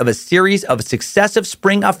first of a series of successive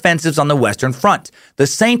spring offensives on the Western Front. The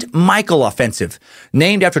St. Michael Offensive,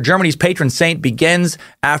 named after Germany's patron saint, begins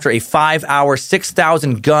after a 5-hour,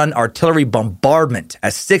 6,000-gun artillery bombardment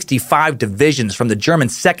as 65 divisions from the German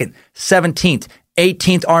 2nd, 17th,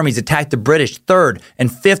 18th Armies attacked the British 3rd and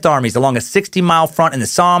 5th Armies along a 60-mile front in the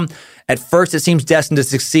Somme. At first, it seems destined to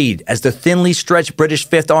succeed, as the thinly stretched British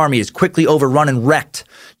 5th Army is quickly overrun and wrecked.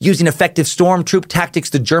 Using effective stormtroop tactics,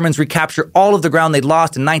 the Germans recapture all of the ground they'd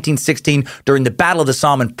lost in 1916 during the Battle of the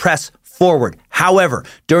Somme and press forward. However,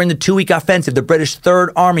 during the 2-week offensive, the British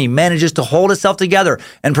Third Army manages to hold itself together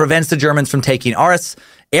and prevents the Germans from taking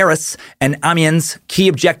Arras and Amiens, key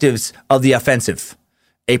objectives of the offensive.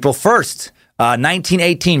 April 1st,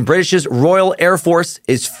 1918, British's Royal Air Force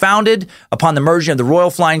is founded upon the merging of the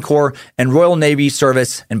Royal Flying Corps and Royal Navy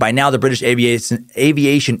service, and by now the British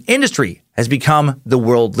aviation industry has become the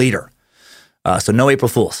world leader. So no April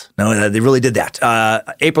Fools. No, they really did that.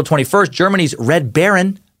 April 21st, Germany's Red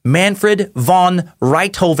Baron, Manfred von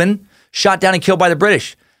Richthofen, shot down and killed by the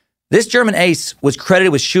British. This German ace was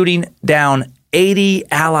credited with shooting down 80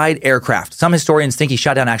 Allied aircraft. Some historians think he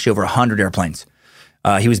shot down actually over 100 airplanes.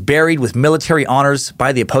 He was buried with military honors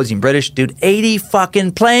by the opposing British. Dude, 80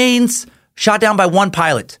 fucking planes shot down by one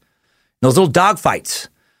pilot. Those little dogfights,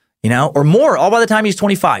 or more, all by the time he was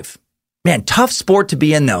 25. Man, tough sport to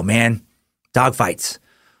be in though, man. Dogfights.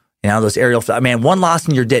 Those aerial, one loss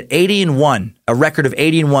and you're dead. 80-1. A record of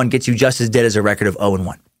 80-1 gets you just as dead as a record of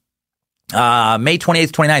 0-1. May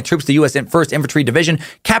 28th, 29th, troops of the U.S. 1st Infantry Division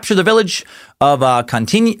capture the village of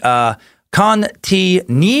Cantigny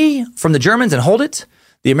from the Germans and hold it.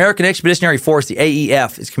 The American Expeditionary Force, the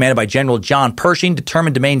AEF, is commanded by General John Pershing,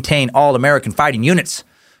 determined to maintain all American fighting units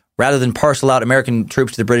rather than parcel out American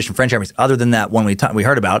troops to the British and French armies, other than that one we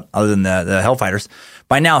heard about, other than the Hellfighters.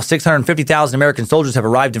 By now, 650,000 American soldiers have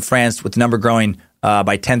arrived in France, with the number growing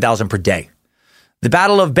by 10,000 per day. The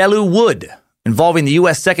Battle of Belleau Wood, involving the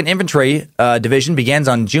U.S. 2nd Infantry Division, begins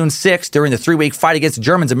on June 6th. During the 3-week fight against the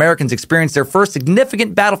Germans, Americans experienced their first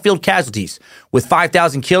significant battlefield casualties, with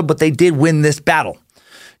 5,000 killed, but they did win this battle.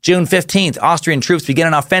 June 15th, Austrian troops began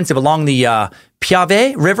an offensive along the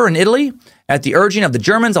Piave River in Italy. At the urging of the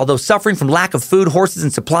Germans, although suffering from lack of food, horses,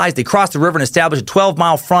 and supplies, they crossed the river and established a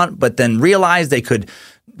 12-mile front, but then realized they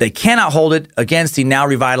cannot hold it against the now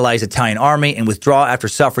revitalized Italian army and withdraw after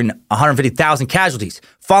suffering 150,000 casualties.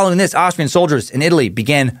 Following this, Austrian soldiers in Italy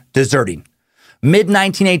began deserting.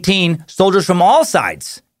 Mid-1918, soldiers from all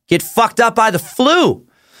sides get fucked up by the flu.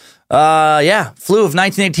 Flu of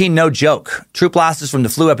 1918, no joke. Troop losses from the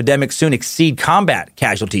flu epidemic soon exceed combat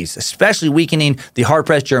casualties, especially weakening the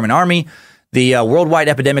hard-pressed German army. The worldwide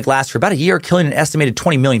epidemic lasts for about a year, killing an estimated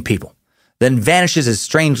 20 million people. Then vanishes as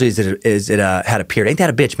strangely as it had appeared. Ain't that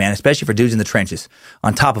a bitch, man? Especially for dudes in the trenches.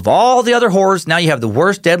 On top of all the other horrors, now you have the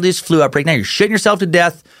worst, deadliest flu outbreak. Now you're shitting yourself to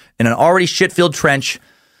death in an already shit-filled trench.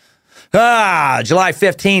 July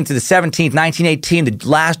 15th to the 17th, 1918, the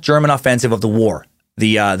last German offensive of the war.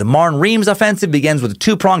 The Marne-Reims offensive begins with a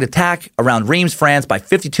 2-pronged attack around Reims, France, by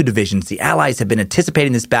 52 divisions. The Allies had been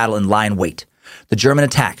anticipating this battle and lie in wait. The German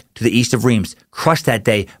attack to the east of Reims, crushed that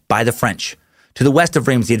day by the French. To the west of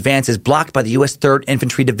Reims, the advance is blocked by the U.S. 3rd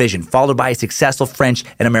Infantry Division, followed by a successful French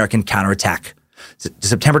and American counterattack.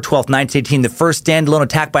 September 12th, 1918, the first standalone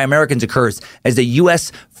attack by Americans occurs as the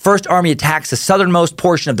U.S. First Army attacks the southernmost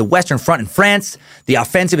portion of the Western Front in France. The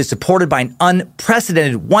offensive is supported by an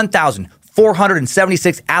unprecedented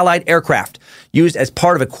 1,476 Allied aircraft used as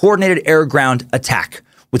part of a coordinated air-ground attack.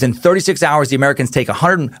 Within 36 hours, the Americans take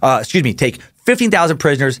 15,000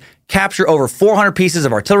 prisoners, capture over 400 pieces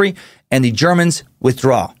of artillery, and the Germans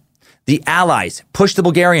withdraw. The Allies push the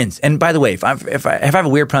Bulgarians. And by the way, if I have a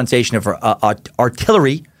weird pronunciation of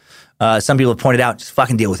artillery, some people have pointed out, just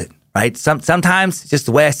fucking deal with it, right? Sometimes it's just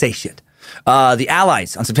the way I say shit. The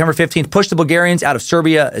Allies, on September 15th, pushed the Bulgarians out of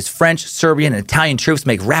Serbia as French, Serbian, and Italian troops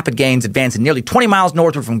make rapid gains, advancing nearly 20 miles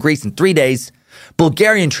northward from Greece in 3 days.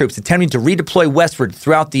 Bulgarian troops attempting to redeploy westward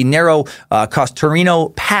throughout the narrow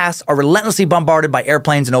Kosterino Pass are relentlessly bombarded by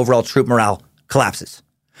airplanes, and overall troop morale collapses.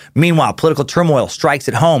 Meanwhile, political turmoil strikes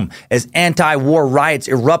at home as anti-war riots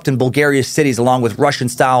erupt in Bulgaria's cities, along with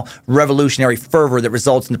Russian-style revolutionary fervor that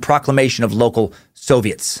results in the proclamation of local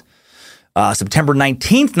Soviets. September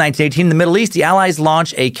 19th, 1918, in the Middle East, the Allies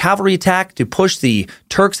launch a cavalry attack to push the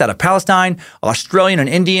Turks out of Palestine. Australian and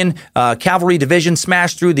Indian cavalry divisions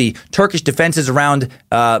smashed through the Turkish defenses around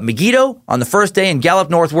Megiddo on the first day and galloped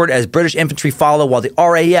northward as British infantry follow, while the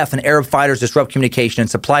RAF and Arab fighters disrupt communication and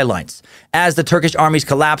supply lines. As the Turkish armies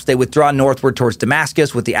collapse, they withdraw northward towards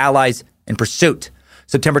Damascus, with the Allies in pursuit.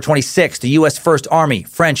 September 26th, the U.S. First Army,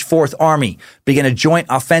 French Fourth Army began a joint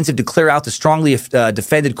offensive to clear out the strongly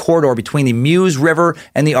defended corridor between the Meuse River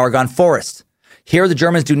and the Argonne Forest. Here, the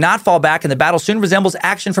Germans do not fall back, and the battle soon resembles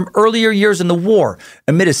action from earlier years in the war.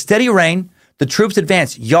 Amid a steady rain, the troops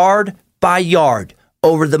advance yard by yard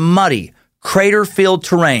over the muddy, crater-filled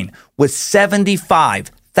terrain, with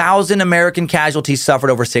 75,000 American casualties suffered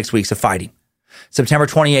over 6 weeks of fighting. September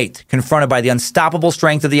 28th, confronted by the unstoppable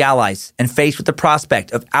strength of the Allies and faced with the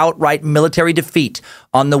prospect of outright military defeat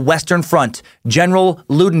on the Western Front, General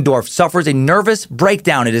Ludendorff suffers a nervous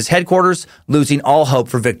breakdown at his headquarters, losing all hope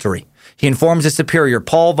for victory. He informs his superior,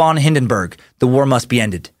 Paul von Hindenburg, the war must be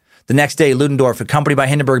ended. The next day, Ludendorff, accompanied by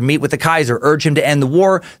Hindenburg, meet with the Kaiser, urge him to end the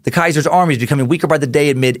war. The Kaiser's army is becoming weaker by the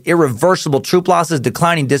day amid irreversible troop losses,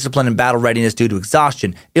 declining discipline, and battle readiness due to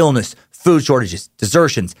exhaustion, illness, food shortages,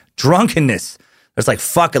 desertions, drunkenness. It's like,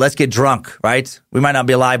 fuck it, let's get drunk, right? We might not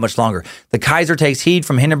be alive much longer. The Kaiser takes heed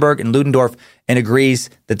from Hindenburg and Ludendorff and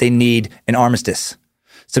agrees that they need an armistice.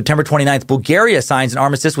 September 29th, Bulgaria signs an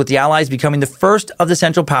armistice with the Allies, becoming the first of the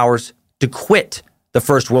Central Powers to quit the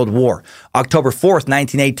First World War. October 4th,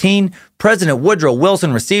 1918, President Woodrow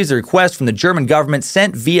Wilson receives a request from the German government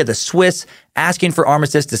sent via the Swiss asking for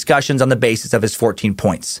armistice discussions on the basis of his 14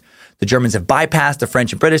 points. The Germans have bypassed the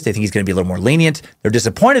French and British. They think he's going to be a little more lenient. They're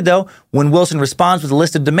disappointed, though, when Wilson responds with a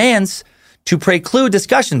list of demands to preclude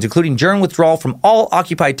discussions, including German withdrawal from all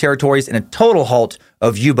occupied territories and a total halt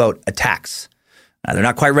of U-boat attacks. Now, they're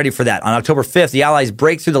not quite ready for that. On October 5th, the Allies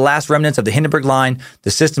break through the last remnants of the Hindenburg Line,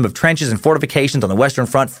 the system of trenches and fortifications on the Western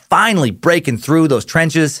Front, finally breaking through those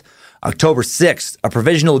trenches. October 6th, a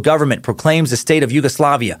provisional government proclaims the state of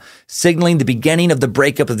Yugoslavia, signaling the beginning of the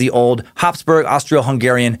breakup of the old Habsburg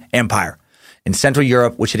Austro-Hungarian Empire in Central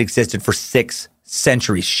Europe, which had existed for 6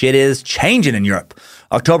 centuries. Shit is changing in Europe.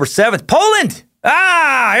 October 7th, Poland!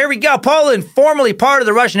 Here we go. Poland, formerly part of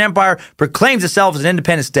the Russian Empire, proclaims itself as an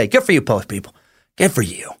independent state. Good for you, Polish people. Good for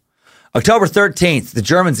you. October 13th, the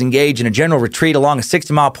Germans engage in a general retreat along a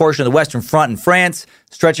 60-mile portion of the Western Front in France,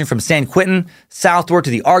 stretching from San Quentin southward to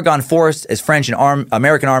the Argonne Forest as French and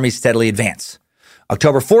American armies steadily advance.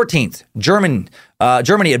 October 14th,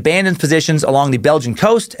 Germany abandons positions along the Belgian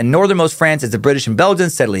coast and northernmost France as the British and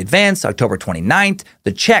Belgians steadily advance. October 29th,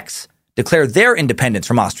 the Czechs declare their independence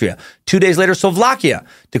from Austria. 2 days later, Slovakia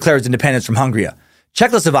declares independence from Hungary.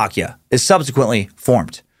 Czechoslovakia is subsequently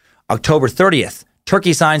formed. October 30th,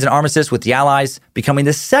 Turkey signs an armistice with the Allies, becoming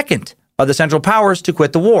the second of the Central Powers to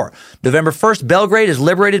quit the war. November 1st, Belgrade is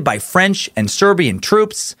liberated by French and Serbian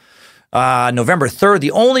troops. November 3rd,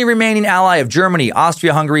 the only remaining ally of Germany,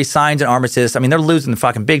 Austria-Hungary, signs an armistice. I mean, they're losing the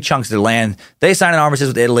fucking big chunks of their land. They sign an armistice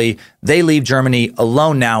with Italy. They leave Germany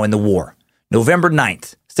alone now in the war. November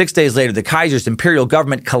 9th, 6 days later, the Kaiser's imperial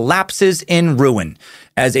government collapses in ruin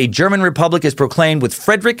as a German republic is proclaimed with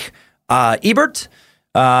Friedrich Ebert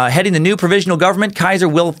heading the new provisional government. Kaiser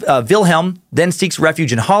Wilhelm then seeks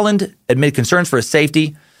refuge in Holland amid concerns for his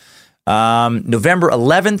safety. November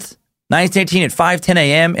 11th, 1918 at 5:10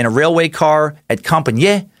 a.m. in a railway car at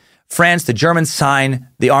Compiègne, France, the Germans sign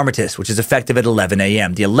the armistice, which is effective at 11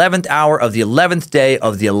 a.m. The 11th hour of the 11th day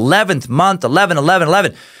of the 11th month,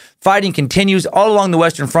 11/11/11. Fighting continues all along the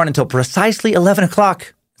Western Front until precisely 11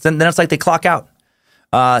 o'clock. Then it's like they clock out.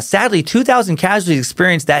 Sadly, 2,000 casualties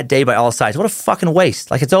experienced that day by all sides. What a fucking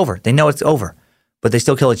waste. Like, it's over. They know it's over, but they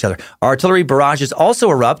still kill each other. Artillery barrages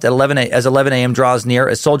also erupt at 11 a.m. draws near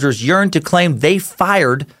as soldiers yearn to claim they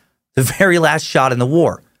fired the very last shot in the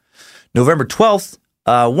war. November 12th,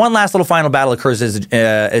 one last little final battle occurs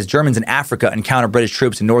as Germans in Africa encounter British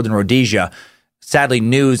troops in northern Rhodesia. Sadly,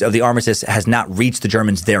 news of the armistice has not reached the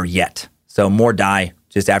Germans there yet. So more die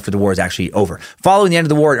just after the war is actually over. Following the end of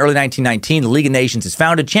the war in early 1919, the League of Nations is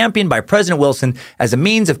founded, championed by President Wilson as a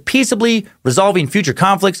means of peaceably resolving future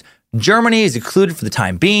conflicts. Germany is excluded for the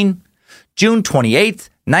time being. June 28th,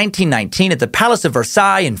 1919, at the Palace of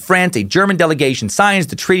Versailles in France, a German delegation signs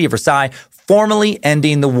the Treaty of Versailles, formally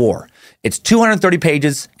ending the war. Its 230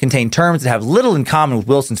 pages contain terms that have little in common with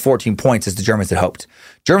Wilson's 14 points, as the Germans had hoped.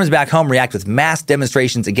 Germans back home react with mass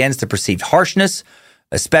demonstrations against the perceived harshness,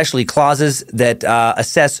 especially clauses that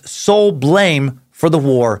assess sole blame for the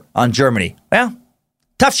war on Germany. Well,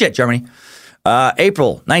 tough shit, Germany.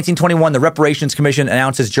 April 1921, the Reparations Commission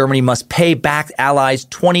announces Germany must pay back Allies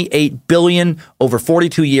 $28 billion over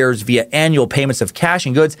 42 years via annual payments of cash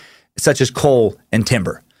and goods such as coal and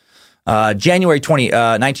timber. January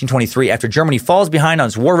 1923, after Germany falls behind on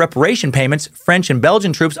its war reparation payments, French and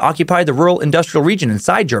Belgian troops occupy the rural industrial region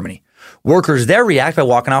inside Germany. Workers there react by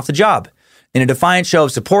walking off the job. In a defiant show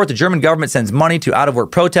of support, the German government sends money to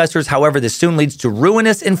out-of-work protesters. However, this soon leads to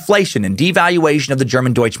ruinous inflation and devaluation of the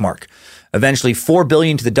German Deutschmark. Eventually, $4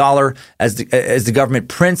 billion to the dollar as the government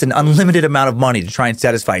prints an unlimited amount of money to try and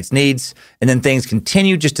satisfy its needs. And then things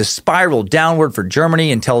continue just to spiral downward for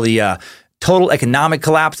Germany until the total economic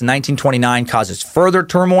collapse in 1929 causes further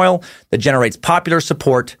turmoil that generates popular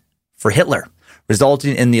support for Hitler,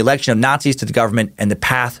 resulting in the election of Nazis to the government, and the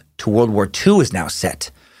path to World War II is now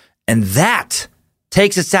set. And that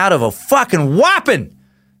takes us out of a fucking whopping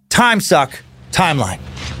time suck timeline.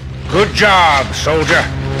 Good job, soldier.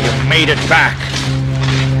 You made it back.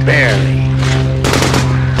 Barely.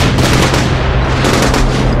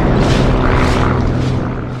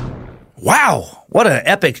 Wow, what an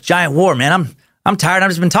epic giant war, man. I'm tired.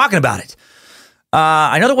 I've just been talking about it.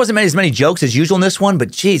 I know there wasn't as many jokes as usual in this one,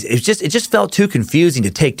 but geez, it just felt too confusing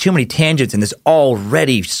to take too many tangents in this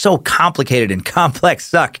already so complicated and complex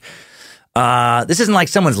suck. This isn't like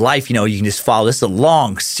someone's life, you can just follow. This is a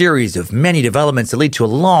long series of many developments that lead to a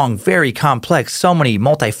long, very complex, so many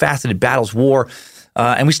multifaceted battles, war,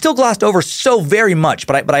 and we still glossed over so very much.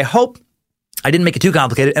 But I hope I didn't make it too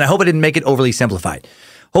complicated, and I hope I didn't make it overly simplified.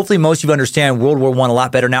 Hopefully, most of you understand World War I a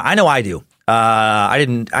lot better now. I know I do. I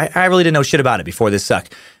really didn't know shit about it before this suck.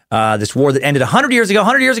 This war that ended 100 years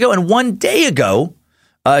ago, and 1 day ago,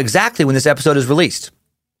 exactly when this episode is released.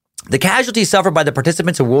 The casualties suffered by the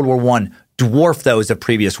participants in World War I dwarf those of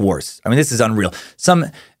previous wars. I mean, this is unreal. Some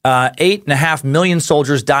 8.5 million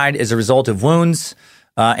soldiers died as a result of wounds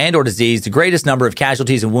and or disease. The greatest number of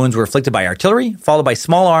casualties and wounds were inflicted by artillery, followed by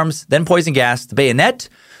small arms, then poison gas. The bayonet,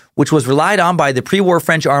 which was relied on by the pre-war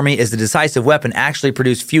French army as the decisive weapon, actually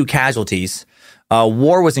produced few casualties.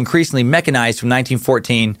 War was increasingly mechanized from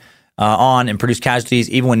 1914 on and produced casualties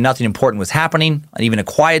even when nothing important was happening. And even a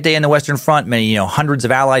quiet day in the Western Front, many hundreds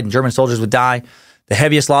of Allied and German soldiers would die. The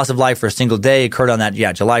heaviest loss of life for a single day occurred on that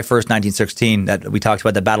July 1st, 1916. That we talked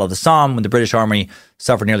about the Battle of the Somme when the British Army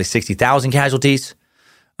suffered nearly 60,000 casualties.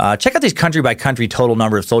 Check out these country by country total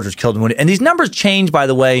number of soldiers killed and wounded. And these numbers change, by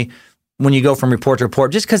the way, when you go from report to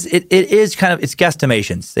report, just because it is kind of, it's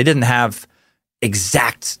guesstimations. They didn't have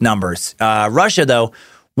exact numbers. Russia, though,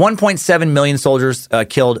 1.7 million soldiers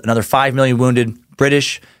killed, another 5 million wounded.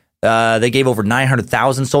 British, they gave over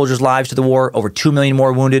 900,000 soldiers lives to the war, over 2 million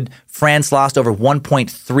more wounded. France lost over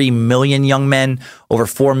 1.3 million young men, over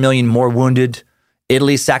 4 million more wounded.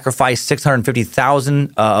 Italy sacrificed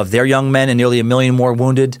 650,000 of their young men and nearly 1 million more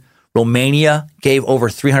wounded. Romania gave over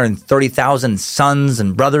 330,000 sons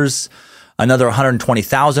and brothers, another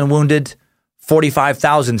 120,000 wounded.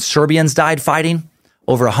 45,000 Serbians died fighting,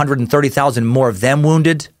 over 130,000 more of them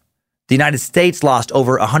wounded. The United States lost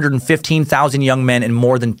over 115,000 young men and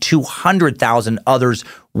more than 200,000 others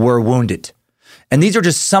were wounded. And these are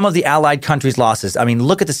just some of the Allied countries' losses. I mean,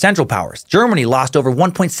 look at the Central Powers. Germany lost over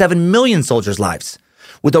 1.7 million soldiers' lives,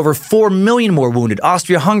 with over 4 million more wounded.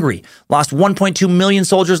 Austria-Hungary lost 1.2 million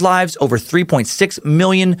soldiers' lives, over 3.6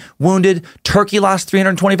 million wounded. Turkey lost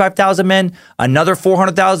 325,000 men, another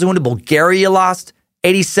 400,000 wounded. Bulgaria lost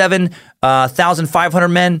 87,500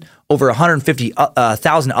 men, over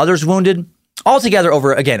 150,000 others wounded. Altogether,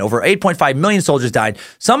 over 8.5 million soldiers died.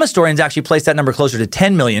 Some historians actually place that number closer to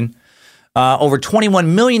 10 million. Over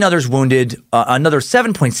 21 million others wounded, another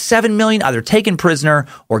 7.7 million either taken prisoner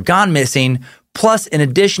or gone missing, plus an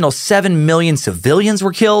additional 7 million civilians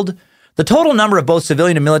were killed. The total number of both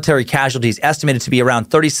civilian and military casualties estimated to be around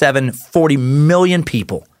 40 million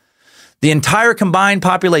people. The entire combined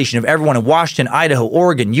population of everyone in Washington, Idaho,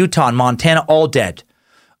 Oregon, Utah, and Montana all dead.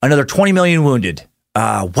 Another 20 million wounded.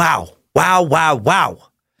 Wow.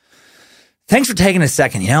 Thanks for taking a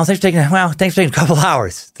second, Thanks for taking a couple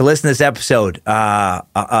hours to listen to this episode.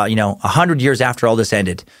 100 years after all this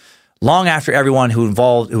ended, long after everyone who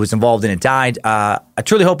was involved in it died. I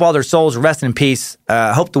truly hope all their souls rest in peace.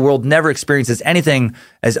 I hope the world never experiences anything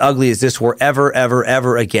as ugly as this war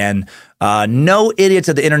ever again. No idiots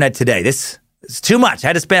of the internet today. This is too much. I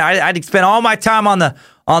had to spend all my time on the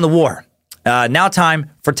war. Now time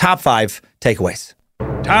for top 5 takeaways.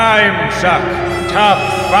 Time suck. Top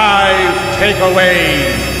 5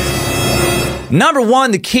 takeaways. Number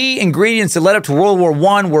 1, the key ingredients that led up to World War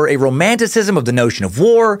I were a romanticism of the notion of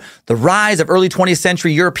war, the rise of early 20th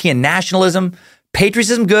century European nationalism,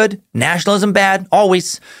 patriotism good, nationalism bad,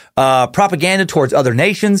 always, propaganda towards other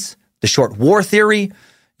nations, the short war theory,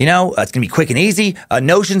 it's going to be quick and easy,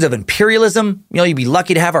 notions of imperialism, you'd be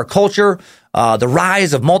lucky to have our culture, the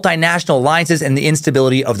rise of multinational alliances, and the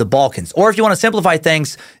instability of the Balkans. Or if you want to simplify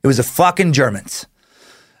things, it was the fucking Germans.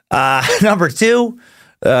 Number 2,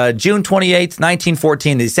 June 28th,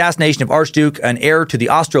 1914, the assassination of Archduke and heir to the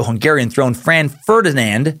Austro-Hungarian throne, Franz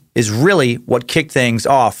Ferdinand, is really what kicked things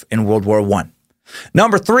off in World War I.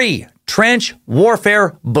 Number 3, trench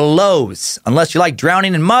warfare blows. Unless you like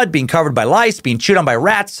drowning in mud, being covered by lice, being chewed on by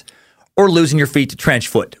rats, or losing your feet to trench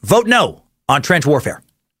foot. Vote no on trench warfare.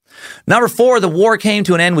 Number 4, the war came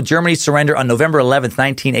to an end with Germany's surrender on November 11th,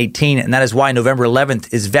 1918, and that is why November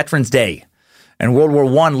 11th is Veterans Day. And World War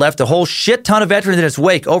I left a whole shit ton of veterans in its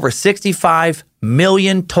wake. Over 65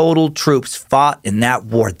 million total troops fought in that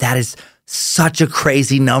war. That is such a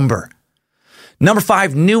crazy number. Number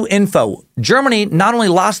 5, new info. Germany not only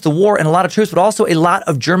lost the war and a lot of troops, but also a lot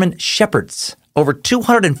of German shepherds. Over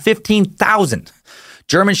 215,000.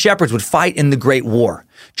 German Shepherds would fight in the Great War.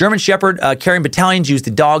 German Shepherd carrying battalions used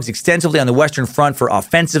the dogs extensively on the Western Front for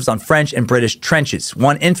offensives on French and British trenches.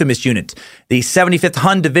 One infamous unit, the 75th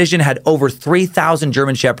Hun Division, had over 3,000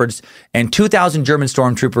 German Shepherds and 2,000 German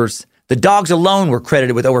stormtroopers. The dogs alone were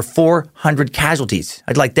credited with over 400 casualties.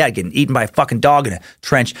 I'd like that, getting eaten by a fucking dog in a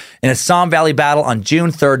trench. In a Somme Valley battle on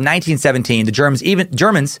June 3rd, 1917, the Germans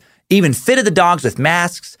even fitted the dogs with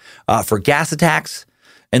masks for gas attacks.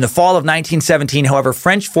 In the fall of 1917, however,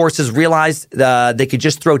 French forces realized they could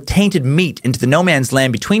just throw tainted meat into the no man's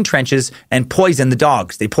land between trenches and poison the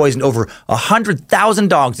dogs. They poisoned over 100,000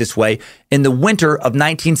 dogs this way in the winter of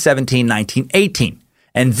 1917-1918.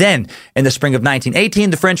 And then, in the spring of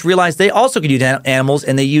 1918, the French realized they also could use animals,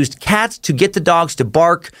 and they used cats to get the dogs to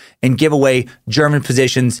bark and give away German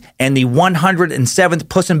positions, and the 107th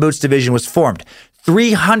Puss in Boots Division was formed.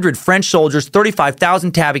 300 French soldiers,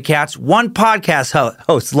 35,000 tabby cats, one podcast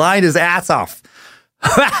host lying his ass off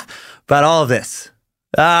about all of this.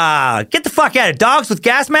 Get the fuck out of it. Dogs with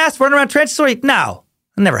gas masks running around trenches? No,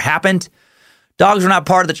 that never happened. Dogs were not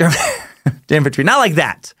part of the German infantry. Not like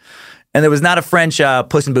that. And there was not a French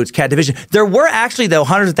Puss in Boots cat division. There were actually, though,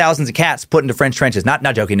 hundreds of thousands of cats put into French trenches, not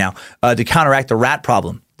joking now, to counteract the rat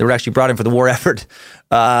problem. They were actually brought in for the war effort.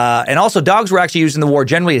 And also, dogs were actually used in the war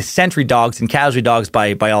generally as sentry dogs and casualty dogs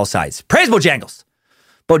by all sides. Praise Bojangles!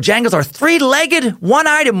 Bojangles, our three-legged,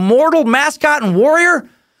 one-eyed, immortal mascot and warrior,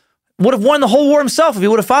 would have won the whole war himself if he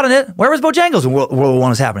would have fought in it. Where was Bojangles when World War I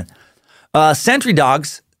was happening? Sentry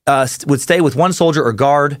dogs would stay with one soldier or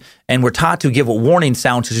guard and were taught to give a warning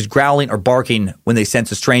sound such as growling or barking when they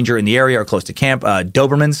sense a stranger in the area or close to camp.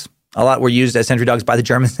 Dobermans, a lot were used as sentry dogs by the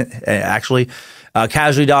Germans, actually.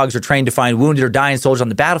 Casualty dogs are trained to find wounded or dying soldiers on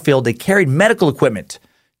the battlefield. They carried medical equipment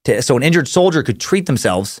so an injured soldier could treat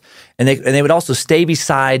themselves, and they would also stay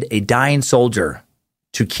beside a dying soldier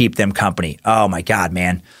to keep them company. Oh my God,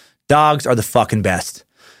 man. Dogs are the fucking best.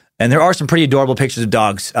 And there are some pretty adorable pictures of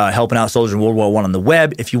dogs helping out soldiers in World War I on the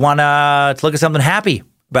web if you want to look at something happy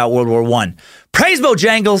about World War I. Praise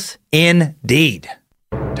Bojangles, indeed.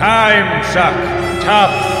 Time Suck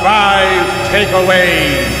Top 5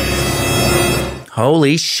 Takeaways.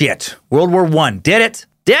 Holy shit. World War I. Did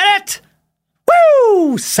it?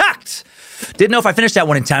 Woo! Sucked. Didn't know if I finished that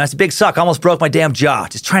one in time. That's a big suck. Almost broke my damn jaw.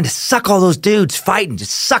 Just trying to suck all those dudes fighting.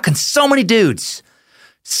 Just sucking so many dudes.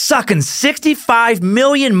 Sucking 65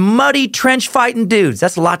 million muddy trench fighting dudes.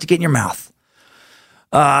 That's a lot to get in your mouth.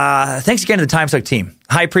 Thanks again to the Time Suck team.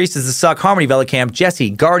 High Priest is the Suck, Harmony Velicamp,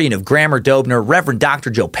 Jesse, Guardian of Grammar Dobner, Reverend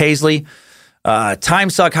Dr. Joe Paisley,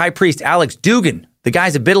 Time Suck, High Priest, Alex Dugan, the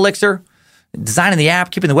guys at BitElixir, designing the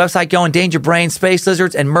app, keeping the website going, Danger Brain, Space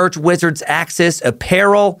Lizards, and Merch Wizards, Axis,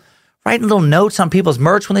 Apparel, writing little notes on people's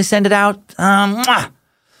merch when they send it out.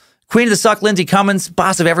 Queen of the Suck, Lindsay Cummins,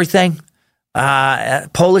 boss of everything.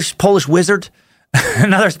 Polish wizard.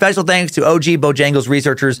 Another special thanks to OG Bojangles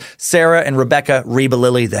researchers Sarah and Rebecca Reba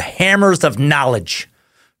Lilly, the hammers of knowledge,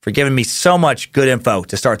 for giving me so much good info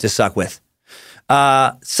to start this suck with.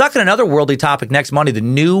 Sucking another worldly topic next Monday, the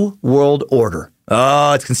New World Order.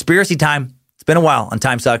 Oh, it's conspiracy time. It's been a while on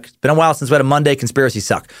Time Suck. It's been a while since we had a Monday conspiracy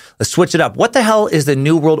suck. Let's switch it up. What the hell is the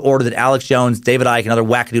New World Order that Alex Jones, David Icke, and other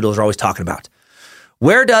wackadoodles are always talking about?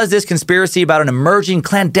 Where does this conspiracy about an emerging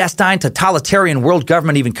clandestine totalitarian world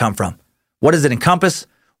government even come from? What does it encompass?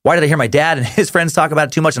 Why did I hear my dad and his friends talk about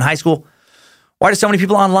it too much in high school? Why do so many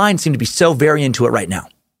people online seem to be so very into it right now?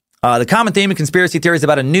 The common theme in conspiracy theories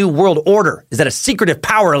about a new world order is that a secretive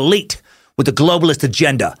power elite with a globalist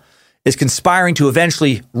agenda is conspiring to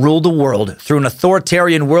eventually rule the world through an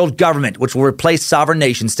authoritarian world government which will replace sovereign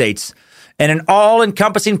nation states, and an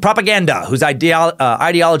all-encompassing propaganda whose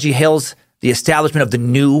ideology hails the establishment of the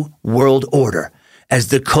New World Order as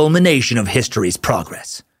the culmination of history's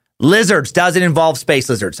progress. Lizards. Does it involve space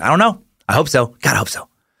lizards? I don't know. I hope so. God, I hope so. At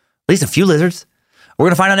least a few lizards. We're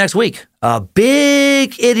going to find out next week.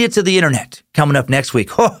 Big idiots of the internet coming up next week.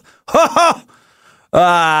 It's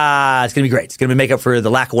going to be great. It's going to make up for the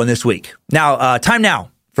lack of one this week. Now, time now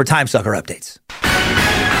for Time Sucker updates.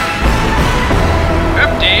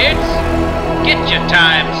 Updates? Get your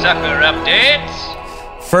Time Sucker updates.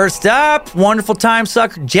 First up, wonderful Time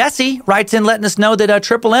Sucker Jesse writes in letting us know that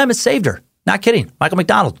Triple M has saved her. Not kidding. Michael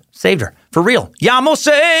McDonald saved her. For real. Yamo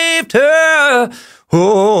saved her.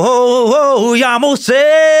 Oh, Yamo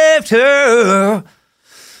saved her.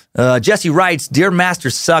 Jesse writes, Dear Master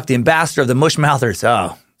Suck, the ambassador of the Mushmouthers.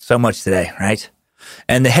 Oh, so much today, right?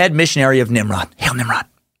 And the head missionary of Nimrod. Hail Nimrod.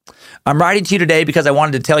 I'm writing to you today because I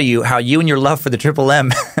wanted to tell you how you and your love for the Triple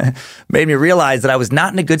M made me realize that I was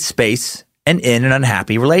not in a good space and in an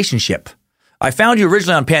unhappy relationship. I found you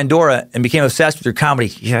originally on Pandora and became obsessed with your comedy.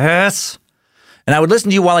 Yes. And I would listen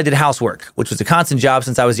to you while I did housework, which was a constant job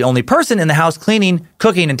since I was the only person in the house cleaning,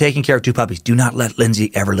 cooking, and taking care of 2 puppies. Do not let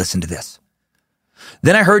Lindsay ever listen to this.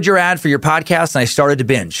 Then I heard your ad for your podcast, and I started to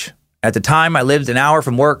binge. At the time, I lived an hour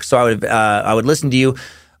from work, so I would listen to you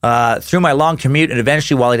through my long commute and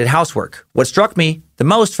eventually while I did housework. What struck me the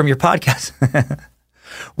most from your podcast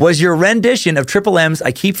was your rendition of Triple M's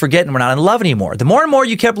I Keep Forgetting We're Not in Love Anymore. The more and more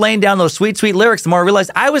you kept laying down those sweet, sweet lyrics, the more I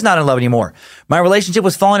realized I was not in love anymore. My relationship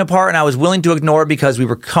was falling apart and I was willing to ignore it because we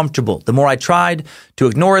were comfortable. The more I tried to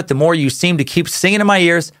ignore it, the more you seemed to keep singing in my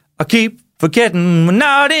ears, I keep forgetting we're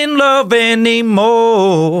not in love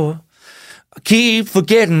anymore. I keep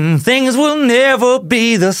forgetting things will never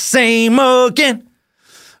be the same again.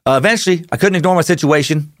 Eventually, I couldn't ignore my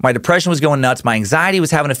situation. My depression was going nuts. My anxiety was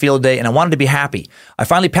having a field day, and I wanted to be happy. I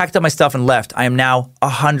finally packed up my stuff and left. I am now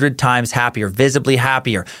 100 times happier, visibly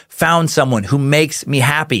happier, found someone who makes me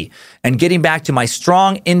happy, and getting back to my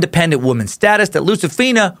strong, independent woman status that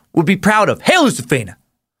Lucifina would be proud of. Hey, Lucifina!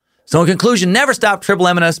 So in conclusion, never stop Triple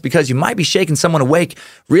M and us because you might be shaking someone awake,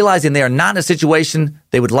 realizing they are not in a situation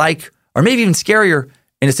they would like, or maybe even scarier,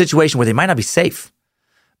 in a situation where they might not be safe.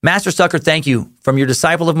 Master Sucker, thank you from your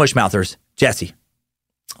disciple of Mushmouthers, Jesse.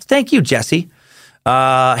 Thank you, Jesse.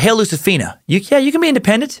 Hail Lucifina. You can be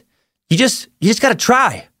independent. You just got to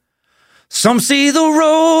try. Some see the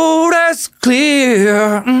road as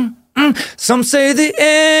clear. Some say the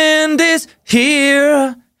end is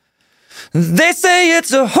here. They say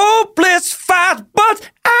it's a hopeless fight,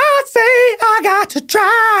 but I say I got to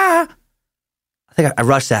try. I think I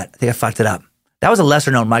rushed that. I think I fucked it up. That was a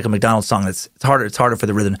lesser-known Michael McDonald song. It's harder for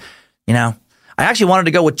the rhythm, you know? I actually wanted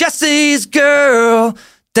to go with Jesse's Girl.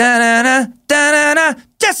 Da-na-na, da-na-na,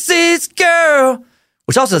 Jesse's Girl.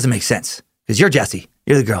 Which also doesn't make sense, because you're Jesse.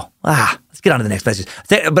 You're the girl. Let's get on to the next message.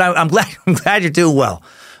 But I'm glad you're doing well.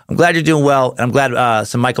 I'm glad you're doing well, and I'm glad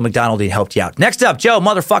some Michael McDonald helped you out. Next up, Joe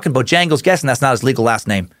motherfucking Bojangles. Guessing that's not his legal last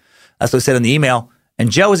name. That's what it said in the email. And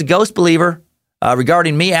Joe is a ghost believer.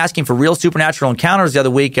 Regarding me asking for real supernatural encounters the other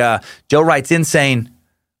week, Joe writes in saying,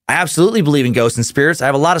 I absolutely believe in ghosts and spirits. I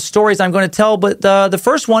have a lot of stories I'm going to tell, but the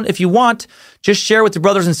first one, if you want, just share with the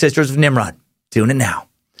brothers and sisters of Nimrod. Doing it now.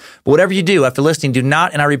 But whatever you do after listening, do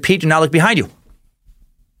not, and I repeat, do not look behind you.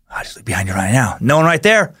 I just look behind you right now. No one right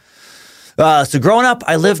there. So growing up,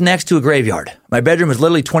 I lived next to a graveyard. My bedroom was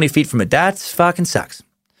literally 20 feet from it. That fucking sucks.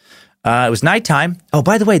 It was nighttime. Oh,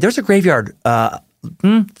 by the way, there's a graveyard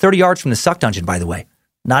 30 yards from the Suck Dungeon, by the way.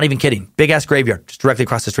 Not even kidding. Big-ass graveyard, just directly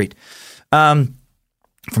across the street. From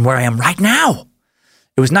where I am right now.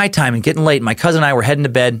 It was nighttime and getting late, and my cousin and I were heading to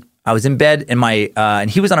bed. I was in bed,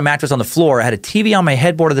 and he was on a mattress on the floor. I had a TV on my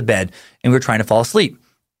headboard of the bed, and we were trying to fall asleep.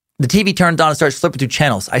 The TV turns on and starts flipping through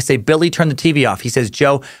channels. I say, Billy, turn the TV off. He says,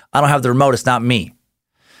 Joe, I don't have the remote. It's not me.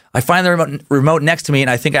 I find the remote next to me,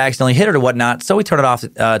 and I think I accidentally hit it or whatnot, so we turn it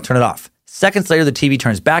off. Seconds later, the TV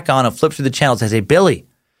turns back on and flips through the channels. I say, Billy.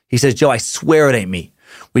 He says, Joe, I swear it ain't me.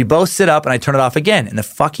 We both sit up and I turn it off again. And the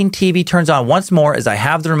fucking TV turns on once more as I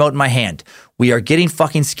have the remote in my hand. We are getting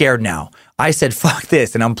fucking scared now. I said, fuck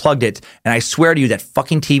this, and unplugged it. And I swear to you that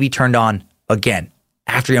fucking TV turned on again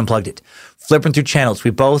after he unplugged it. Flipping through channels.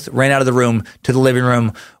 We both ran out of the room to the living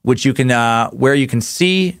room, which you can, where you can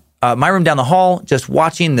see my room down the hall, just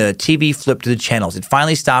watching the TV flip to the channels. It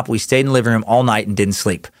finally stopped. We stayed in the living room all night and didn't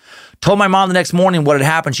sleep. Told my mom the next morning what had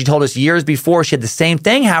happened. She told us years before she had the same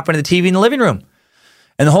thing happen to the TV in the living room.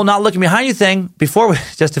 And the whole not looking behind you thing before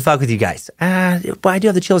was just to fuck with you guys. But I do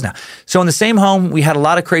have the chills now. So in the same home, we had a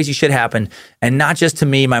lot of crazy shit happen. And not just to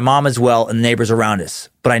me, my mom as well, and the neighbors around us.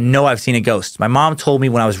 But I know I've seen a ghost. My mom told me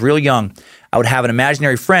when I was real young, I would have an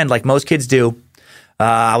imaginary friend like most kids do.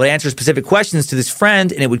 I would answer specific questions to this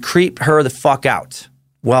friend, and it would creep her the fuck out.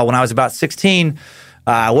 Well, when I was about 16...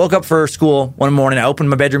 I woke up for school one morning. I opened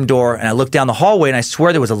my bedroom door and I looked down the hallway and I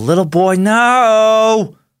swear there was a little boy.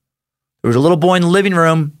 No! There was a little boy in the living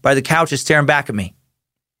room by the couch just staring back at me.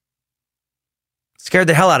 Scared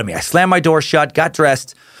the hell out of me. I slammed my door shut, got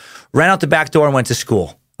dressed, ran out the back door and went to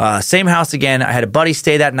school. Same house again. I had a buddy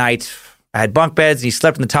stay that night. I had bunk beds and he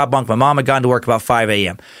slept in the top bunk. My mom had gone to work about 5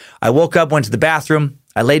 a.m. I woke up, went to the bathroom.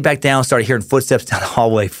 I laid back down, started hearing footsteps down the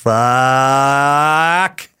hallway. Fuck!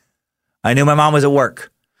 I knew my mom was at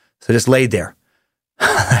work, so just laid there.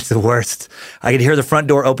 That's the worst. I could hear the front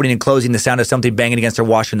door opening and closing, the sound of something banging against her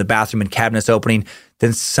washer in the bathroom and cabinets opening.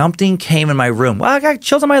 Then something came in my room. Well, I got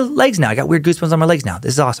chills on my legs now. I got weird goosebumps on my legs now.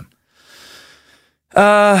 This is awesome.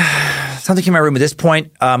 Something came in my room. At this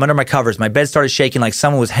point, I'm under my covers. My bed started shaking like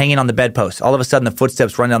someone was hanging on the bedpost. All of a sudden, the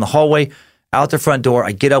footsteps run down the hallway, out the front door.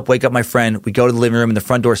 I get up, wake up my friend. We go to the living room, and the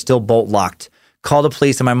front door is still bolt locked. Call the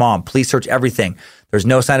police and my mom. Police search everything. There's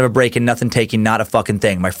no sign of a break-in, nothing taken, not a fucking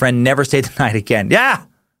thing. My friend never stayed the night again. Yeah,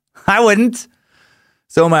 I wouldn't.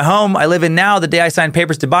 So in my home I live in now, the day I signed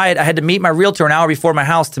papers to buy it, I had to meet my realtor an hour before my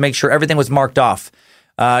house to make sure everything was marked off.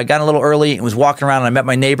 I got a little early and was walking around and I met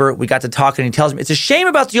my neighbor. We got to talking and he tells me, it's a shame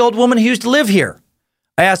about the old woman who used to live here.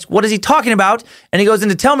 I asked, what is he talking about? And he goes in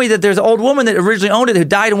to tell me that there's an old woman that originally owned it who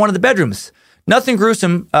died in one of the bedrooms. Nothing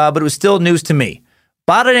gruesome, but it was still news to me.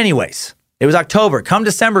 Bought it anyways. It was October. Come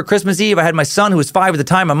December, Christmas Eve, I had my son who was 5 at the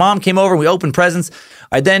time. My mom came over and we opened presents.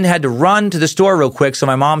 I then had to run to the store real quick so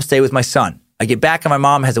my mom stayed with my son. I get back and my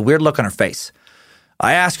mom has a weird look on her face.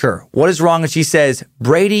 I ask her, what is wrong? And she says,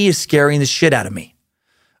 Brady is scaring the shit out of me.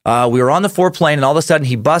 We were on the 4-plane and all of a sudden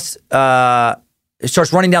he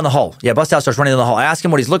starts running down the hall. Yeah, busts out, starts running down the hall. I ask him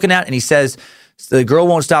what he's looking at and he says, the girl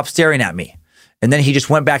won't stop staring at me. And then he just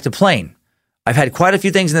went back to playing. I've had quite a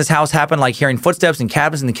few things in this house happen, like hearing footsteps and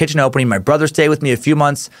cabinets in the kitchen opening. My brother stayed with me a few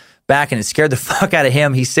months back and it scared the fuck out of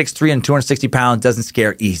him. He's 6'3" and 260 pounds, doesn't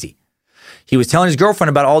scare easy. He was telling his girlfriend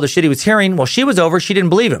about all the shit he was hearing. While she was over, she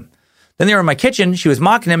didn't believe him. Then they were in my kitchen. She was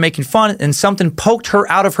mocking him, making fun, and something poked her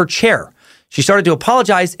out of her chair. She started to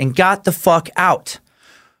apologize and got the fuck out.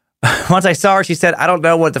 Once I saw her, she said, I don't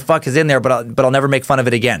know what the fuck is in there, but I'll never make fun of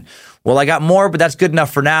it again. Well, I got more, but that's good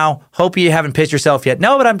enough for now. Hope you haven't pissed yourself yet.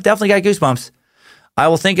 No, but I'm definitely got goosebumps. I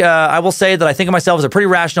will say that I think of myself as a pretty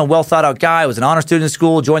rational, well thought out guy. I was an honor student in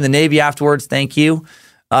school, joined the Navy afterwards. Thank you.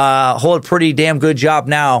 Hold a pretty damn good job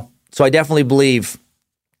now. So I definitely believe,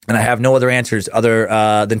 and I have no other answers other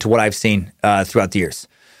than to what I've seen throughout the years.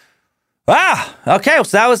 Okay.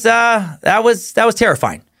 So that was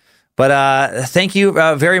terrifying. But thank you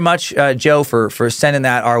very much, Joe, for sending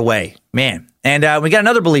that our way, man. And we got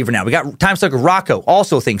another believer now. We got Time Sucker Rocco,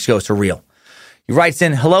 also thinks ghosts are real. He writes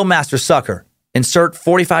in, hello, Master Sucker. Insert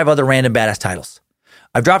 45 other random badass titles.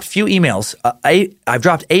 I've dropped a few emails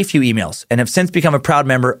and have since become a proud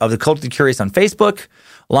member of the Cult of the Curious on Facebook,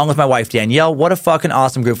 along with my wife, Danielle. What a fucking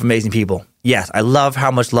awesome group of amazing people. Yes, I love how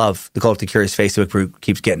much love the Cult of the Curious Facebook group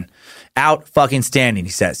keeps getting. Out fucking standing, he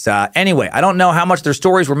says. Anyway, I don't know how much their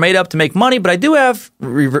stories were made up to make money, but I do have,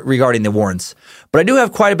 regarding the Warrens, but I do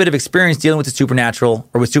have quite a bit of experience dealing with the supernatural,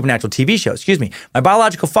 or with supernatural TV shows, excuse me. My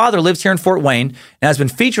biological father lives here in Fort Wayne and has been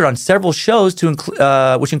featured on several shows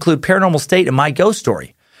which include Paranormal State and My Ghost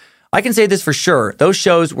Story. I can say this for sure. Those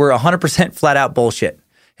shows were 100% flat out bullshit.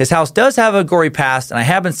 His house does have a gory past, and I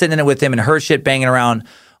have been sitting in it with him and heard shit banging around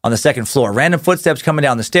on the second floor. Random footsteps coming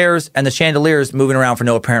down the stairs and the chandeliers moving around for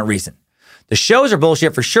no apparent reason. The shows are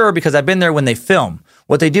bullshit for sure because I've been there when they film.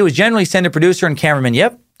 What they do is generally send a producer and cameraman,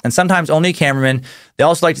 and sometimes only a cameraman. They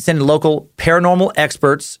also like to send local paranormal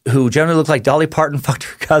experts who generally look like Dolly Parton fucked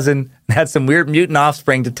her cousin and had some weird mutant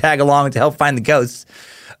offspring to tag along to help find the ghosts.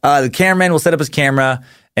 The cameraman will set up his camera,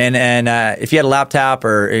 and if you had a laptop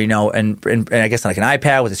or and I guess like an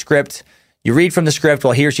iPad with a script, you read from the script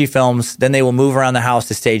while he or she films. Then they will move around the house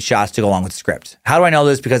to stage shots to go along with the script. How do I know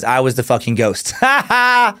this? Because I was the fucking ghost.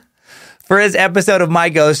 For his episode of My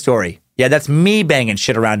Ghost Story. Yeah, that's me banging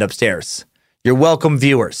shit around upstairs. You're welcome,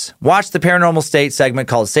 viewers. Watch the Paranormal State segment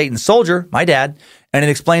called Satan's Soldier, my dad, and it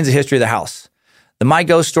explains the history of the house. The My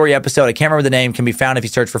Ghost Story episode, I can't remember the name, can be found if you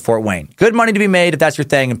search for Fort Wayne. Good money to be made if that's your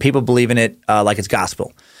thing and people believe in it like it's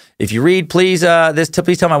gospel. If you read, please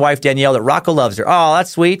tell my wife Danielle that Rocco loves her. Oh,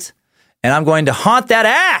 that's sweet. And I'm going to haunt that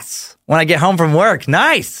ass when I get home from work.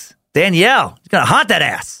 Nice. Danielle, you're going to haunt that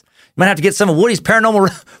ass. You might have to get some of Woody's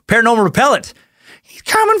paranormal repellent. He's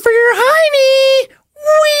coming for your hiney.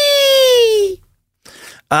 Wee!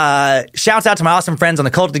 Shouts out to my awesome friends on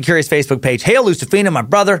the Cult of the Curious Facebook page. Hail Lucifina, my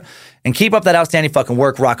brother, and keep up that outstanding fucking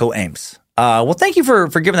work, Rocco Ames. Well, thank you for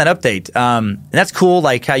giving that update. And that's cool,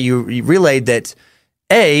 like how you relayed that,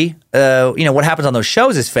 A, what happens on those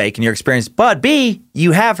shows is fake in your experience, but B,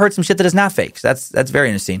 you have heard some shit that is not fake. So that's very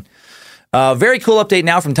interesting. Very cool update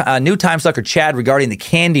now from new Time Sucker Chad regarding the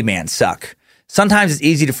Candyman suck. Sometimes it's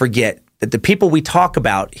easy to forget that the people we talk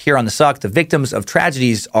about here on the suck, the victims of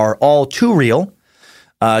tragedies, are all too real.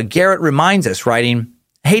 Garrett reminds us, writing,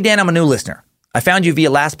 hey, Dan, I'm a new listener. I found you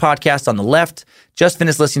via last podcast on the left. Just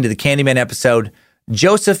finished listening to the Candyman episode.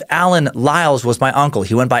 Joseph Allen Lyles was my uncle.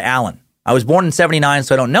 He went by Allen. I was born in 79,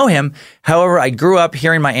 so I don't know him. However, I grew up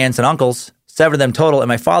hearing my aunts and uncles, 7 of them total, and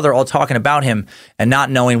my father all talking about him and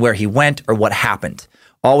not knowing where he went or what happened.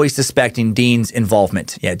 Always suspecting Dean's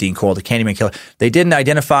involvement. Yeah, Dean Corll, the Candyman killer. They didn't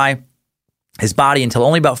identify his body until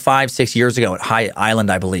only about 5-6 years ago at High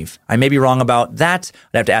Island, I believe. I may be wrong about that.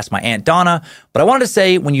 I'd have to ask my Aunt Donna. But I wanted to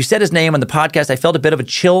say, when you said his name on the podcast, I felt a bit of a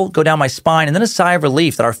chill go down my spine and then a sigh of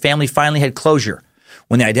relief that our family finally had closure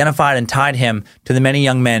when they identified and tied him to the many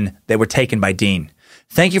young men that were taken by Dean.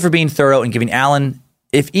 Thank you for being thorough and giving Alan,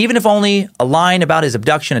 even if only a line about his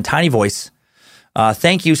abduction, a tiny voice.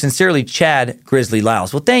 Thank you, sincerely, Chad Grizzly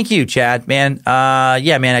Lyles. Well, thank you, Chad, man.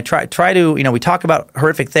 Man, I try to, we talk about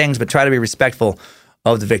horrific things, but try to be respectful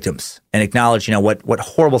of the victims and acknowledge, what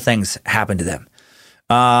horrible things happened to them.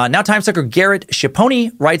 Now, Time Sucker Garrett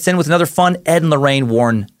Schiponi writes in with another fun Ed and Lorraine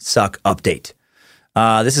Warren Suck update.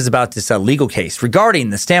 This is about this legal case regarding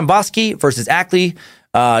the Stambovsky versus Ackley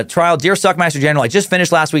trial. Dear Suckmaster General, I just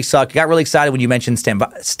finished last week's Suck. I got really excited when you mentioned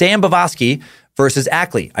Stambovsky versus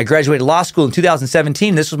Ackley. I graduated law school in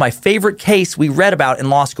 2017. This was my favorite case we read about in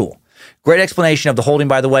law school. Great explanation of the holding,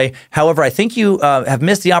 by the way. However, I think you have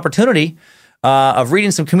missed the opportunity of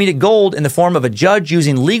reading some comedic gold in the form of a judge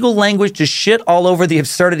using legal language to shit all over the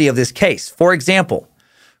absurdity of this case. For example,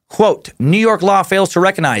 quote, New York law fails to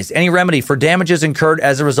recognize any remedy for damages incurred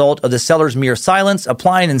as a result of the seller's mere silence,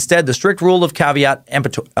 applying instead the strict rule of caveat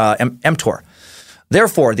emptor.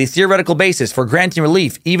 Therefore, the theoretical basis for granting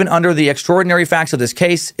relief, even under the extraordinary facts of this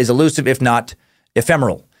case, is elusive, if not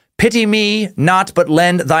ephemeral. Pity me not, but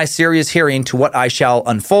lend thy serious hearing to what I shall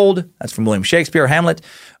unfold. That's from William Shakespeare, Hamlet.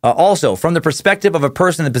 Also, from the perspective of a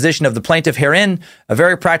person in the position of the plaintiff herein, a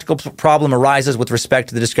very practical problem arises with respect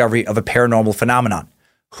to the discovery of a paranormal phenomenon.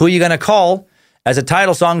 Who are you going to call? As a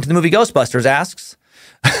title song to the movie Ghostbusters asks.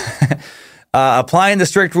 Applying the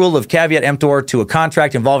strict rule of caveat emptor to a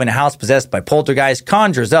contract involving a house possessed by poltergeist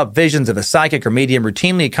conjures up visions of a psychic or medium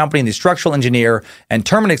routinely accompanying the structural engineer and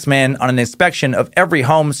Terminix man on an inspection of every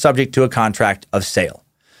home subject to a contract of sale.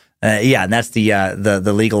 And that's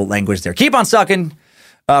the legal language there. Keep on sucking.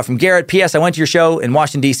 From Garrett, P.S. I went to your show in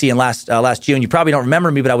Washington, D.C. in last June. You probably don't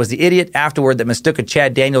remember me, but I was the idiot afterward that mistook a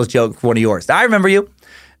Chad Daniels joke for one of yours. I remember you.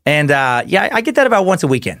 And I get that about once a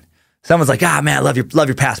weekend. Someone's like, man, I love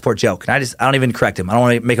your passport joke. And I don't even correct him. I don't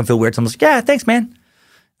want to make him feel weird. Someone's like, yeah, thanks, man.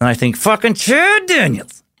 And I think, fucking Chad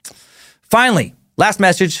Daniels. Finally, last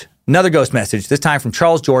message, another ghost message, this time from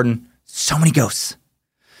Charles Jordan. So many ghosts.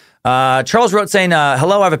 Charles wrote saying,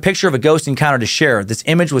 hello, I have a picture of a ghost encounter to share. This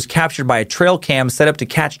image was captured by a trail cam set up to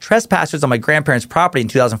catch trespassers on my grandparents' property in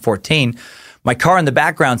 2014. My car in the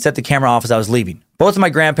background set the camera off as I was leaving. Both of my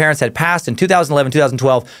grandparents had passed in 2011,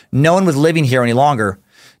 2012. No one was living here any longer.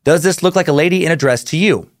 Does this look like a lady in a dress to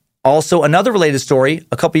you? Also, another related story.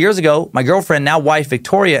 A couple years ago, my girlfriend, now wife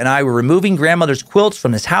Victoria, and I were removing grandmother's quilts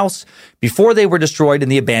from this house before they were destroyed in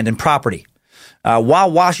the abandoned property.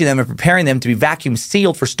 While washing them and preparing them to be vacuum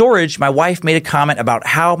sealed for storage, my wife made a comment about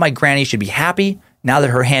how my granny should be happy now that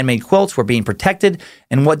her handmade quilts were being protected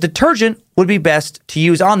and what detergent would be best to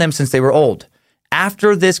use on them since they were old.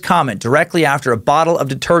 After this comment, directly after a bottle of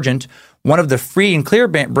detergent, one of the free and clear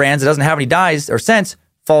brands that doesn't have any dyes or scents,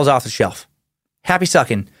 falls off the shelf. Happy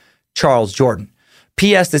sucking, Charles Jordan.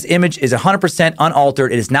 P.S. This image is 100%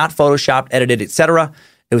 unaltered. It is not photoshopped, edited, etc.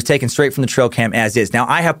 It was taken straight from the trail cam as is. Now,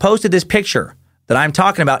 I have posted this picture that I'm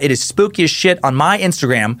talking about. It is spooky as shit on my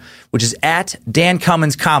Instagram, which is at Dan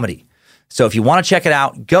Cummins Comedy. So if you want to check it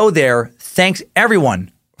out, go there. Thanks,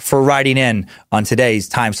 everyone, for writing in on today's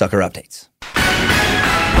Time Sucker Updates.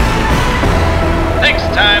 Thanks,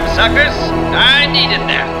 Time Suckers. I needed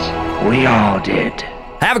that. We all did.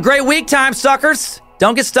 Have a great week, Time Suckers.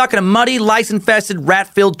 Don't get stuck in a muddy, lice-infested,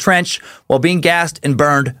 rat-filled trench while being gassed and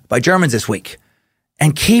burned by Germans this week.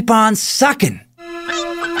 And keep on sucking.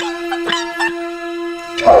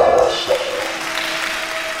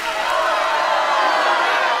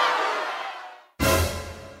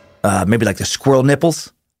 Maybe like the squirrel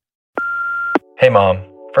nipples. Hey, Mom.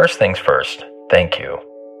 First things first, thank you.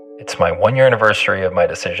 It's my 1-year anniversary of my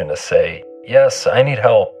decision to say, yes, I need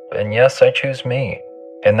help, and yes, I choose me.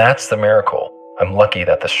 And that's the miracle. I'm lucky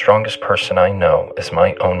that the strongest person I know is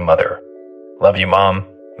my own mother. Love you, Mom.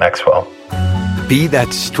 Maxwell. Be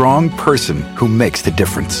that strong person who makes the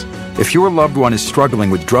difference. If your loved one is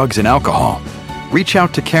struggling with drugs and alcohol, reach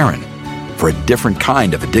out to Karen for a different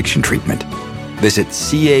kind of addiction treatment. Visit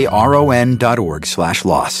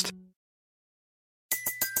caron.org/lost.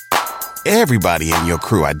 Everybody in your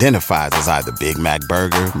crew identifies as either Big Mac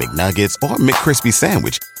Burger, McNuggets, or McCrispy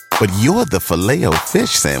Sandwich. But you're the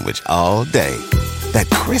Filet-O-Fish Sandwich all day. That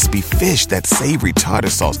crispy fish, that savory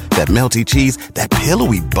tartar sauce, that melty cheese, that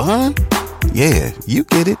pillowy bun. Yeah, you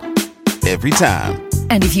get it. Every time.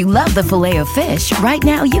 And if you love the Filet-O-Fish, right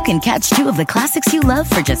now you can catch 2 of the classics you love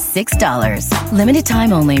for just $6. Limited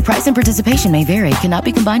time only. Price and participation may vary. Cannot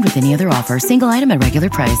be combined with any other offer. Single item at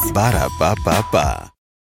regular price. Ba-da-ba-ba-ba.